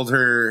I called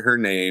her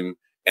name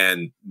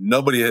and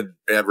nobody had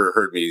ever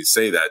heard me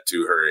say that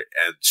to her.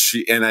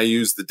 And I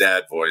used the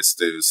dad voice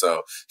too.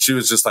 So she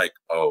was just like,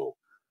 oh,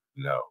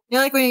 no. You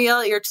know, like when you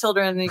yell at your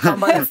children and you call them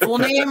by their full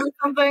name or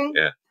something?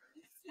 Yeah.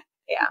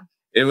 Yeah.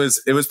 It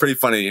was pretty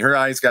funny. Her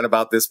eyes got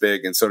about this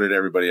big and so did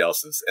everybody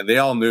else's. And they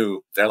all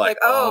knew. They're like,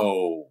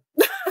 oh.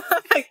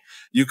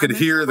 You could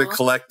hear the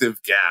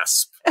collective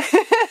gasp.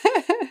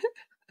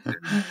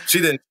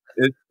 She didn't.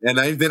 Then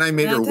I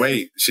made her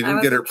wait. She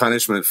didn't get her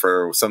punishment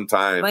for some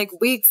time. Like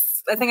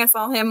weeks. I think I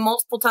saw him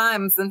multiple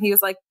times and he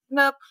was like,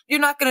 nope, you're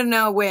not going to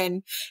know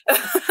when.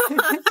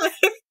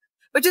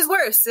 Which is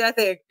worse, I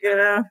think. You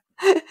know?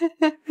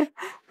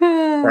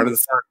 Part of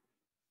the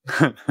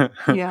fun.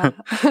 Yeah.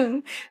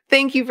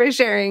 Thank you for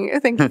sharing.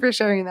 Thank you for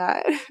sharing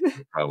that. No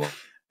problem.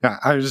 Yeah,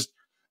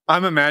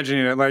 I'm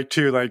imagining it like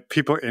too, like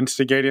people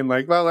instigating,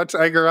 like, well, let's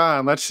egg her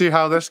on. Let's see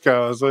how this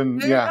goes.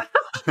 And yeah.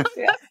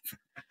 Yeah.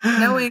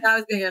 Knowing I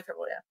was going to get in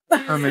trouble,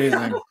 yeah.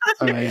 Amazing.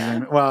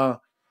 Amazing.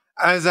 Well,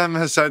 as Em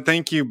has said,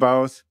 thank you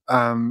both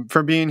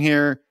for being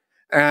here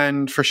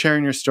and for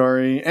sharing your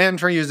story and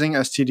for using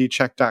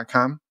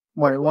stdcheck.com.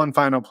 One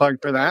final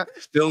plug for that.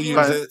 Still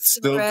use it.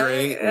 Still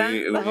great.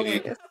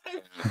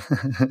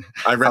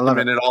 I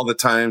recommend it all the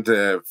time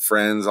to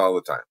friends all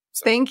the time.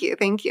 So. Thank you.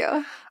 Thank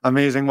you.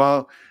 Amazing.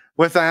 Well,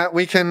 with that,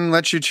 we can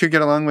let you two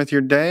get along with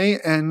your day.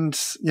 And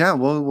yeah,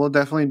 we'll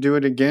definitely do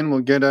it again.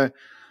 We'll get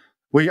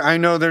I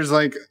know there's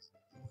like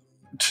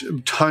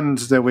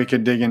tons that we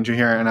could dig into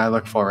here and I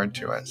look forward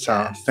to it.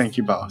 So Thank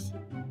you both.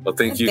 Well,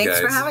 thanks you guys.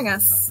 Thanks for having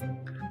us.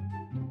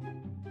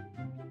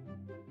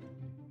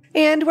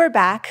 And we're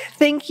back.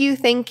 Thank you,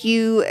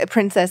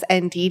 Princess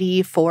and Dee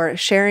Dee, for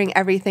sharing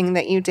everything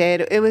that you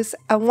did. It was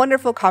a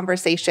wonderful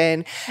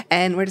conversation,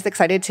 and we're just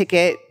excited to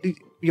get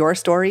your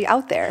story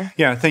out there.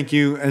 Yeah, thank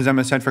you, as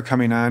Emma said, for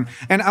coming on.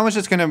 And I was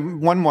just going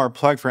to, one more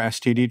plug for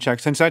STD Check,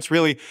 since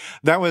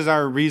that was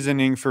our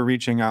reasoning for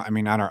reaching out. I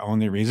mean, not our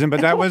only reason,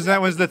 but that was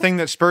the thing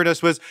that spurred us.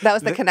 That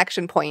was the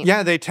connection point.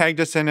 Yeah, they tagged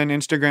us in an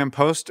Instagram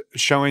post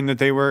showing that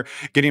they were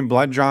getting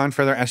blood drawn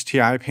for their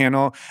STI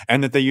panel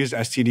and that they used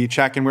STD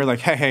Check. And we're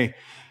like, hey,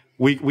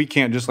 we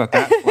can't just let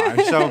that fly.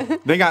 So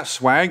they got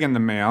swag in the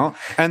mail,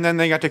 and then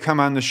they got to come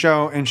on the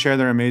show and share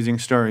their amazing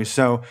stories.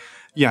 So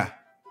yeah.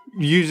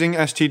 Using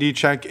STD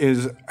Check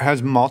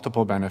has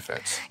multiple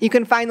benefits. You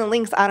can find the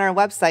links on our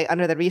website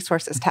under the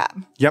resources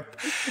tab. Yep.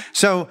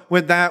 So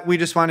with that, we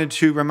just wanted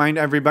to remind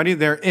everybody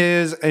there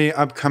is a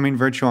upcoming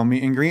virtual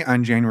meet and greet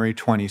on January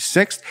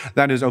 26th.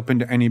 That is open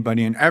to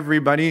anybody and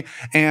everybody.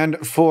 And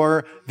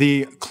for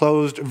the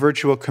closed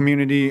virtual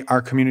community,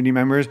 our community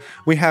members,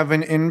 we have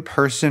an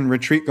in-person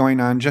retreat going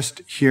on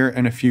just here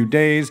in a few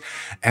days.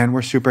 And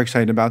we're super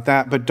excited about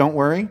that. But don't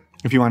worry.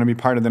 If you want to be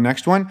part of the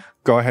next one,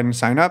 go ahead and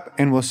sign up,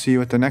 and we'll see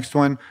you at the next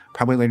one,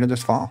 probably later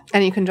this fall.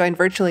 And you can join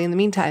virtually in the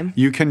meantime.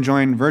 You can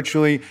join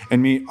virtually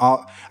and meet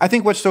all. I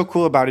think what's so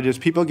cool about it is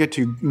people get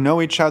to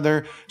know each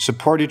other,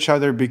 support each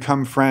other,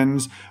 become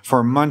friends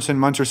for months and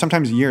months, or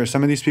sometimes years.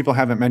 Some of these people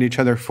haven't met each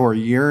other for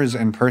years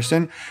in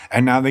person,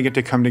 and now they get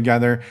to come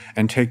together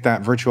and take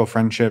that virtual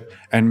friendship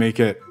and make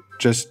it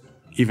just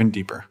even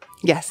deeper.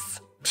 Yes.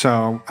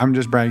 So I'm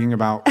just bragging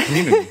about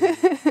community.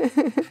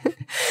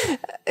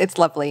 It's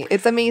lovely.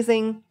 It's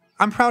amazing.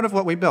 I'm proud of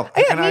what we built.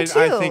 Yeah, and me too.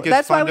 I think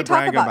it's fun to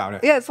brag about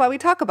it. Yeah, that's why we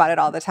talk about it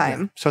all the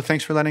time. Yeah. So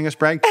thanks for letting us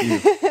brag to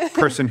you,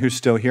 person who's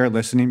still here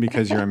listening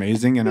because you're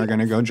amazing and are going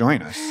to go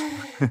join us.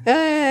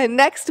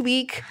 Next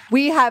week,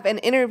 we have an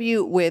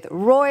interview with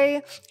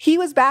Roy. He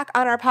was back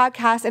on our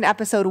podcast in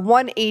episode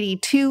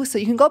 182, so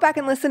you can go back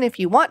and listen if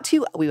you want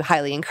to. We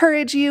highly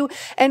encourage you.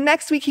 And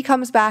next week, he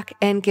comes back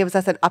and gives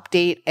us an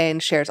update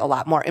and shares a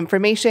lot more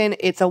information.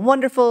 It's a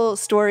wonderful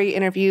story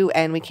interview,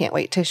 and we can't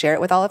wait to share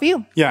it with all of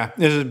you. Yeah,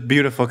 it was a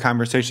beautiful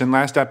conversation.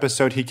 Last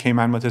episode, he came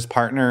on with his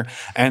partner,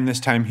 and this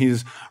time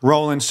he's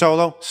rolling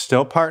solo,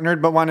 still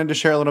partnered, but wanted to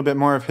share a little bit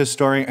more of his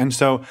story. And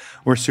so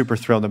we're super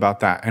thrilled about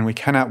that, and we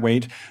cannot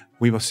wait.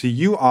 We will see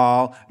you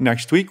all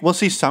next week. We'll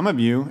see some of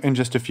you in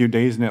just a few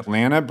days in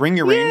Atlanta. Bring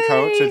your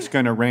raincoats. It's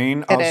going to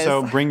rain.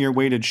 Also, bring your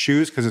weighted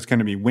shoes because it's going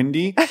to be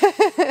windy.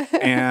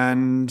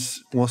 And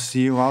we'll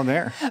see you all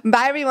there.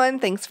 Bye, everyone.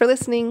 Thanks for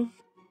listening.